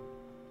ahead.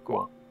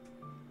 Cool.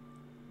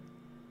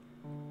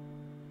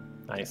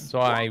 Nice. So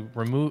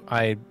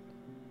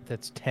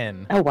that's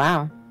 10. Oh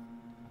wow.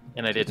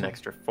 And I did an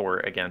extra 4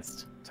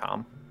 against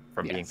Tom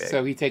from being Yes, big.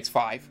 so he takes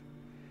 5.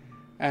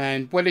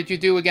 And what did you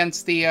do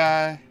against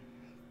the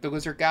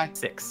lizard guy?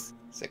 6.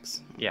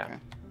 6. Yeah. Okay.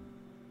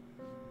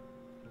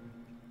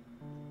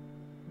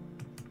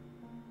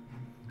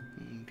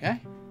 Okay.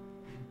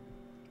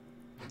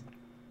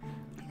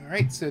 All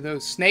right. So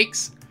those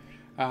snakes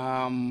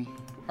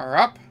are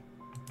up.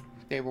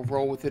 They will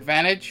roll with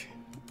advantage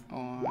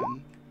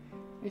on.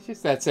 It's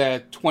just that's a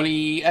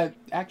 20.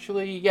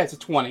 Actually, yeah, it's a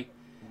 20.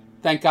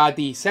 Thank God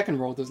the second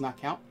roll does not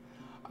count.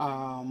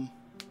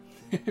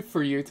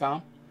 For you,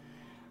 Tom.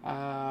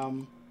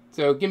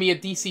 So give me a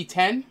DC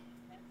 10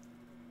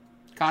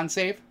 con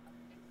save.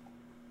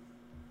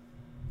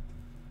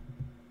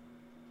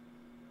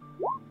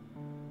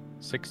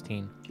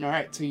 $16. All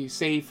right, so you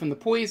save from the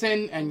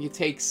poison and you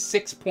take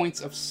 6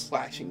 points of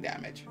slashing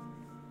damage.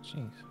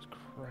 Jesus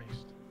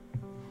Christ.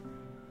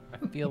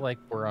 I feel like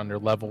we're under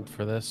leveled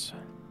for this.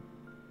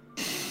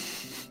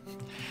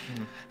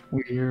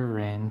 We're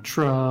in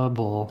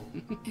trouble.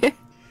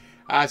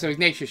 So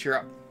Ignatius, you're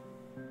up.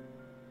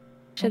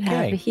 Should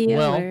have Okay, a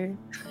healer.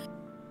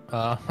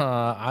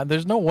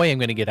 There's no way I'm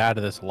going to get out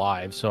of this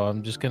alive, so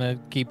I'm just going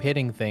to keep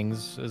hitting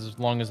things as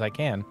long as I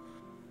can.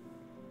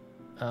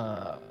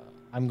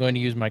 I'm going to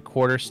use my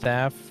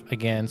quarterstaff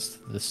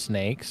against the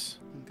snakes.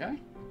 Okay,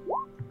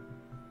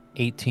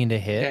 18 to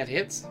hit. that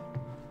hits.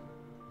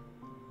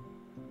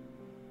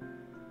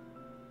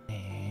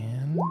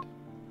 And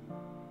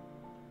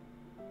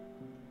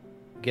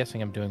I'm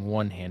guessing I'm doing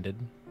one-handed.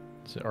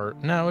 Or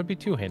no, it would be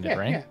two-handed, Yeah,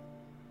 right? yeah.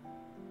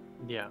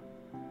 Yeah.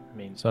 I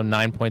mean, So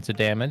 9 points of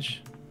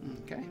damage.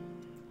 Okay.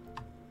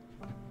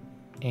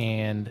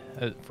 And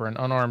for an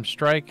unarmed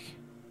strike,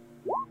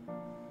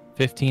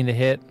 15 to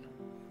hit,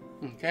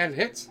 Okay, that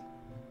hits.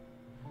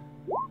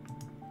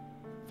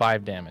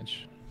 5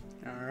 damage.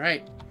 All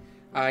right.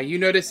 You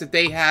notice that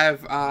they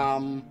have,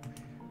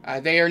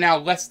 they are now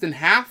less than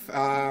half.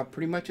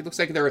 Pretty much, it looks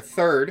like they're a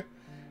third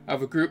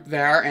of a group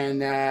there,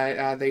 and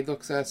they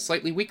look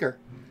slightly weaker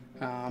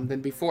than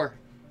before.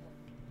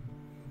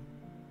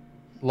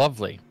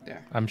 Lovely.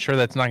 There. I'm sure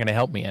that's not going to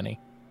help me any.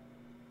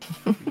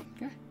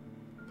 Okay.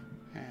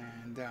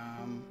 And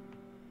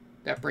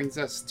that brings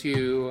us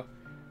to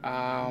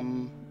roll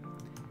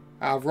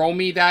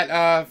me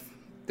that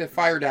the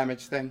fire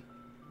damage thing.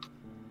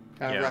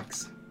 Yeah.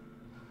 Rex.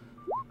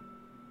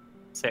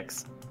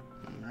 6.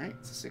 All right,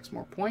 so 6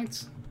 more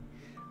points.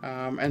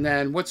 And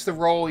then what's the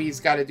roll he's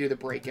got to do to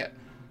break it?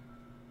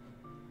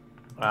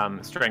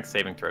 Strength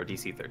saving throw,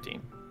 DC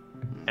 13.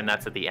 And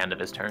that's at the end of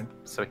his turn.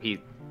 So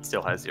he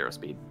still has 0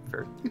 speed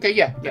for Okay,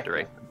 yeah, the yeah.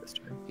 duration of this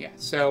turn. Yeah,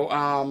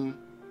 so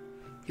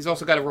he's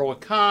also got to roll a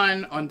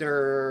con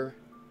under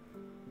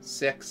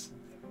 6.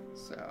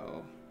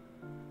 So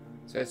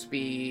it's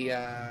be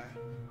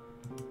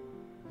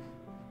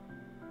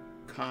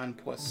con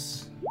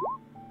plus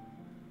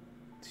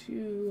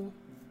 2.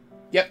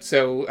 Yep,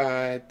 so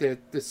the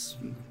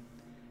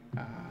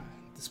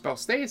spell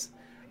stays.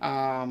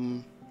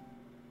 And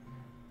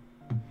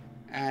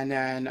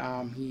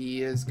then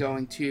he is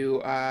going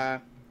to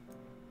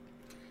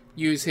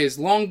use his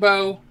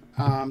longbow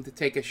to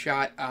take a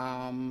shot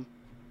at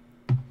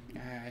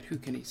who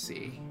can he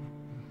see?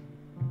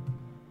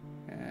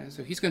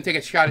 So he's going to take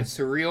a shot at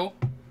Surreal.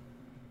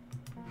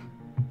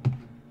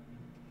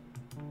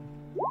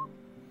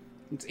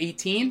 It's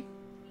 18.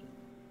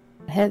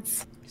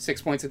 Hits.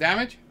 6 points of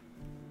damage.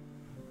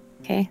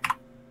 Okay.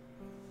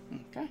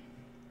 Okay.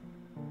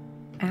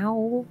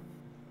 Ow.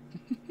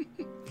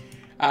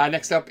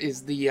 Next up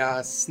is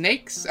the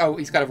snakes. Oh,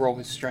 he's got to roll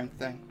his strength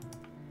thing.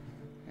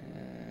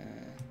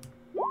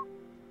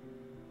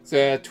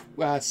 It's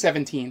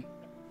 17.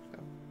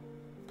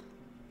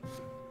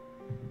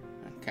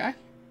 Okay.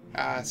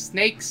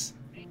 Snakes.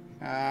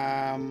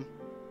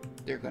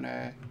 They're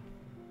gonna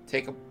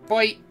take a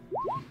bite.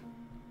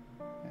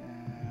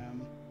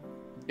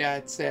 Yeah,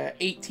 it's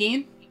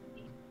 18.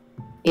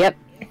 Yep.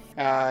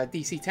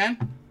 DC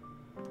 10.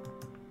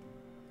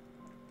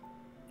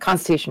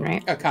 Constitution,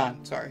 right?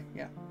 Con, sorry.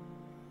 Yeah.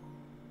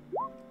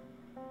 All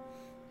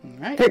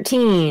right.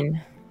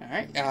 13. All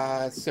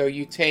right. So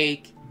you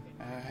take.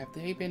 Have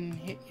they been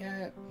hit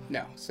yet?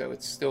 No. So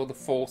it's still the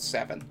full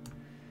 7.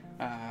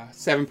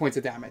 7 points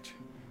of damage.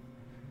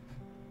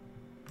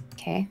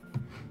 Okay.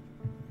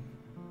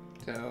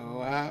 So,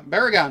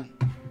 Baragon,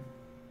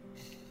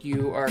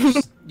 you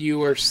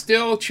are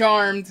still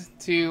charmed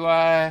to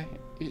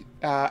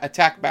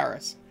attack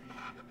Barris.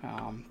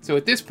 So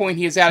at this point,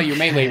 he is out of your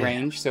melee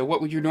range. So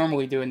what would you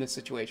normally do in this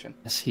situation?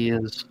 Yes, he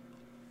is.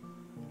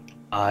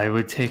 I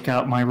would take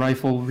out my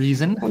rifle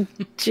reason.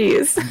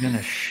 Jeez. I'm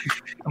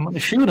gonna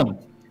shoot him.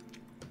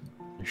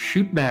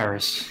 Shoot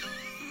Barris.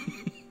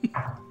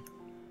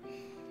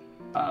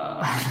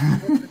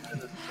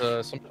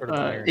 Some sort of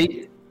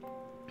iron.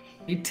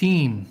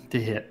 18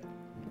 to hit.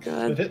 It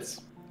God.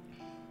 hits.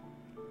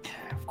 Yeah,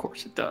 of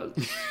course it does.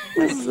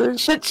 This is a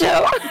shit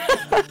show.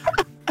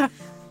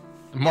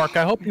 Mark,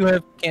 I hope you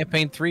have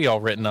campaign 3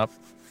 all written up.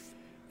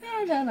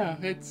 No.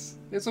 This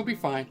will be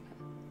fine.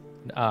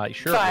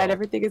 Sure. Fine, Will.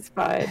 everything is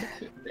fine.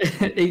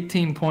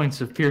 18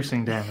 points of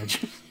piercing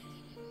damage.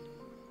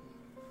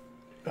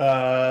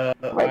 I'm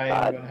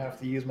God. gonna have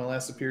to use my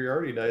last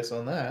superiority dice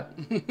on that.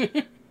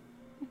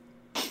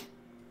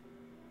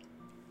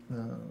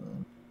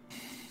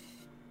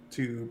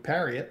 To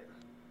parry it.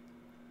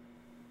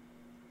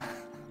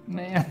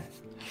 Man.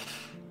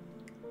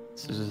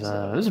 This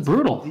is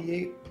brutal.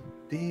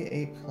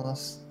 D8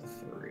 plus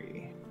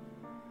 3.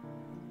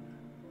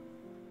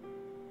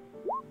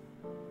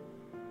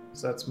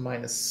 So that's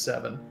minus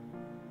 7.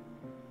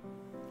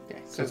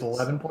 Okay, So it's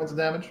 11 points of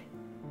damage.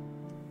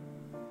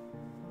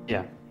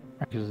 Yeah.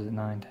 Because it's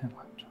 9, 10,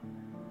 11.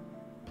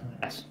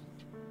 Yes.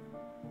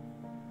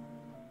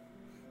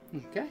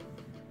 Okay.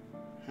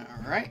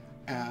 All right.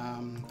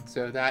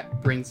 So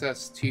that brings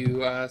us to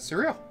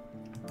Surreal.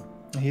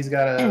 He's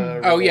got a.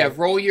 Oh yeah,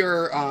 roll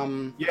your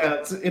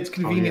Yeah, it's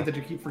convenient that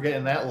you keep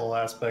forgetting that little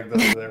aspect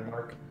over there,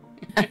 Mark.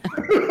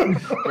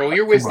 roll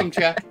your wisdom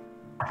check.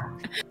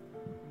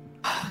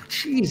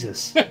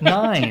 Jesus.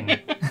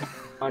 9.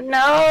 Oh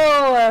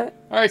no.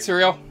 All right,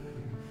 Surreal.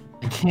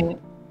 I can't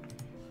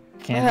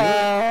do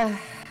it.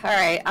 All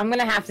right, I'm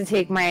gonna have to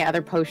take my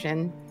other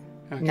potion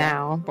Okay.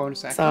 now.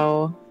 Bonus action.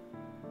 So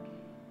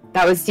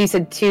that was, you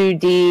said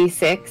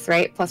 2d6,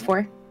 right? Plus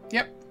 4.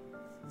 Yep.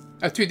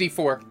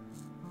 2d4.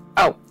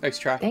 Oh, Nice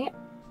try. dang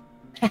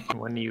it!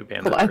 When you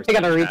ban Hold on, I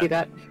gotta redo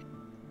that.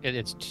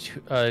 It's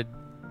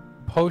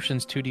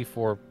potions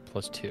 2d4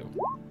 plus 2.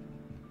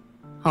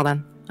 Hold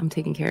on, I'm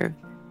taking care of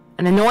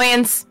an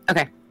annoyance.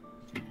 Okay.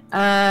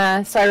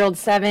 So I rolled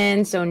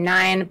 7, so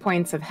 9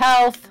 points of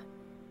health.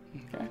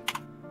 Okay.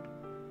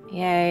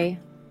 Yay.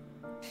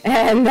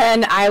 And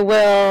then I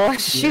will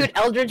shoot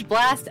Eldritch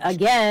Blast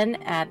again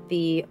at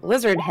the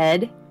lizard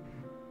head,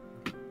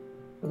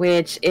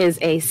 which is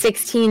a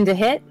 16 to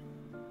hit.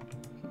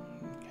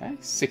 Okay.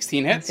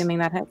 16 I'm hits. assuming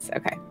that hits.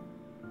 Okay.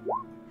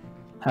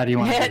 How do you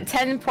want to do Hit it?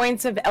 10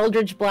 points of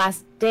Eldritch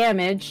Blast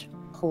damage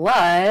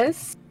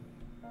plus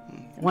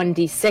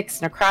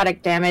 1d6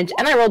 necrotic damage,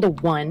 and I rolled a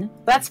 1.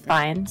 That's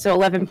fine. So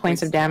 11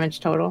 points of damage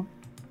total.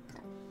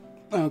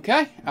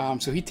 Okay.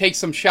 So he takes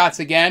some shots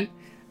again,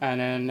 and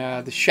then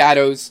the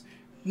shadows,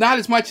 not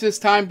as much this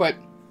time, but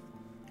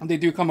they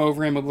do come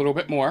over him a little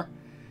bit more.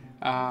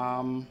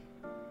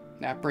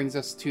 That brings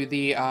us to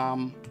the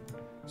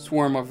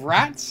swarm of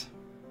rats.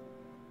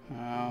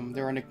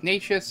 They're on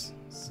Ignatius,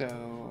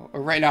 so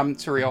right now I'm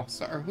Surreal.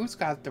 Sorry, who's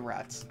got the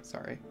rats?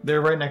 Sorry,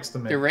 They're right next to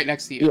me. they're right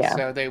next to you, Yeah.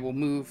 so they will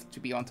move to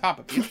be on top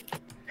of you.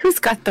 Who's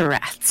got the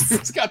rats?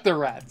 Who's got the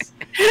rats?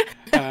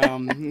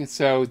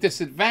 So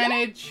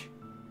disadvantage.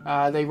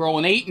 They roll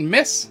an 8 and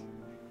miss.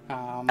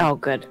 Oh,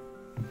 good.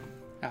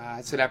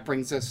 So that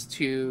brings us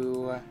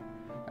to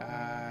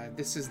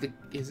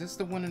is this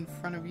the one in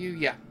front of you?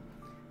 Yeah.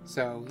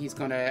 So he's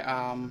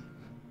gonna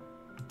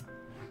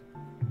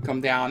come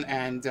down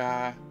and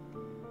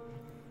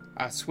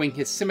swing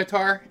his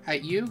scimitar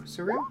at you,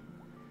 Surreal.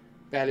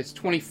 That is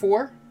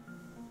 24.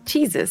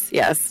 Jesus,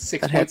 yes.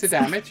 6 that points hits. of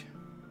damage.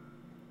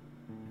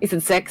 You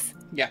said 6?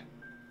 Yeah.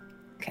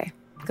 Okay.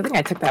 Good thing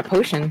I took that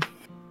potion.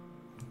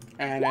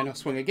 And then he'll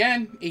swing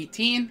again.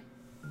 18.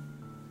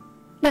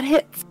 That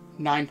hits.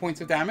 9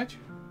 points of damage.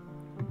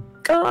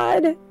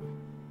 God. You're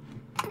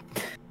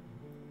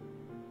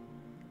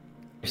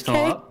still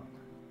Okay. up?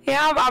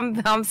 Yeah,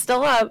 I'm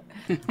still up.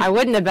 I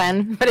wouldn't have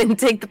been, but I didn't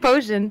take the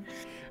potion.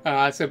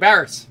 So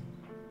Barris.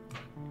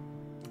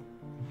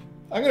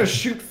 I'm gonna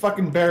shoot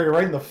fucking Barry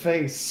right in the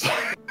face.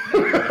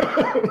 With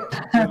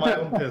my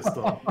own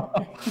pistol.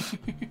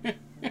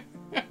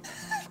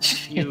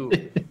 You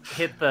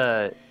hit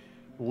the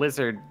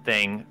lizard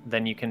thing,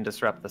 then you can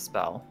disrupt the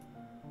spell.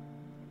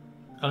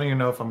 I don't even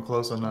know if I'm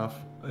close enough.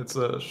 It's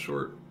a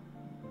short.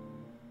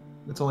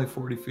 It's only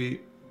 40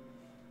 feet.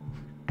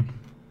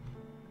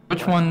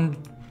 Which one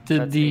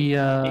did That's the...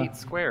 8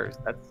 squares.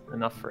 That's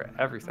enough for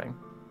everything.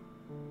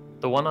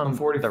 The one on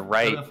 40 the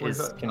right enough is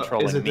 45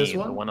 controlling is it this me.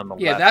 one? The one on the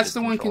Yeah, left that's is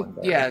the one. controlling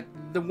Barry. Yeah,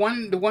 the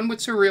one with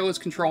Surreal is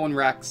controlling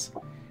Rex.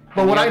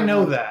 But would The I other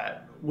know one-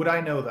 that? Would I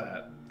know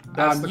that?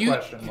 That's the you-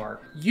 question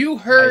mark. You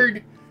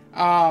heard,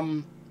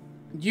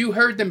 you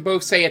heard them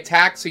both say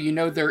attack, so you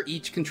know they're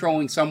each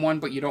controlling someone,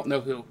 but you don't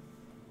know who.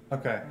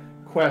 Okay.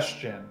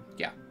 Question.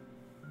 Yeah.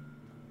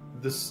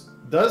 Does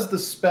the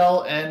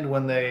spell end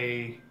when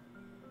they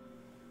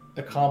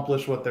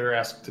accomplish what they're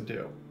asked to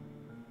do?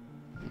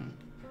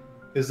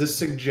 Is this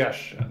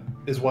suggestion?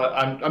 Is what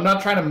I'm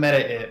not trying to meta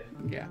it,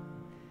 Yeah.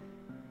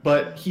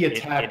 but he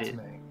attacked it-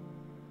 me.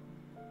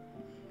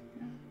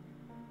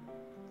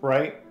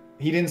 Right?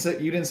 You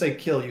didn't say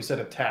kill, you said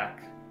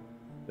attack.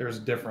 There's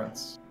a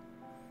difference.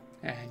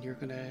 And you're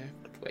gonna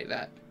play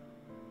that.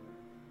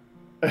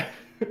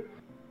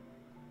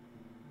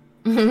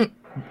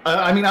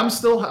 I mean, I'm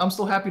still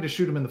happy to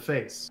shoot him in the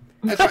face.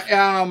 That's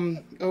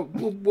right.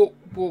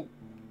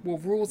 We'll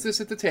rules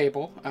this at the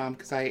table,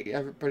 because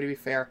everybody be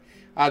fair.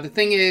 The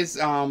thing is,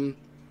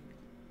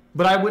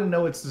 But I wouldn't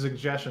know it's a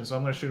suggestion, so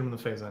I'm going to shoot him in the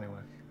face anyway.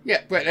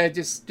 yeah, but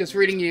just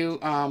reading you,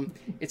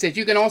 it says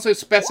you can also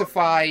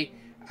specify,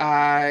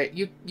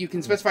 you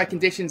can specify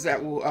conditions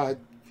that will,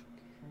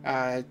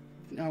 oh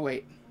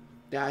wait,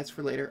 that's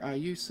for later.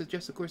 You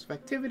suggest a course of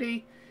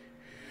activity.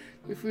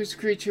 If it's a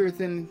creature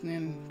within,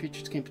 then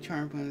creatures can't be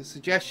charmed. But the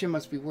suggestion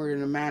must be worded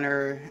in a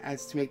manner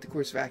as to make the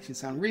course of action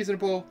sound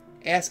reasonable.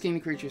 Asking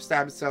the creature to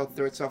stab itself,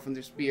 throw itself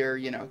under spear,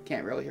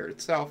 can't really hurt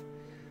itself.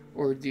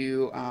 Or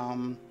do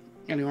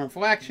any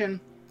harmful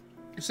action.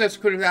 Such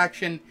course of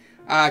action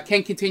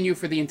can continue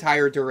for the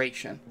entire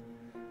duration.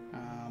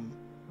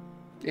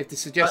 If the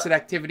suggested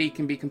activity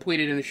can be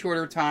completed in a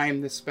shorter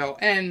time, the spell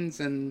ends,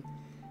 and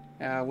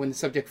when the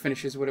subject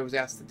finishes what it was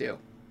asked to do.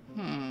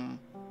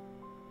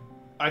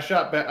 I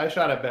shot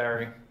at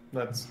Barry.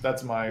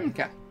 That's my.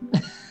 Okay.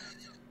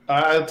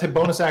 To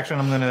bonus action,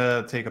 I'm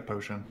gonna take a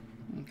potion.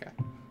 Okay.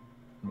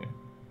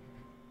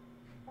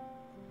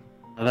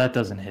 Oh, that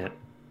doesn't hit.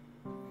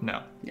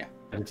 No.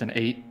 It's an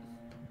 8.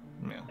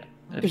 Yeah. It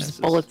There's misses.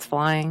 just bullets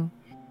flying.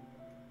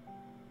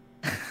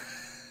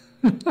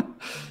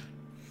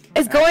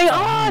 What's going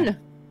on? All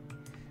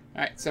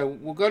right, so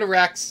we'll go to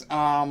Rex.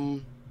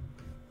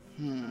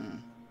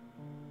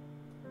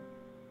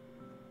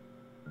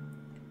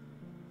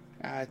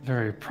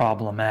 Very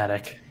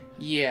problematic.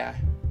 Yeah,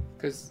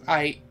 because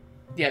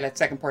that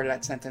second part of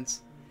that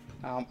sentence.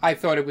 I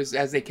thought it was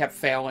as they kept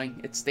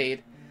failing, it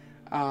stayed.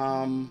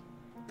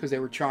 Because they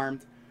were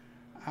charmed.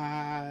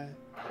 I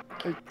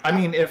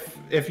mean,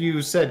 if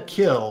you said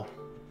kill,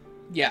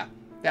 Yeah.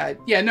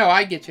 No,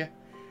 I get you.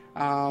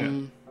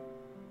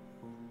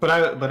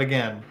 but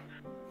again,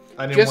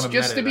 I didn't want to.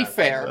 Just to be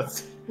fair,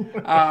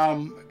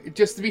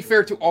 just to be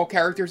fair to all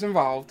characters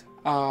involved,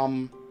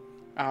 I'll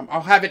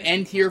have it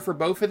end here for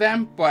both of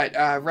them, but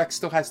Rex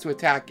still has to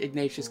attack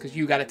Ignatius because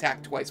you got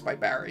attacked twice by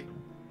Barry.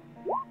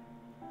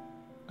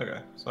 Okay,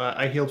 so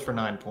I healed for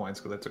 9 points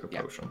because I took a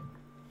Yeah. potion.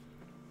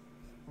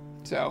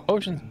 So,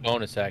 Potion's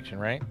bonus action,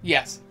 right?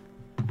 yes.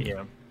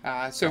 Yeah.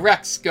 So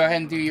Rex, go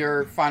ahead and do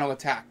your final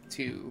attack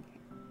to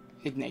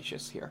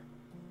Ignatius here.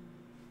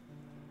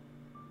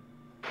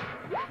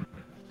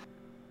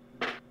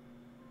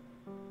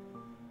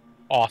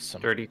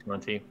 Awesome. Dirty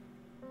 20.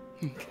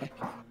 Okay.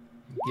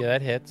 Yeah,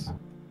 that hits.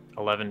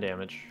 11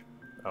 damage.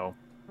 Oh,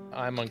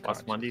 I'm plus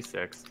unconscious.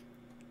 1d6.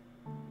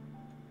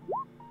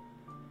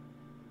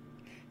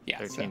 Yeah,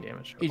 13 so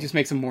damage. he just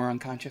makes him more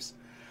unconscious.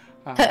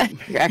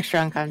 You're extra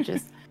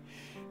unconscious.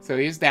 So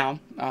he's down.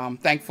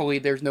 Thankfully,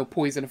 there's no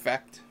poison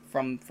effect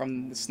from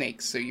the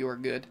snakes, so you are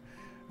good.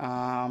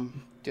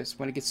 Just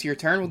when it gets to your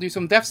turn, we'll do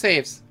some death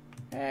saves.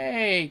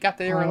 Hey, got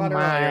there a Oh lot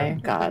my earlier.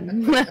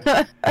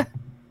 god.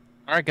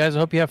 All right, guys. I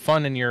hope you have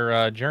fun in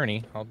your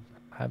journey. I'll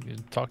have you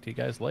talk to you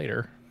guys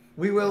later.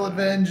 We will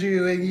avenge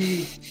you,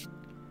 Iggy.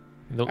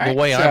 The right,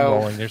 way I'm so-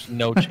 rolling, there's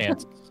no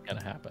chance it's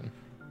gonna happen.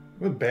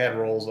 With bad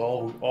rolls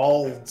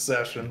all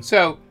sessions.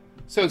 So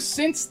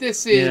since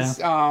this is,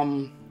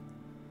 I'm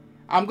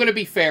gonna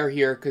be fair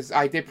here because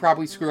I did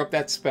probably screw up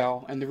that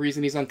spell, and the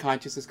reason he's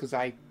unconscious is because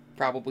I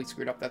probably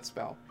screwed up that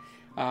spell.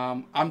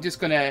 I'm just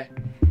gonna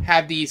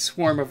have these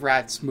swarm of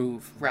rats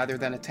move rather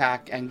than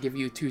attack and give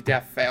you 2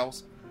 death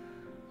fails.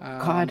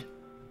 God.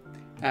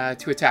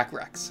 to attack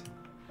Rex.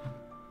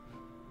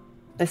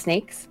 The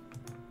snakes?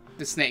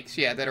 The snakes,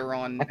 yeah, that are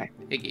on Okay.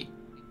 Iggy.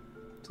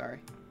 Sorry.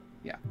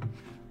 Yeah.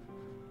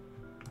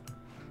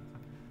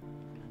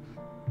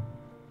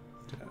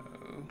 So...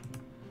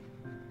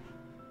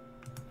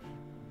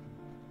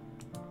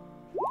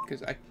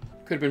 Because I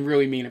could have been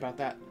really mean about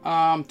that.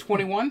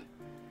 21.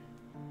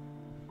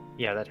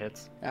 Yeah, that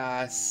hits.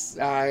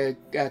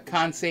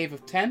 Con save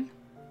of 10.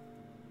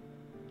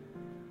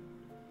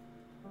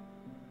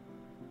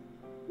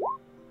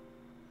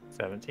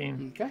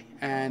 17. Okay.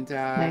 And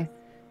Nice.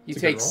 you It's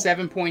a good take roll.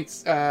 7 points.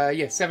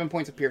 7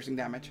 points of piercing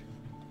damage.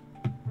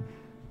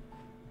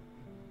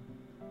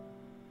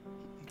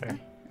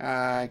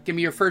 Okay. Give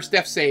me your first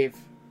death save,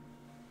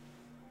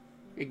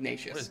 What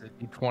Ignatius. is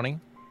it? 20?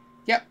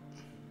 Yep.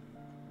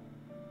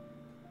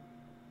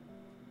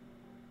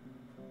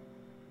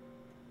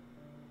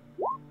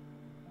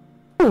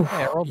 Ooh,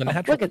 Hey, I rolled a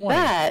natural look at 20.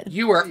 that.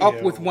 You are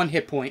up with Ew. 1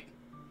 hit point.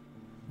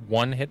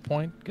 1 hit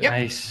point? Good. Yep.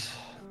 Nice.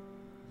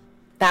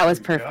 That was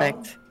There you go.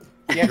 perfect.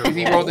 Yeah, because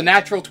he rolled a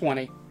natural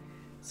 20.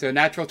 So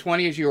natural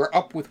 20 is you are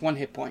up with 1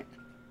 hit point.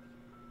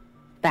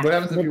 That What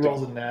happens if he will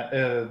rolls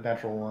a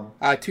natural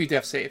one? 2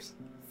 death saves.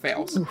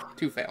 Fails. Ooh.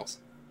 2 fails.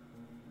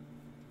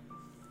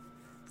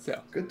 So,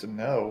 Good to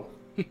know.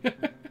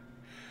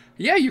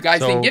 yeah, you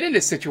guys So- didn't get in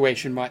this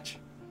situation much.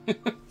 do.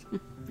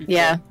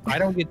 Yeah. I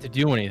don't get to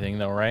do anything,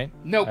 though, right?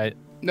 Nope. I-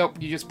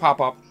 Nope, you just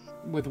pop up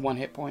with 1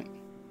 hit point.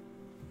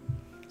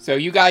 So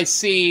you guys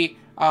see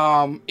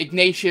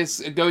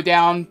Ignatius go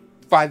down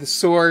by the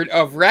sword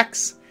of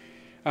Rex.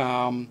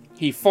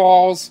 He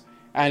falls,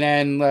 and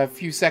then a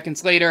few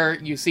seconds later,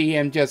 you see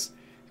him just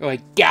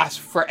like gasp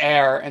for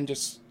air and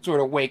just sort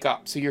of wake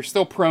up. So you're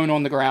still prone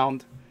on the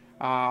ground.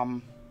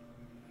 And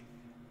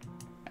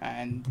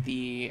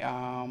the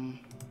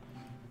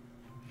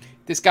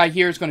this guy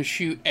here is going to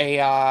shoot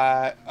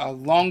a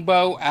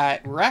longbow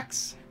at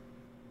Rex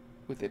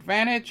with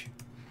advantage.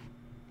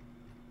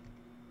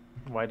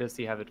 Why does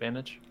he have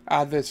advantage?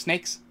 The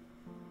snakes.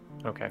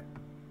 Okay.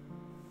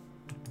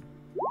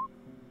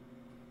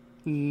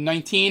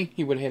 19,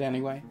 he would hit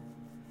anyway.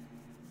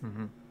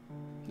 Mm-hmm.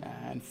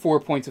 And 4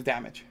 points of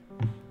damage.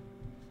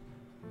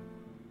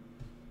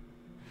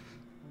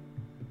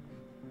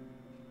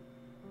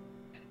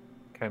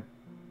 Okay.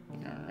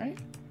 Alright.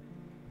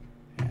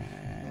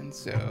 And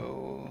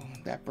so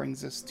that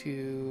brings us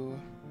to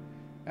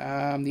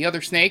the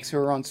other snakes who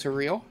are on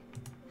Surreal.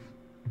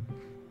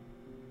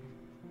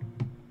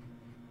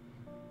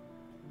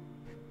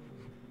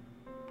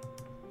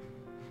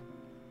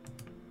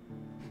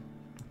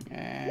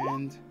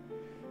 And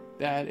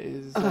that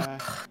is Damn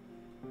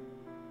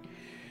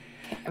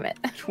it.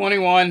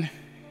 21.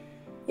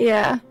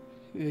 Yeah.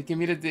 Give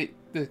me the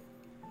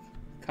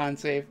con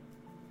save.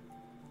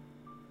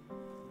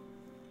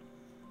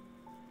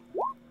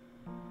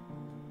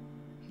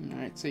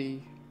 Alright, so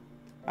you,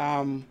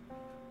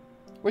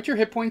 what's your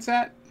hit points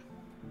at?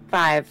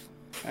 5.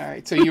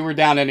 Alright, so you were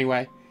down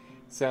anyway.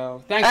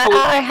 So thankfully,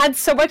 I had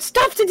so much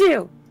stuff to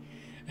do.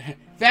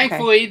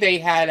 thankfully they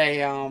had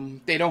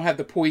they don't have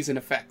the poison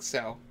effect,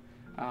 so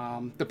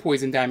the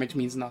poison damage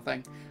means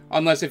nothing.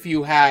 Unless if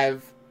you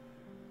have,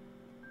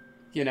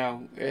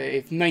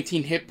 if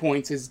 19 hit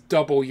points is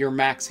double your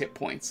max hit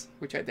points,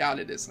 which I doubt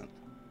it isn't.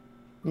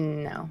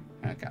 No.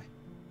 Okay.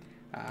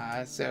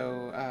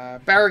 So,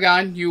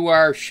 Baragon, you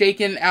are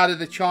shaken out of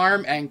the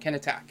charm and can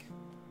attack.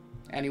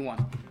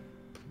 Anyone.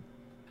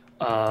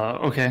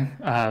 Okay.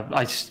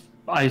 I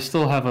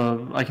still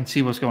have I can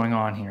see what's going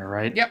on here,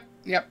 right? Yep.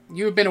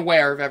 You have been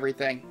aware of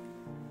everything.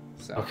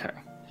 So. Okay.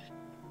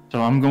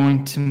 So I'm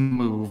going to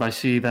move. I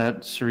see that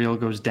Surreal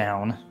goes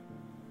down.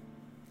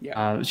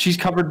 Yeah. She's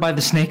covered by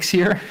the snakes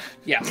here.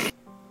 Yeah.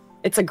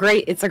 It's a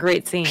great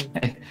scene.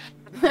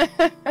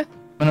 I'm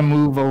gonna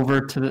move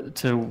over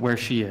to where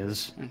she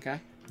is. Okay.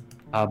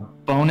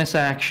 Bonus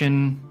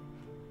action.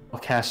 I'll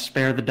cast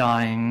Spare the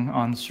Dying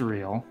on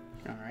Surreal.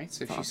 All right.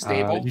 So she's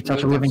stable. You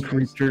touch No a living death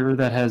throws. creature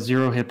that has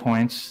 0 hit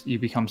points. You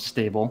become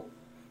stable.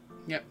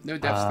 Yep. No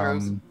death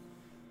throws.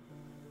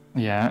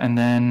 Yeah, and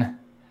then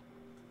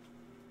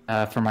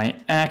for my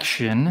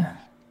action,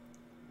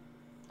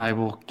 I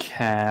will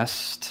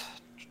cast.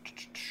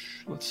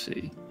 Let's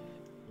see.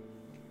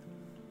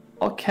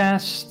 I'll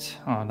cast.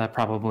 Oh, that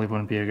probably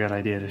wouldn't be a good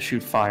idea to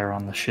shoot fire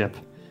on the ship.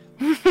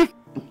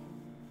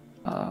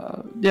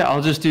 Yeah,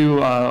 I'll just do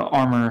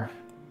armor,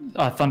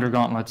 thunder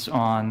gauntlets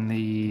on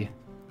the.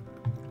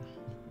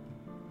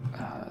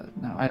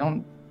 No, I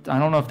don't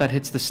know if that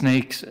hits the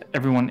snakes.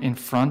 Everyone in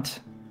front.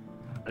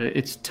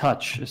 It's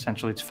touch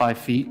essentially. It's 5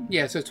 feet.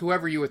 Yeah. So it's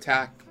whoever you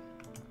attack.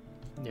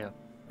 Yeah.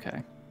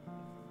 Okay.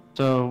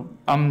 So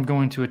I'm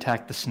going to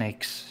attack the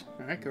snakes.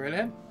 All right. Go right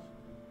ahead.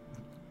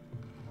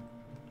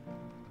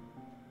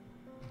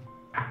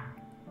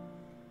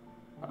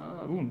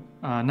 Ooh,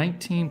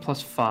 19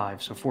 plus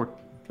 5, so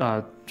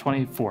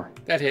 24.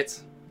 That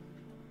hits.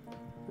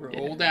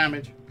 Roll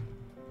damage.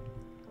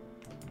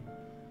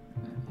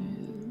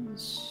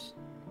 Is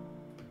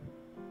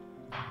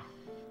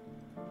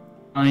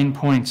 9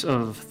 points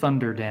of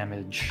thunder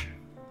damage.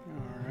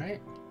 All right.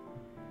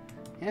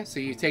 Yeah, so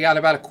you take out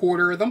about a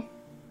quarter of them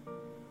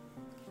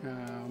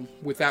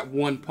with that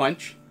one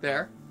punch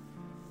there.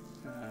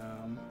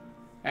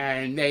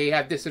 And they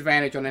have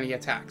disadvantage on any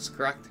attacks,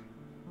 correct?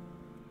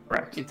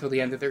 Correct. Until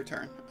the end of their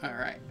turn. All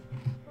right.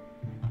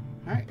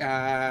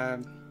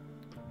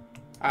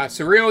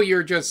 Surreal,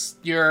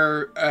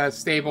 you're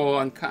stable,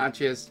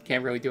 unconscious,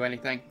 can't really do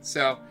anything.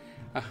 So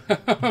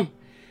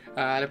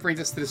that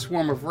brings us to the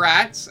swarm of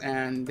rats,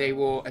 and they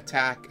will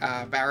attack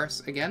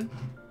Varus again.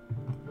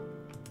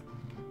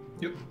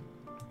 Yep.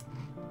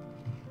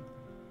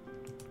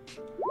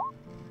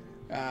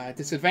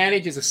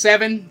 Disadvantage is a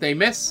 7. They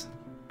miss.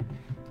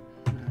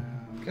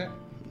 Okay.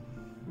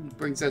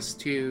 Brings us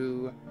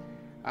to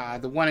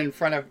the one in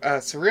front of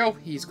Surreal.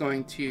 He's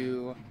going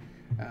to...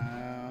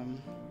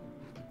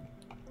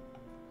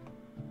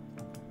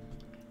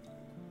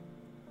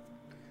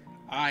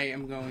 I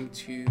am going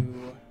to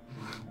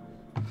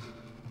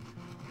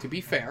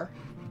be fair.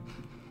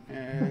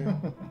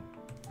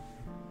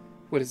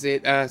 What is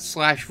it?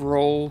 Slash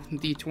roll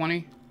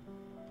d20?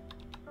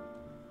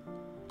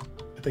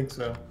 I think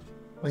so. I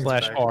think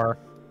Slash it's back. R.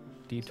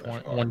 D20.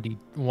 Slash R.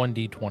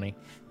 1d20.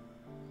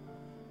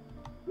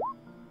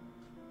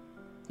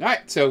 All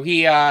right, so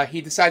he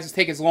decides to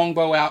take his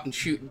longbow out and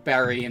shoot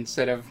Barry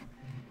instead of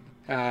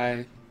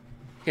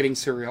hitting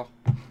Surreal.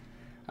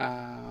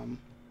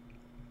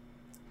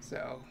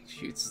 So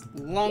shoots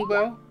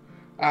longbow.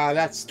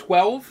 That's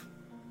 12.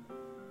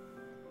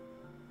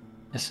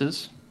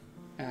 Misses.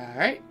 All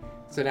right,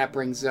 so that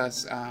brings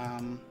us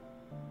to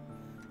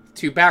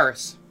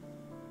Barris.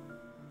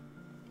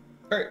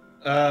 All right.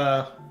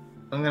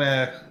 I'm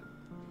gonna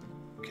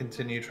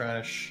continue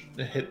trying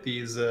to hit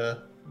these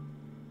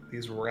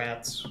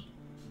rats with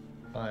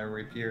my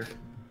rapier.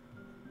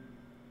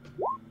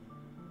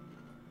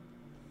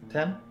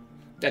 10.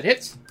 That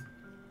hits,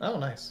 Oh,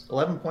 nice.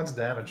 11 points of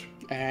damage.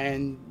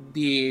 and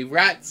the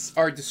rats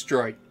are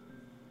destroyed.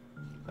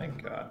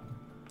 Thank God.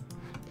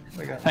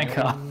 We got Thank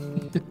God.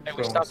 Hey,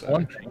 we bonus stopped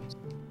one action. thing.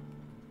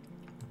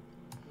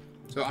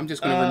 So I'm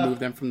just going to remove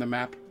them from the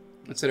map.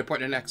 Instead of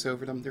putting an X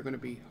over them, they're going to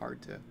be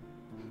hard to...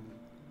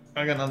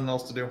 I got nothing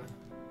else to do.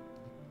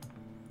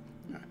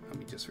 Alright, let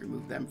me just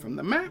remove them from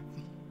the map.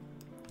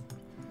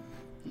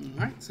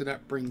 Alright, so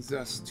that brings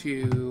us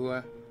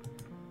to...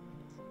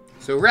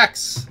 So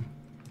Rex,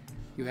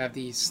 you have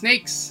these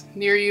snakes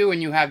near you,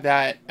 and you have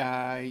that...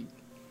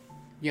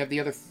 you have the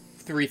other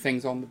 3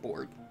 things on the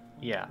board.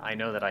 Yeah, I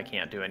know that I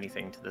can't do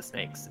anything to the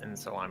snakes, and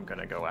so I'm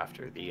gonna go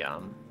after the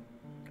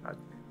God.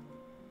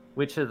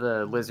 Which of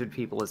the lizard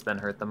people has been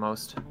hurt the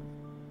most?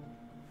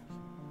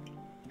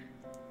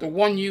 The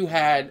one you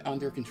had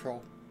under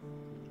control.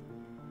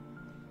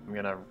 I'm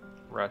gonna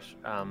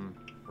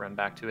run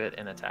back to it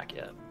and attack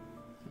it.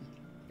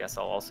 Guess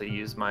I'll also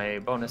use my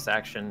bonus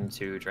action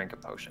to drink a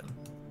potion.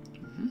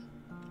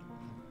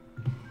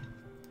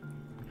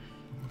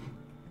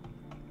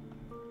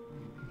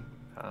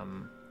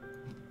 Um,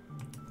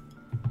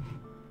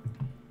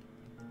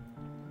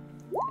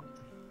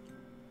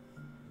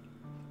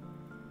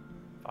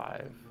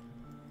 five.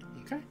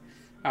 Okay.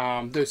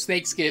 Those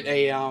snakes get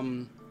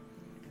a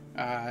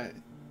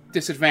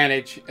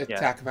disadvantage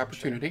attack of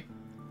opportunity.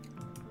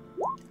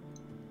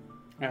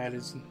 That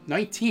is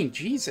 19.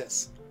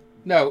 Jesus.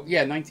 No,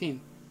 yeah, 19.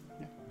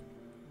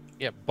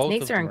 Yeah, both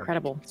Snakes of them are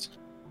incredible.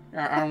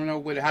 I don't know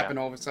what happened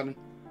all of a sudden.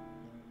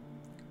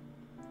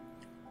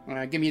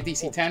 Give me a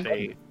DC 10.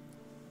 They,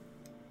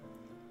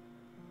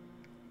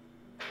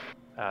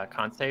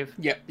 con save.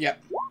 Yep.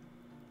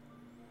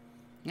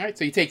 All right,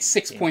 so you take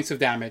 6 points of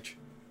damage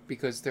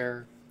because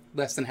they're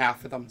less than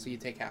half of them, so you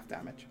take half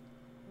damage.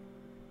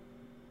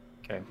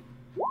 Okay.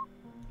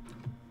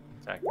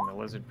 Attacking the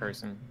lizard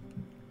person.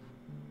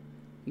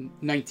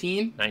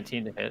 19.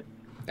 19 to hit.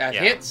 That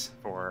Yeah, hits.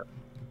 For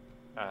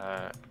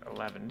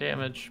 11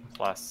 damage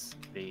plus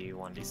the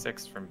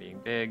 1d6 from being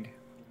big.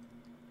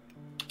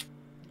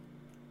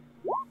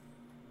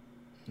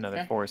 Another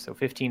Okay. 4, so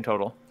 15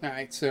 total. All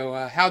right, so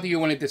how do you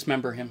want to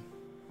dismember him?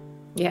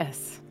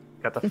 Yes.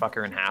 Cut the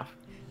fucker in half.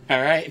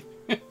 All right.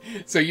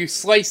 So you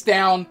slice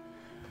down,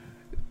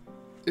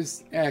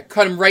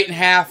 cut him right in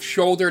half,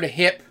 shoulder to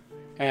hip,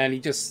 and he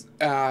just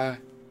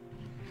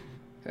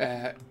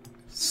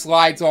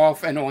slides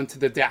off and onto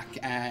the deck.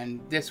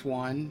 And this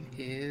one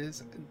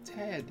is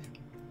dead.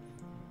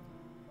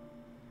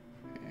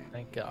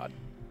 Thank God.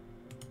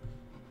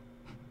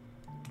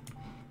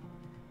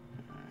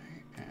 All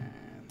right,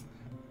 and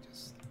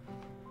just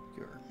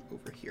you're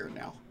over here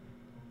now,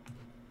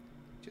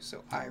 just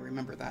so I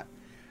remember that.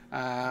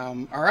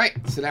 All right,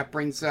 so that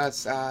brings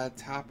us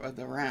top of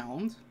the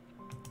round.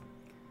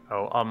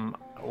 Oh,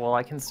 well,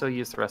 I can still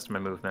use the rest of my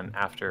movement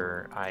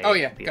after I Oh,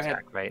 yeah, the go ahead.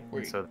 attack, right? Wait.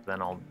 And so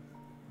then I'll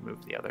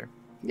move the other.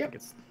 Yep. I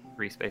think it's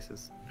 3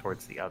 spaces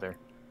towards the other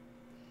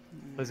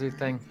lizard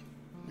thing.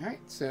 All right,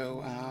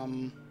 so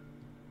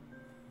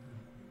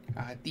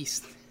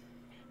these.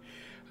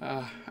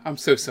 I'm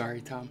so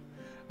sorry, Tom.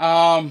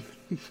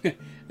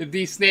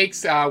 These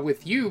snakes,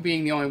 with you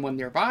being the only one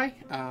nearby,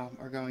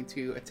 are going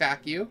to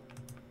attack you.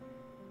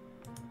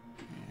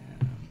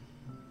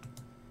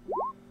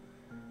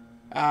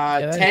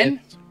 that 10.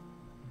 hits.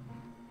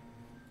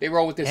 They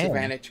roll with 10.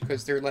 disadvantage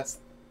because they're less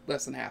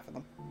than half of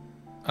them.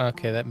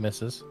 Okay, that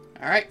misses.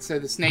 All right, so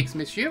the snakes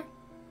miss you.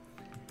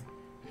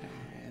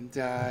 And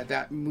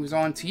that moves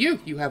on to you.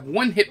 You have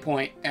 1 hit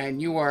point,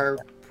 and you are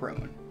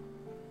prone.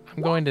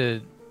 I'm going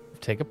to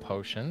take a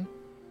potion.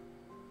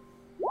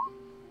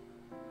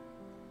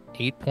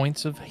 8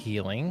 points of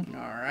healing.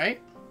 All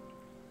right.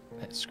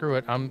 Screw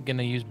it. I'm going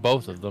to use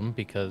both of them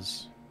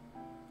because,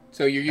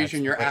 So you're That's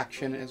using your the way-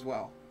 action as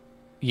well.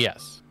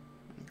 yes.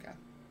 Okay.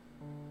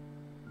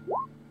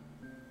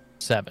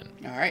 7.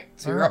 All right,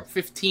 so All you're right. up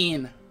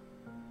 15.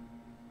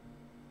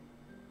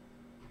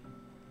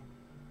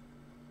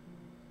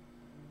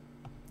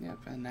 Yep,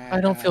 and that,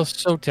 I don't feel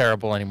so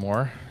terrible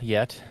anymore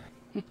yet.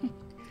 Until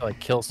I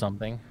kill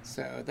something.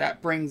 So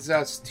that brings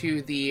us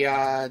to the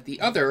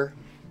other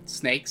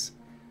snakes.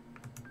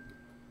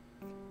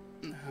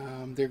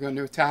 They're going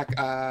to attack.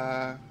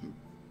 I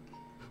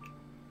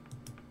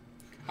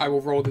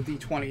will roll the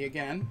d20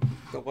 again.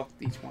 The luck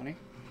d20.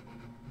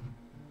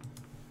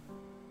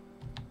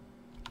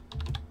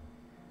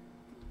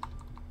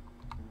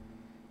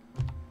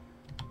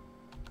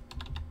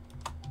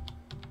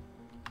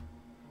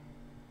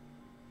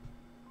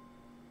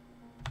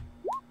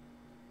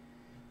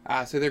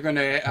 So they're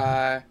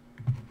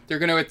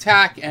gonna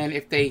attack, and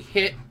if they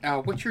hit,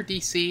 what's your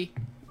DC,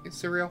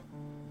 Surreal?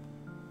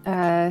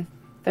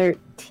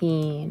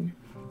 13.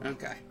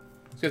 Okay.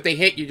 So if they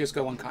hit, you just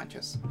go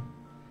unconscious.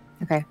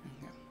 Okay.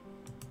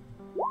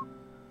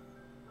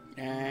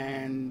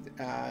 And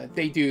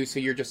they do, so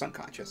you're just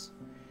unconscious.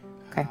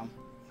 Okay. All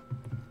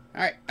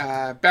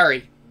right,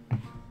 Barry.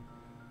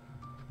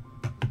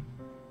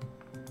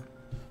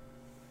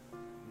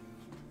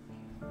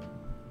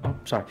 Oh,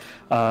 sorry.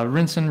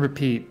 Rinse and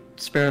repeat.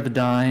 Spare the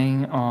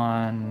dying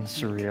on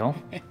Surreal.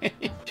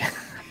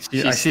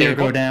 I see her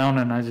go stable. down,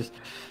 and I just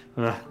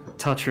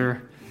touch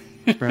her.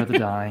 Spare the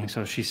dying,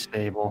 so she's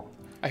stable.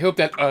 I hope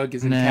that Ugg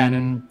is in And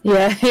canon. then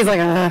Yeah, he's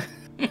like,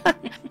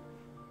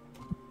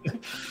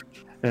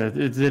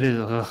 it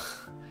is.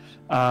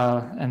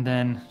 And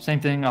then same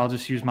thing. I'll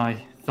just use my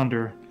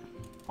thunder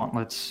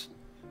gauntlets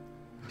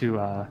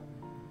to.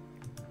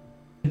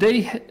 Did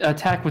they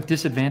attack with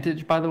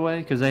disadvantage, by the way?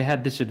 Because they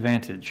had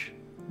disadvantage.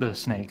 The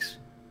snakes.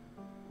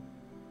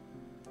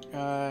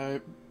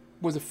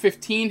 Was a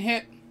 15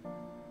 hit?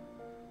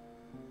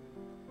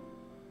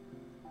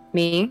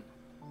 me?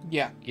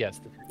 Yeah.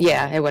 Yes.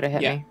 Yeah, it would have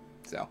hit Yeah. me.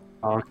 So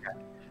Okay.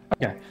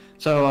 Okay.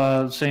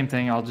 So same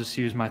thing. I'll just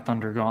use my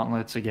thunder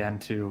gauntlets again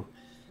to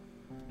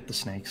hit the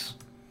snakes.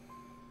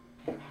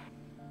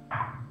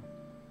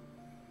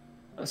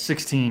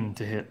 16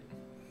 to hit.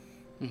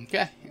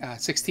 okay,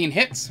 16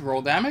 hits.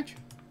 Roll damage.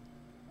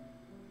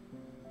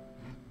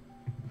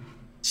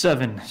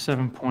 7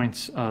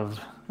 points of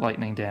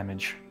lightning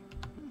damage.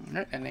 All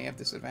right, and they have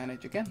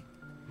disadvantage again.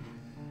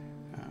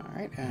 All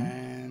right,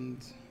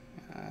 and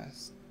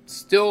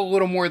still a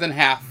little more than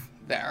half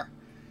there.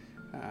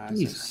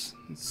 Jesus.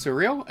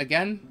 Surreal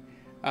again.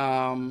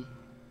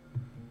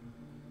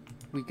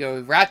 We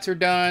go. Rats are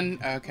done.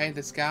 Okay,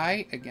 this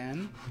guy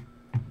again.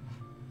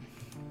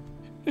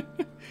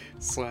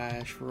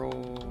 Slash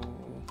roll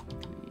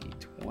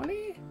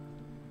d20.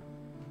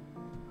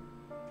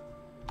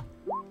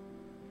 All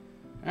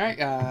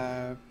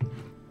right.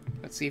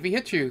 Let's see if he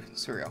hits you,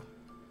 Surreal.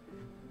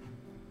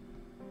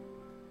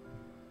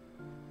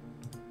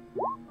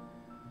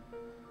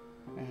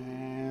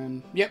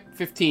 And yep,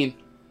 15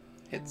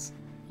 hits.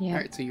 Yeah. All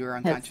right, so you are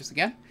unconscious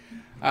again.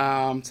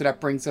 So that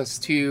brings us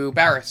to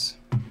Barris.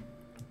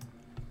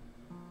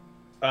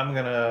 I'm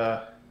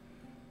gonna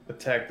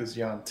attack this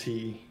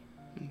Yanti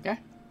Okay.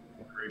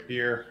 right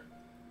here.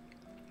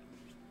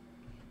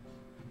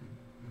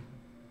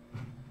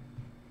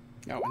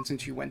 Oh, and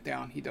since you went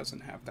down, he doesn't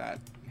have that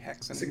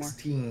hex anymore.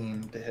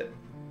 16 to hit.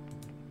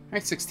 All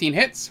right, 16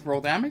 hits.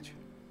 Roll damage.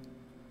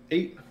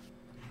 8.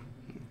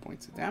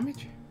 Points of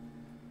damage.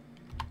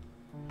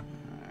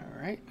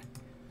 All right.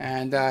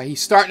 And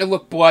he's starting to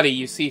look bloody.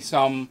 You see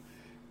some,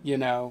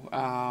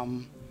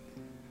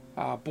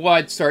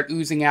 blood start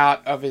oozing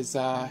out of his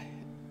the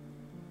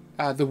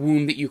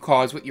wound that you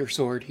caused with your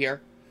sword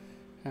here.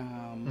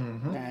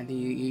 And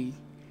he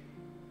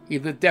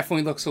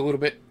definitely looks a little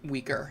bit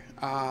weaker.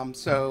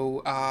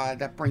 So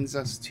that brings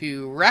us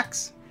to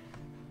Rex.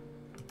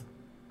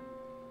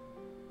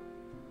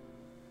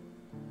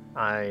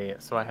 I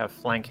have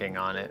flanking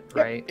on it, Yep,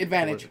 right?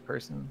 advantage. For the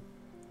person.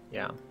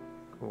 Yeah.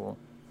 Cool.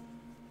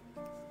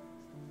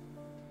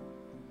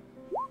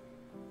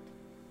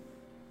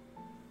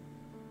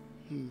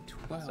 Hmm,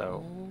 12.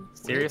 So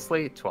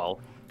seriously, 12.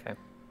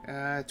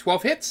 Okay.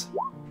 12 hits.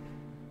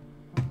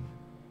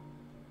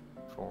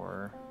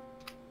 For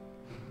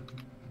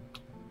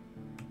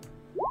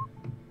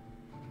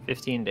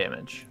 15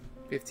 damage.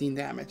 15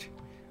 damage.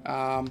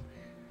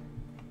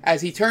 As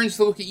he turns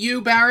to look at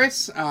you,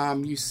 Barris,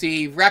 you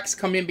see Rex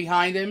come in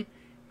behind him.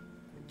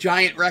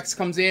 Giant Rex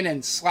comes in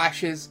and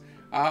slashes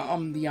the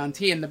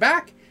Yanti in the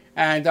back.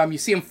 And you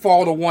see him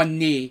fall to one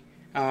knee.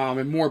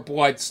 And more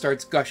blood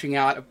starts gushing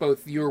out of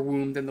both your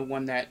wound and the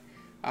one that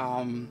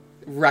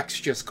Rex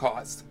just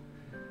caused.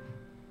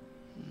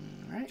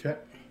 All right. Okay.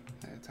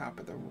 At the top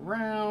of the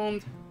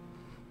round.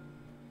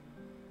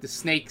 The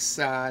snakes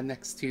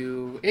next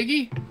to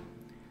Iggy.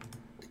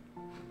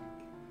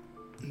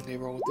 They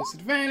roll with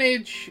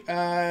disadvantage.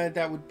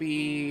 That would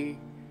be...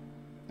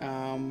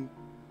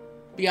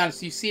 be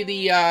honest, you see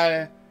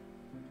the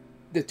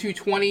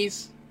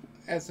 220s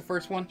as the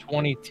first one?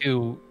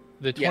 22.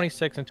 The Yeah.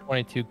 26 and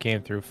 22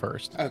 came through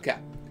first. Okay.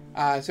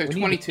 So We need to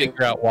 22.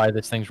 figure out why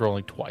this thing's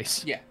rolling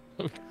twice. Yeah.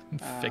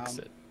 Fix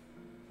it.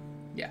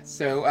 Yeah,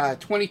 so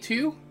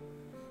 22.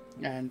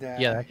 And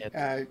Yeah, that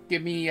hits.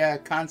 give me a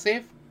con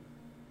save.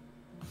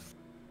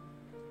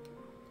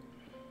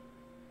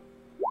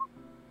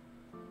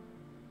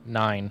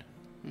 Nine.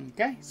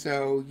 Okay,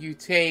 so you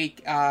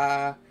take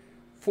 4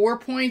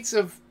 points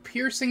of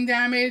piercing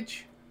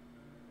damage,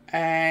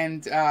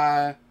 and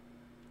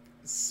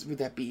would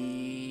that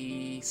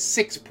be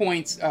 6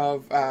 points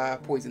of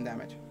poison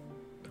damage?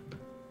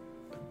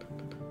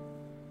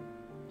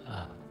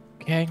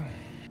 Okay.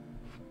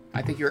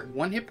 I think you're at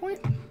 1 hit point,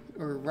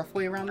 or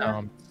roughly around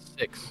there.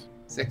 6.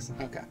 6.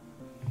 Okay. All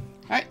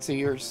right, so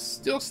you're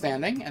still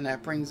standing, and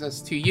that brings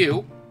us to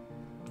you.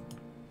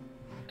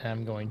 And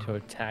I'm going to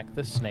attack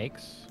the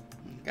snakes.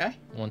 Okay,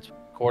 Once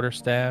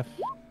quarterstaff,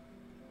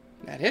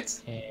 that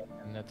hits.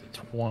 and that's a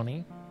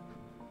 20.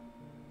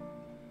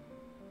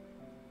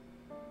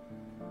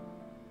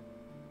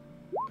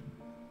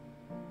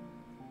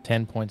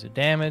 $10 points of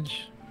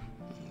damage.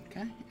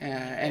 Okay.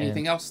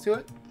 Anything else to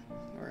it?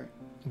 Or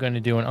I'm going to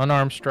do an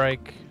unarmed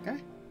strike. okay.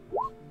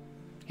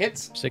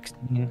 Hits.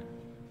 16.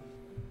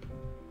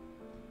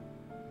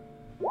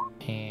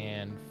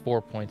 And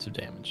 4 points of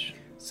damage.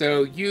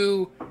 So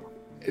you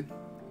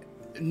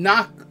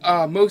knock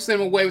most of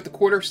them away with the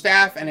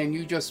quarterstaff, and then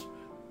you just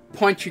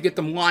punch. You get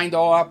them lined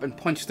all up and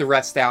punch the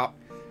rest out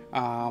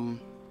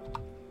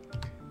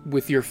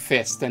with your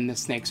fist, and the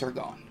snakes are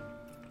gone.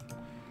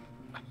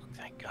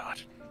 Thank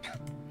God.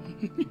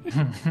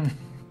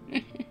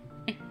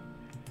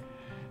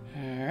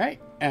 All right.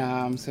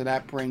 So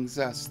that brings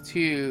us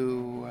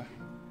to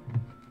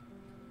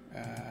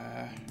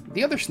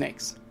the other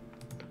snakes.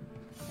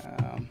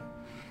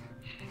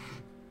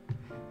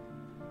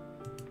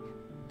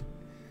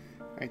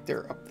 Right,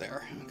 they're up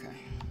there. Okay.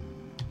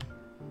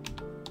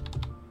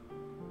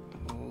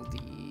 Roll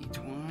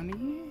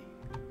d20.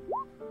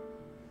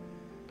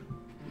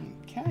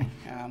 Okay.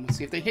 Let's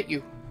see if they hit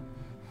you.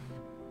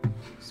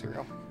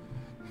 Cyril.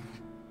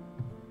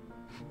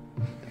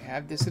 They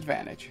have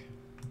disadvantage.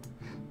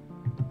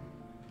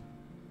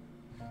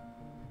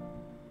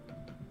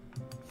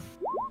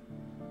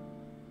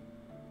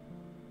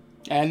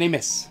 And they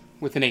miss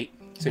with an 8.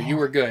 So you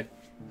were good.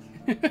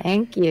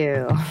 Thank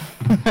you.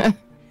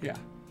 Yeah.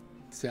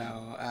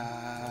 So,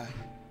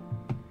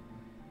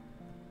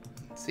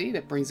 let's see.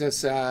 That brings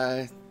us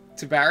to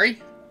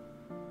Barry.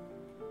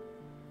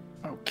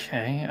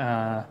 Okay.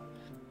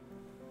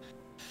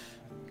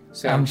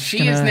 So I'm just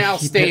she is gonna now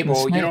keep hitting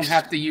stable. You don't snakes.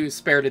 have to use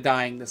Spare to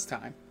Dying this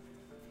time.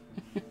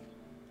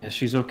 Yeah,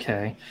 she's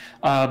okay.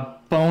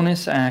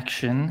 Bonus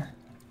action.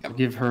 Yep. I'll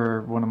give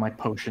her one of my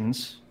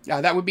potions.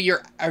 That would be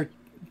your...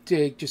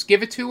 to just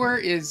give it to her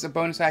is a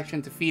bonus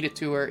action. To feed it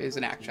to her is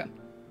an action.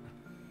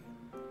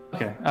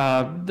 Okay.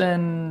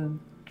 Then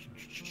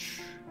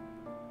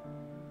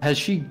has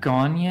she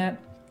gone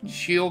yet?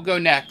 She'll go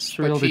next.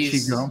 Cyril, but did she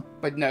she's, go?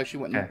 But no, she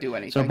wouldn't Okay. do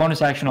anything. So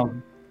bonus action, I'll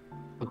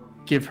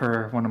give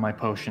her one of my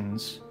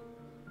potions.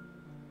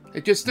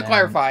 Just to then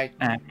clarify,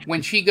 action.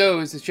 when she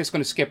goes, it's just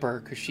going to skip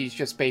her because she's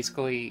just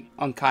basically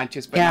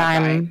unconscious but Yeah,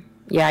 not dying.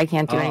 I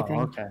can't do anything.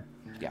 Okay.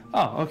 Yeah.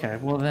 Oh, okay.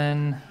 Well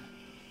then,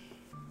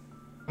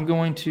 I'm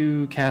going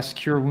to cast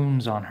Cure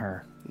Wounds on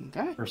her,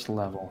 Okay. first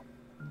level,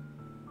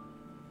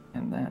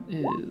 and that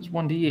is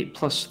 1d8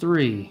 plus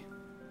 3.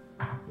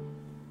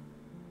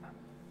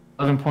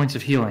 11 points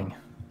of healing.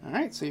 All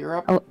right, so you're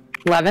up. Oh,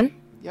 11.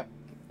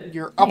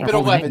 You're up Yeah, at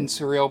hold 11, on.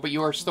 Cyril, but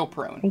you are still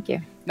prone. Thank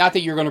you. Not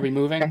that you're going to be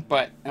moving, Okay.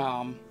 but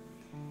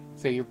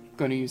so you're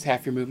going to use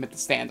half your movement to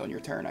stand on your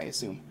turn, I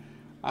assume.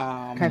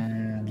 Okay.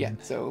 And Yeah.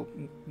 So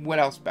what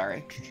else,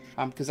 Barry?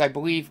 Because I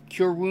believe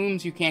Cure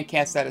Wounds, you can't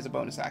cast that as a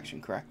bonus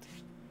action, correct?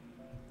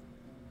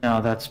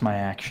 No, that's my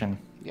action.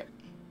 Yep.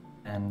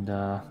 And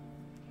I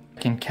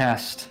can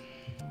cast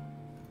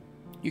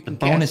You the can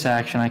bonus cast.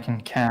 action. I can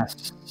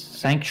cast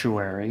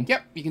Sanctuary.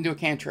 Yep. You can do a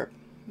cantrip.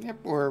 Yep.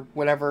 Or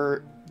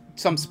whatever.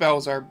 Some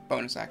spells are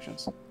bonus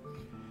actions.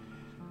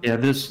 Yeah,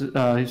 this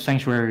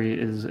Sanctuary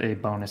is a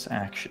bonus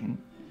action.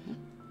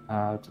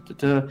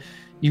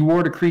 You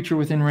ward a creature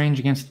within range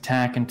against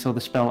attack until the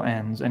spell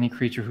ends. Any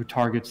creature who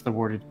targets the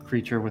warded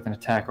creature with an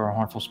attack or a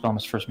harmful spell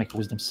must first make a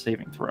Wisdom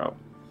saving throw.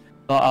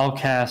 So I'll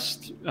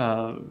cast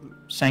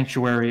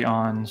Sanctuary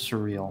on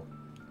Surreal.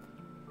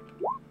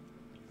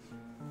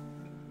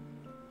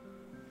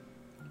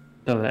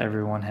 So that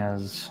everyone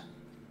has...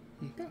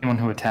 Okay. Anyone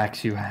who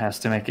attacks you has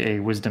to make a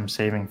Wisdom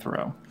saving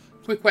throw.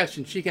 Quick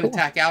question. She can Cool.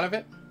 attack out of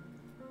it?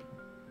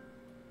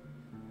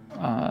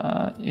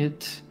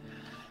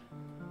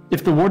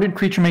 If the warded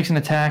creature makes an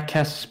attack,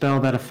 casts a spell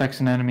that affects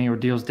an enemy, or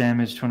deals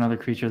damage to another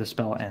creature, the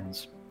spell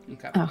ends.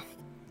 Okay. Oh.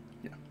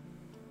 Yeah.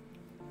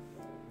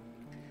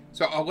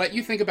 So I'll let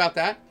you think about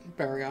that,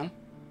 Baragon.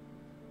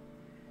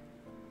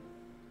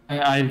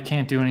 I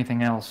can't do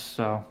anything else,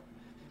 so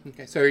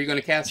Okay. So are you going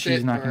to cast it?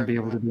 she's not or- going to be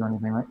able to do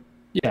anything, right?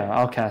 Yeah,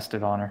 I'll cast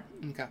it on her.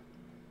 Okay.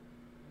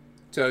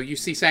 So you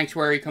see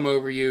Sanctuary come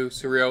over you.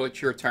 Surreal, it's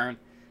your turn.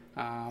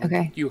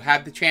 Okay. You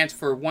have the chance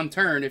for one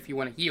turn if you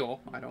want to heal.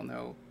 I don't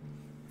know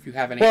if you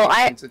have any Well,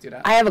 options to do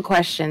that. I have a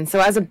question. So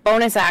as a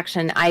bonus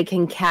action, I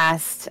can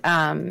cast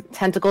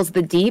Tentacles of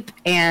the Deep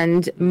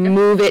and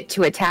move it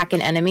to attack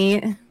an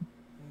enemy.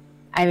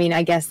 I mean,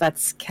 I guess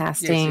that's Yeah,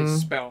 casting. it's a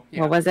spell.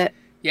 Yeah. What was it?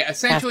 Yeah,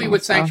 essentially Casting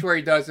what a spell.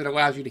 Sanctuary does, it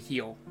allows you to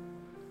heal.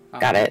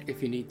 Got it.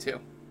 If you need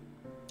to.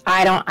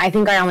 I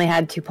think I only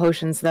had 2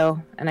 potions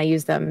though, and I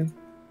used them.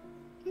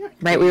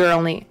 Right, we were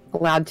only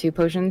allowed 2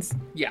 potions.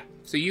 Yeah.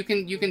 So you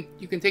can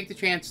take the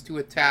chance to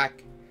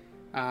attack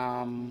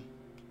the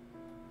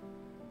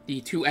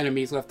 2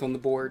 enemies left on the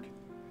board.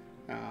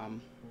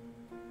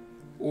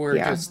 Or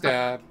Yeah. just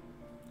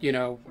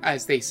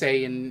as they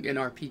say in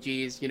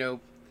RPGs,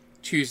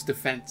 choose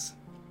defense.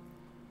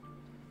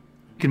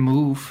 You can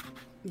move.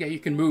 Yeah, you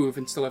can move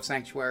and still have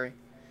Sanctuary.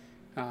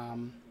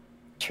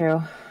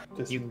 True.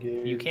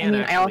 Disengage. You can I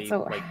mean, I actually,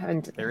 also like,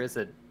 haven't- there is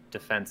a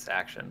defense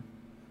action.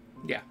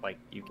 Yeah. Like,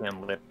 you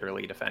can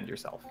literally defend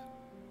yourself.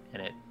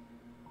 And it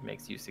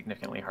makes you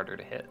significantly harder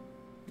to hit.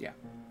 Yeah.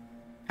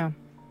 All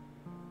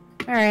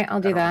right, I'll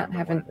do don't that. remember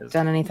what Haven't it is.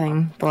 done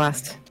anything the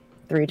last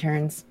 3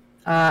 turns.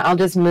 I'll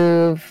just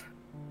move.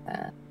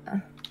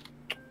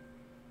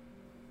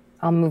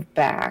 I'll move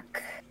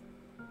back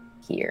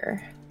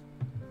here.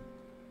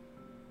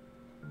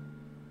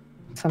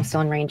 So I'm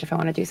still in range if I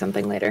want to do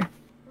something later.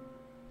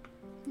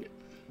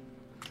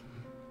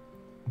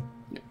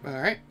 All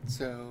right.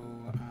 So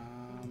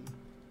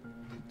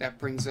that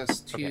brings us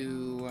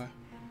to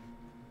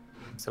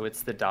So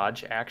it's the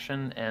dodge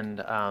action, and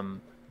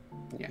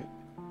yeah.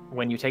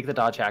 when you take the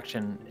dodge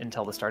action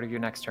until the start of your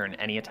next turn,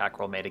 any attack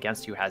roll made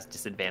against you has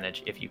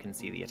disadvantage if you can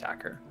see the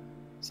attacker.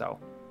 So,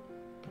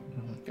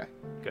 Okay.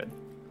 good.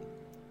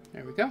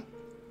 There we go.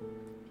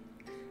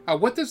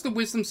 What does the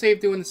wisdom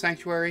save do in the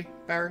Sanctuary,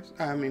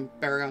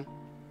 Baragon?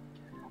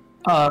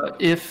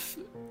 If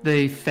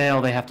they fail,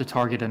 they have to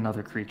target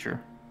another creature.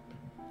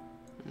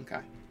 Okay.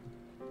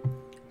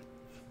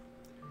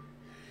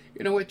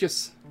 You know what?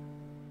 Just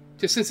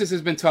since this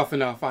has been tough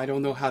enough, I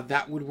don't know how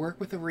that would work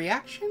with a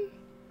reaction.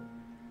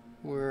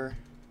 Or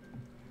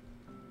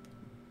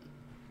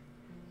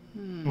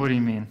What do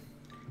you mean?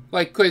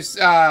 like, because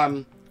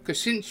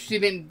since she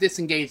didn't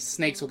disengage,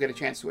 snakes will get a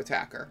chance to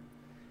attack her.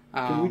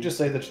 Can we just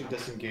say that she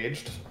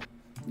disengaged?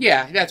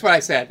 Yeah, that's what I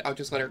said. I'll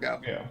just let her go.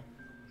 Yeah.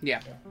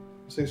 Yeah.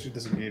 Say she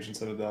disengaged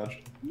instead of dodged.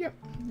 Yep.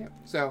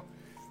 So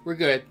we're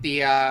good. The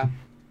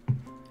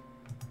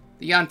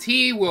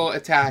Yanti will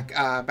attack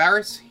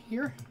Barris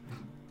here.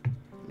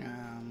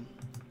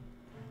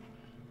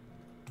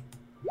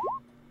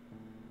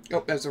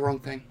 Oh, that's the wrong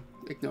thing.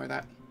 Ignore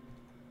that.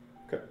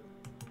 Okay.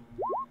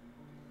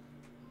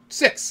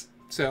 6.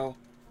 So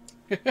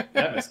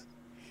That missed.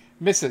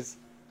 misses.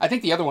 I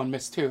think the other one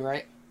missed too,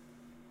 right?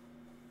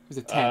 Was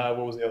it 10?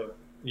 What was the other?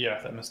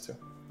 Yeah, that missed too.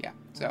 Yeah.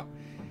 So.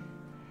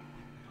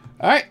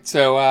 All right.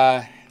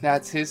 So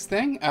that's his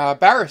thing.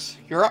 Barris,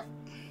 you're up.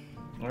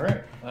 All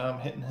right. I'm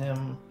hitting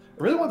him.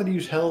 I really wanted to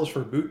use Hell's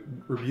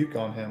Rebuke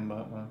on him,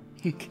 but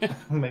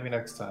maybe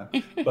next time.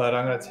 But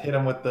I'm going to hit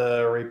him with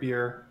the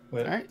rapier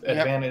with All right, yep.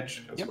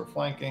 advantage because Yep. we're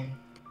flanking.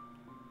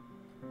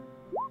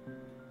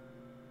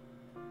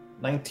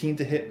 19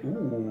 to hit.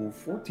 Ooh,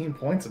 14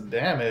 points of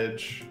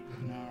damage.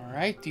 All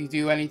right. Do you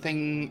do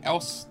anything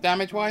else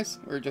damage-wise,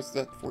 or just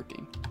the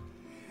 14?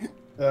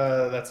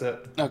 That's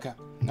it. Okay.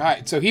 All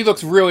right. So he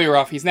looks really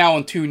rough. He's now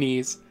on 2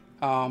 knees,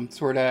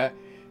 sort of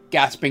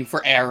gasping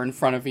for air in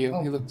front of you.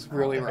 He looks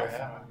really I don't rough.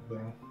 think I have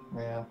anything.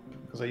 Yeah,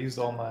 because I used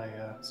all my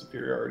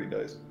superiority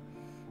dice.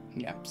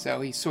 Yeah. So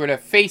he's sort of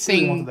Really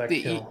facing wanted that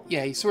kill.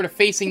 he's sort of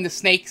facing the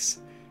snakes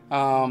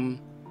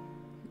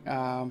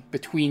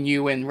between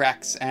you and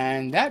Rex,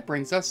 and that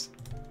brings us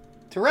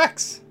to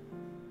Rex.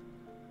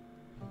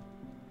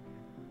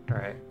 All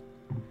right.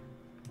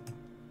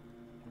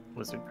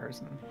 Lizard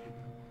person.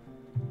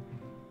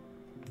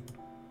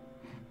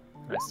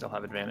 I still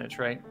have advantage,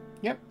 right?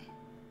 Yep.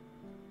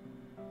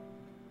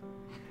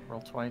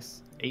 Roll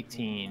twice.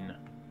 18.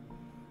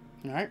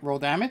 All right. Roll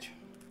damage.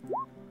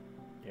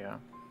 Yeah.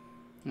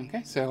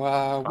 Okay. So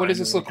what does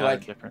this Finally look got it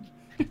like? Different.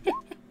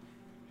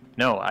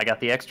 No, I got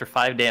the extra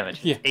 5 damage.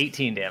 Yeah.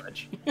 18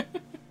 damage.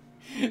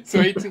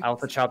 So 18. I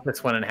also chop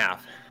this one in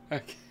half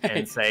Okay.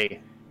 and say,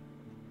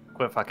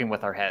 quit fucking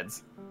with our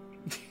heads.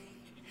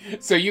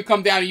 So you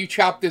come down and you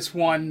chop this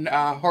one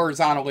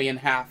horizontally in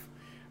half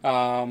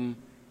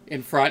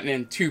in front, and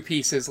then 2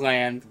 pieces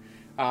land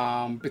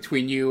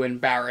between you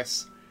and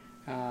Barris.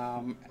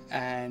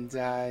 And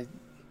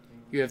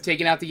you have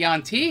taken out the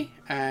Yanti,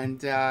 and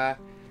the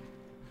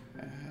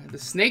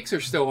snakes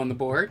are still on the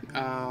board.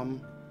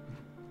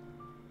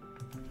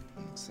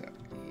 So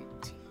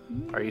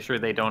Are you sure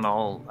they don't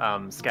all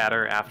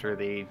scatter after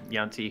the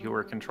Yunti who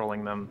were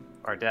controlling them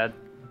are dead?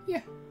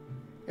 Yeah.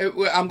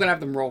 I'm gonna have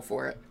them roll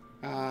for it.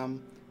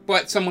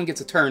 But someone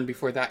gets a turn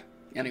before that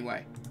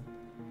anyway.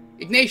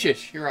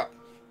 Ignatius, you're up.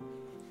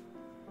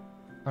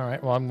 All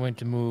right. Well, I'm going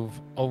to move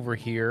over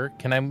here.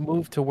 Can I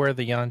move to where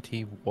the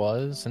Yanti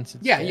was since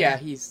it's there? Yeah,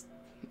 he's...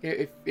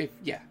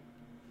 Yeah.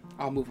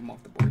 I'll move him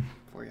off the board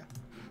for you.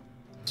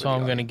 So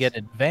I'm going to get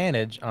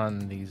advantage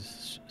on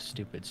these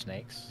stupid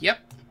snakes. Yep.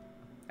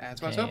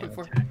 That's what I was hoping And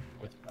for. attack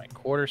with my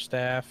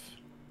quarterstaff.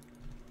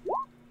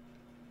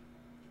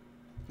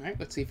 Alright,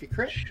 let's see if you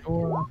crit.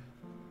 Sure.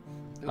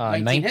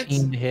 19 hits.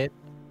 19 to hit.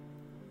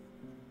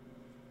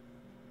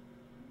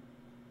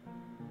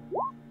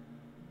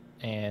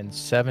 And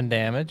 7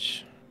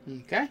 damage.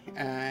 Okay,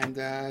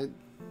 and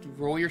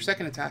roll your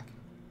second attack.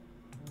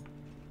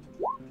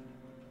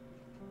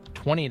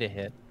 20 to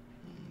hit.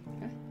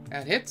 Okay,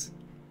 that hits.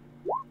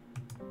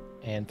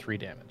 And 3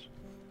 damage.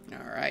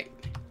 Alright.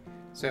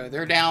 So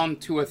they're down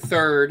to a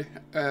third,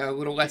 a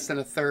little less than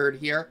a third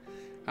here.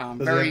 Does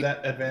he have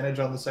that advantage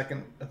on the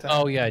second attack?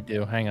 Oh, yeah, I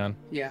do. Hang on.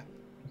 Yeah.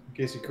 In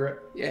case you crit.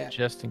 Yeah.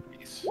 Just in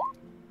case.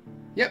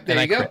 Yep, there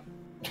And you I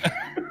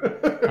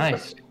go.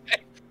 Nice.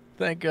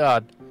 Thank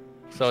God.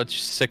 So it's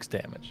 6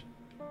 damage.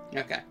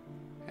 Okay.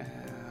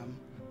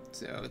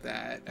 So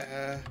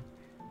that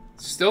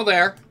still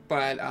there,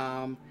 but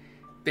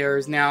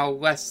there's now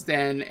less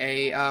than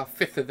a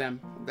fifth of them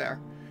there.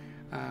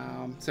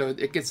 So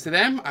it gets to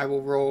them. I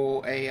will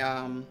roll a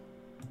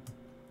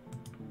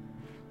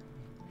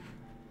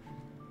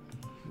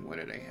what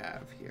did I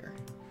have here?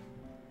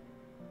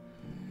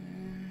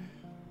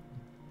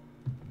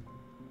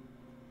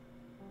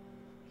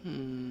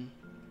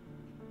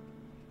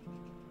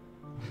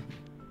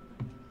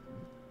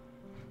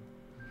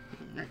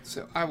 Alright,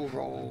 so I will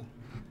roll.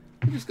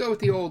 We'll just go with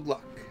the old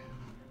luck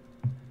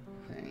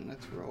thing.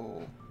 Let's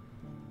roll.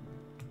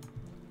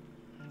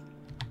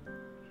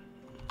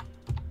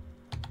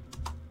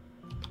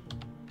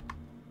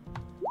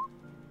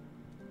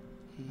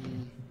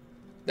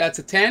 That's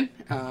a 10.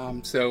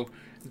 So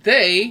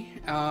they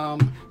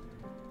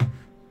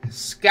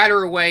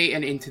scatter away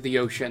and into the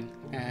ocean,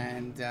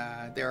 and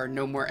there are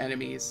no more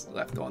enemies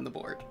left on the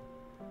board.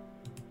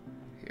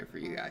 Here for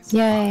you guys.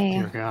 Yay.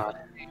 Dear God.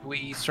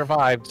 We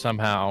survived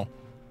somehow.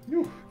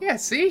 Yeah,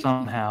 see?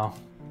 Somehow.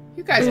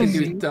 You guys can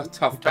do tough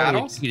Totally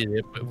battles. exceeded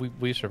it, but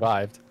we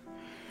survived.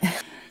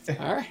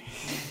 Alright.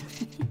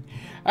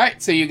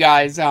 Alright, so you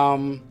guys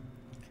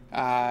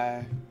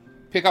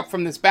pick up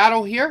from this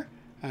battle here.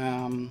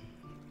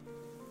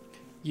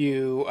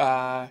 You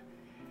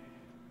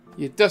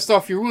dust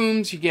off your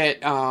wounds, you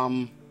get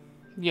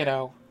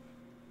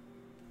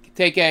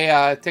take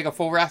a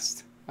full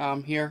rest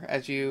here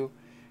as you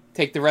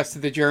take the rest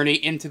of the journey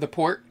into the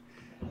port.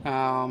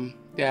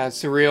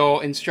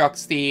 Surreal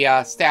instructs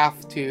the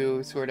staff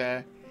to sort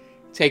of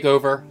take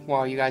over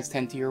while you guys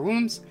tend to your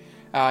wounds.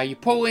 You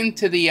pull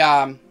into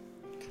the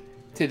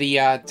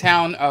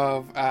town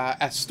of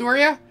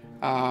Astoria.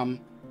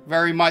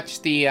 Very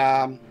much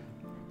the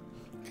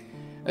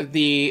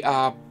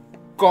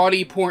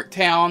gaudy port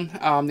town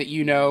that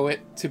you know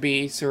it to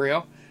be,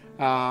 Surreal.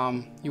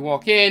 You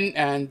walk in,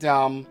 and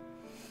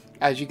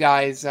as you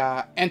guys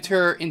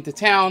enter into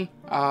town,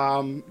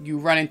 you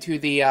run into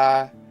the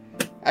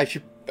as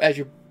you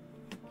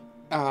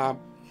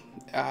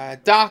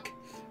dock.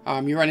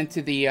 You run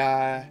into the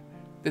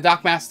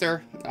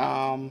dockmaster,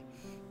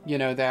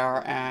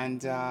 there,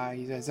 and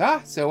he says,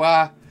 how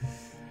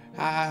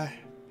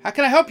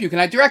can I help you? Can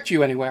I direct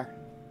you anywhere?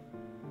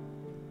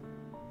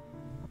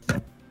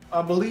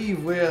 I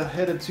believe we're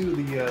headed to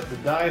the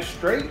Dire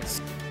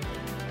Straits.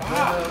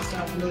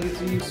 Sound familiar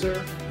to you,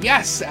 sir?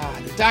 Yes,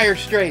 the Dire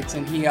Straits,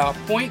 and he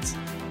points,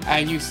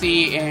 and you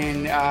see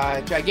in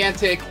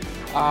gigantic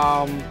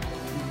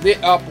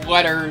lit up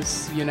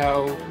letters,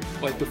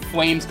 like with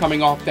flames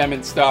coming off them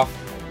and stuff,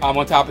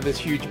 on top of this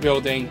huge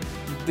building,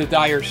 the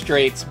Dire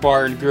Straits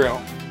Bar and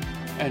Grill.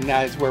 And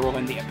that is where we'll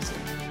end the episode.